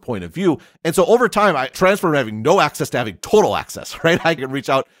different point of view. And so over time, I transferred from having no access to having total access, right? I can reach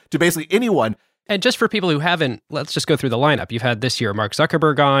out to basically anyone. And just for people who haven't, let's just go through the lineup. You've had this year Mark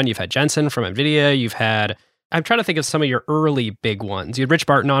Zuckerberg on, you've had Jensen from NVIDIA, you've had, I'm trying to think of some of your early big ones. You had Rich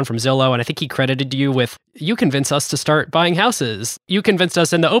Barton on from Zillow, and I think he credited you with, you convinced us to start buying houses. You convinced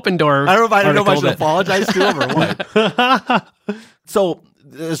us in the Open Door. I don't know if I should apologize to him or what. So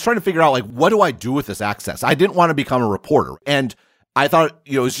I was trying to figure out, like, what do I do with this access? I didn't want to become a reporter. And I thought,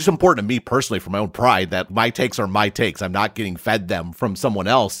 it was just important to me personally for my own pride that my takes are my takes. I'm not getting fed them from someone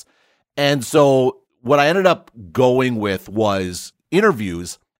else. And so what I ended up going with was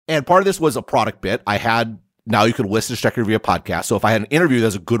interviews. And part of this was a product bit. Now you could listen to Stratechery via podcast. So if I had an interview,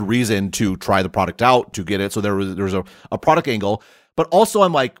 there's a good reason to try the product out, to get it. So there was a product angle. But also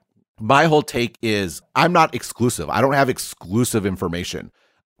I'm like, my whole take is I'm not exclusive. I don't have exclusive information.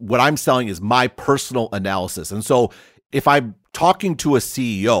 What I'm selling is my personal analysis. And so if I'm talking to a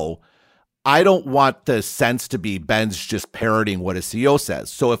CEO, I don't want the sense to be Ben's just parroting what a CEO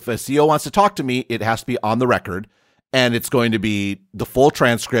says. So if a CEO wants to talk to me, it has to be on the record. And it's going to be the full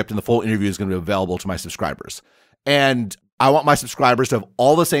transcript and the full interview is going to be available to my subscribers. And I want my subscribers to have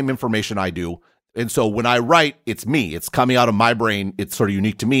all the same information I do. And so when I write, it's me. It's coming out of my brain. It's sort of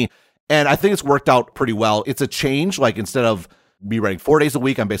unique to me. And I think it's worked out pretty well. It's a change. Like, instead of me writing 4 days a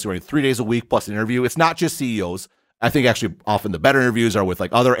week, I'm basically writing 3 days a week plus an interview. It's not just CEOs. I think actually often the better interviews are with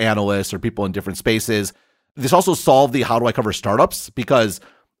like other analysts or people in different spaces. This also solved the how do I cover startups, because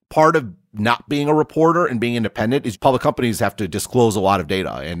part of not being a reporter and being independent is public companies have to disclose a lot of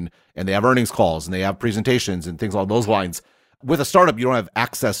data, and they have earnings calls and they have presentations and things along those lines. With a startup, you don't have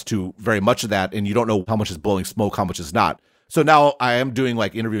access to very much of that, and you don't know how much is blowing smoke, how much is not. So now I am doing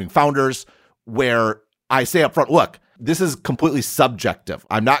like interviewing founders where I say up front, look, this is completely subjective.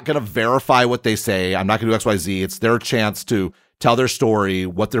 I'm not going to verify what they say. I'm not going to do XYZ. It's their chance to tell their story,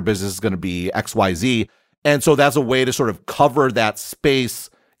 what their business is going to be, XYZ. And so that's a way to sort of cover that space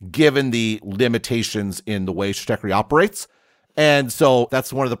given the limitations in the way Stratechery operates. And so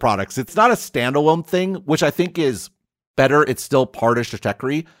that's one of the products. It's not a standalone thing, which I think is better. It's still part of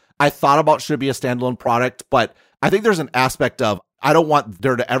Stratechery. I thought about should it be a standalone product, but I think there's an aspect of I don't want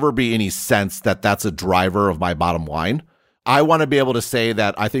there to ever be any sense that that's a driver of my bottom line. I want to be able to say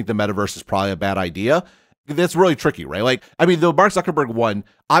that I think the metaverse is probably a bad idea. That's really tricky, right? Like, I mean, the Mark Zuckerberg one,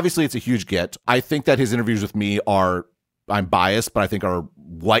 obviously it's a huge get. I think that his interviews with me I'm biased, but I think are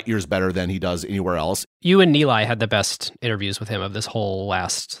light years better than he does anywhere else. You and Nilay had the best interviews with him of this whole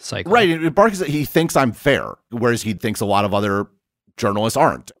last cycle. Right. Mark, he thinks I'm fair, whereas he thinks a lot of other journalists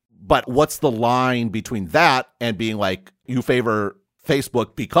aren't. But what's the line between that and being like, you favor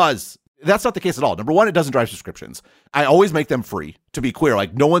Facebook? Because that's not the case at all. Number one, it doesn't drive subscriptions. I always make them free, to be clear.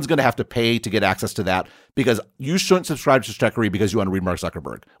 Like, no one's going to have to pay to get access to that, because you shouldn't subscribe to Stratechery because you want to read Mark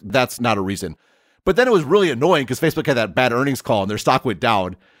Zuckerberg. That's not a reason. But then it was really annoying because Facebook had that bad earnings call and their stock went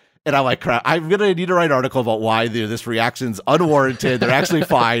down. And I'm like, crap, I'm going to need to write an article about why this reaction's unwarranted. They're actually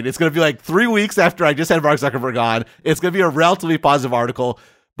fine. It's going to be like 3 weeks after I just had Mark Zuckerberg on. It's going to be a relatively positive article.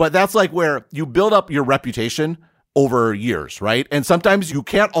 But that's like where you build up your reputation over years, right? And sometimes you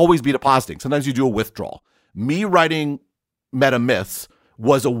can't always be depositing. Sometimes you do a withdrawal. Me writing Meta Myths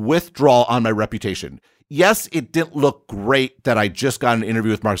was a withdrawal on my reputation. Yes, it didn't look great that I just got an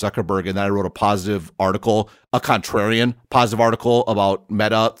interview with Mark Zuckerberg and then I wrote a positive article, a contrarian positive article about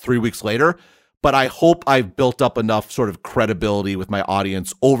Meta 3 weeks later. But I hope I've built up enough sort of credibility with my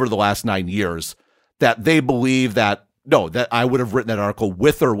audience over the last 9 years that they believe that, no, that I would have written that article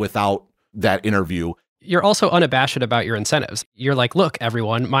with or without that interview. You're also unabashed about your incentives. You're like, look,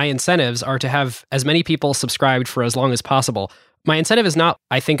 everyone, my incentives are to have as many people subscribed for as long as possible. My incentive is not,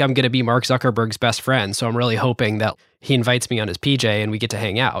 I think I'm going to be Mark Zuckerberg's best friend. So I'm really hoping that he invites me on his PJ and we get to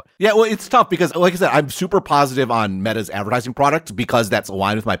hang out. Yeah, well, it's tough because, like I said, I'm super positive on Meta's advertising product because that's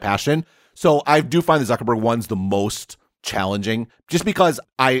aligned with my passion. So I do find the Zuckerberg ones the most challenging just because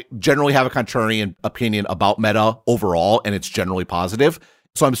I generally have a contrarian opinion about Meta overall, and it's generally positive.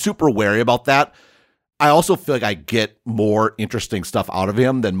 So I'm super wary about that. I also feel like I get more interesting stuff out of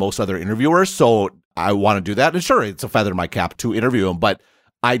him than most other interviewers. So I want to do that. And sure, it's a feather in my cap to interview him, but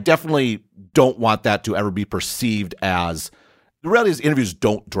I definitely don't want that to ever be perceived as, the reality is interviews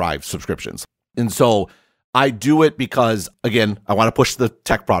don't drive subscriptions. And so I do it because, again, I want to push the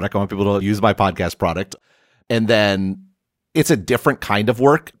tech product. I want people to use my podcast product. And then it's a different kind of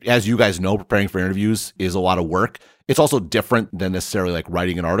work. As you guys know, preparing for interviews is a lot of work. It's also different than necessarily like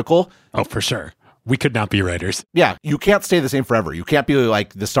writing an article. Oh, for sure. We could not be writers. Yeah, you can't stay the same forever. You can't be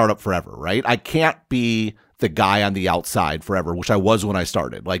like the startup forever, right? I can't be the guy on the outside forever, which I was when I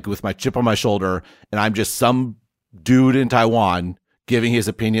started, like with my chip on my shoulder, and I'm just some dude in Taiwan giving his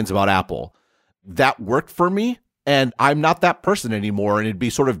opinions about Apple. That worked for me, and I'm not that person anymore, and it'd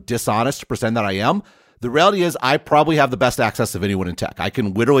be sort of dishonest to pretend that I am. The reality is I probably have the best access of anyone in tech. I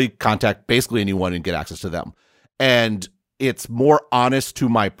can literally contact basically anyone and get access to them. And it's more honest to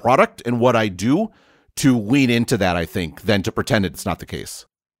my product and what I do to lean into that, I think, than to pretend it's not the case.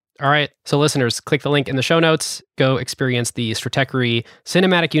 All right. So listeners, click the link in the show notes. Go experience the Stratechery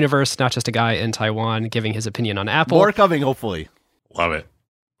cinematic universe, not just a guy in Taiwan giving his opinion on Apple. More coming, hopefully. Love it.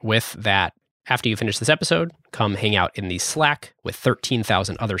 With that, after you finish this episode, come hang out in the Slack with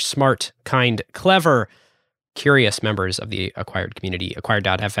 13,000 other smart, kind, clever, curious members of the Acquired community,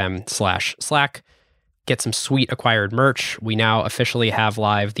 acquired.fm/Slack. Get some sweet Acquired merch. We now officially have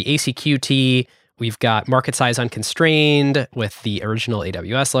live the ACQT. We've got Market Size Unconstrained with the original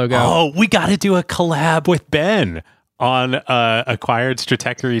AWS logo. Oh, we got to do a collab with Ben on Acquired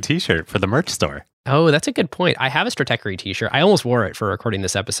Stratechery t-shirt for the merch store. Oh, that's a good point. I have a Stratechery t-shirt. I almost wore it for recording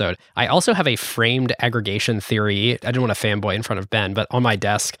this episode. I also have a framed aggregation theory. I didn't want to fanboy in front of Ben, but on my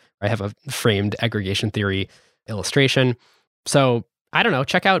desk, I have a framed aggregation theory illustration. So I don't know,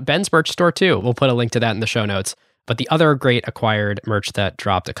 check out Ben's merch store too. We'll put a link to that in the show notes. But the other great Acquired merch that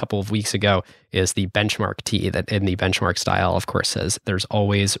dropped a couple of weeks ago is the Benchmark tee that in the Benchmark style, of course, says there's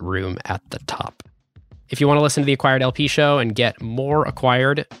always room at the top. If you want to listen to the Acquired LP show and get more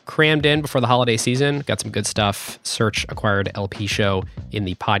Acquired crammed in before the holiday season, got some good stuff. Search Acquired LP show in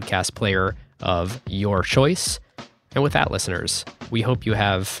the podcast player of your choice. And with that, listeners, we hope you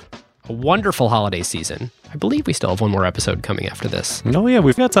have a wonderful holiday season. I believe we still have one more episode coming after this. Oh, yeah,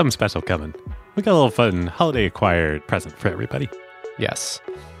 we've got something special coming. We got a little fun holiday Acquired present for everybody. Yes.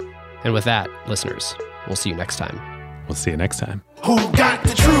 And with that, listeners, we'll see you next time. We'll see you next time. Who got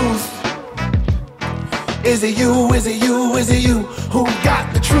the truth? Is it you? Is it you? Is it you? Who got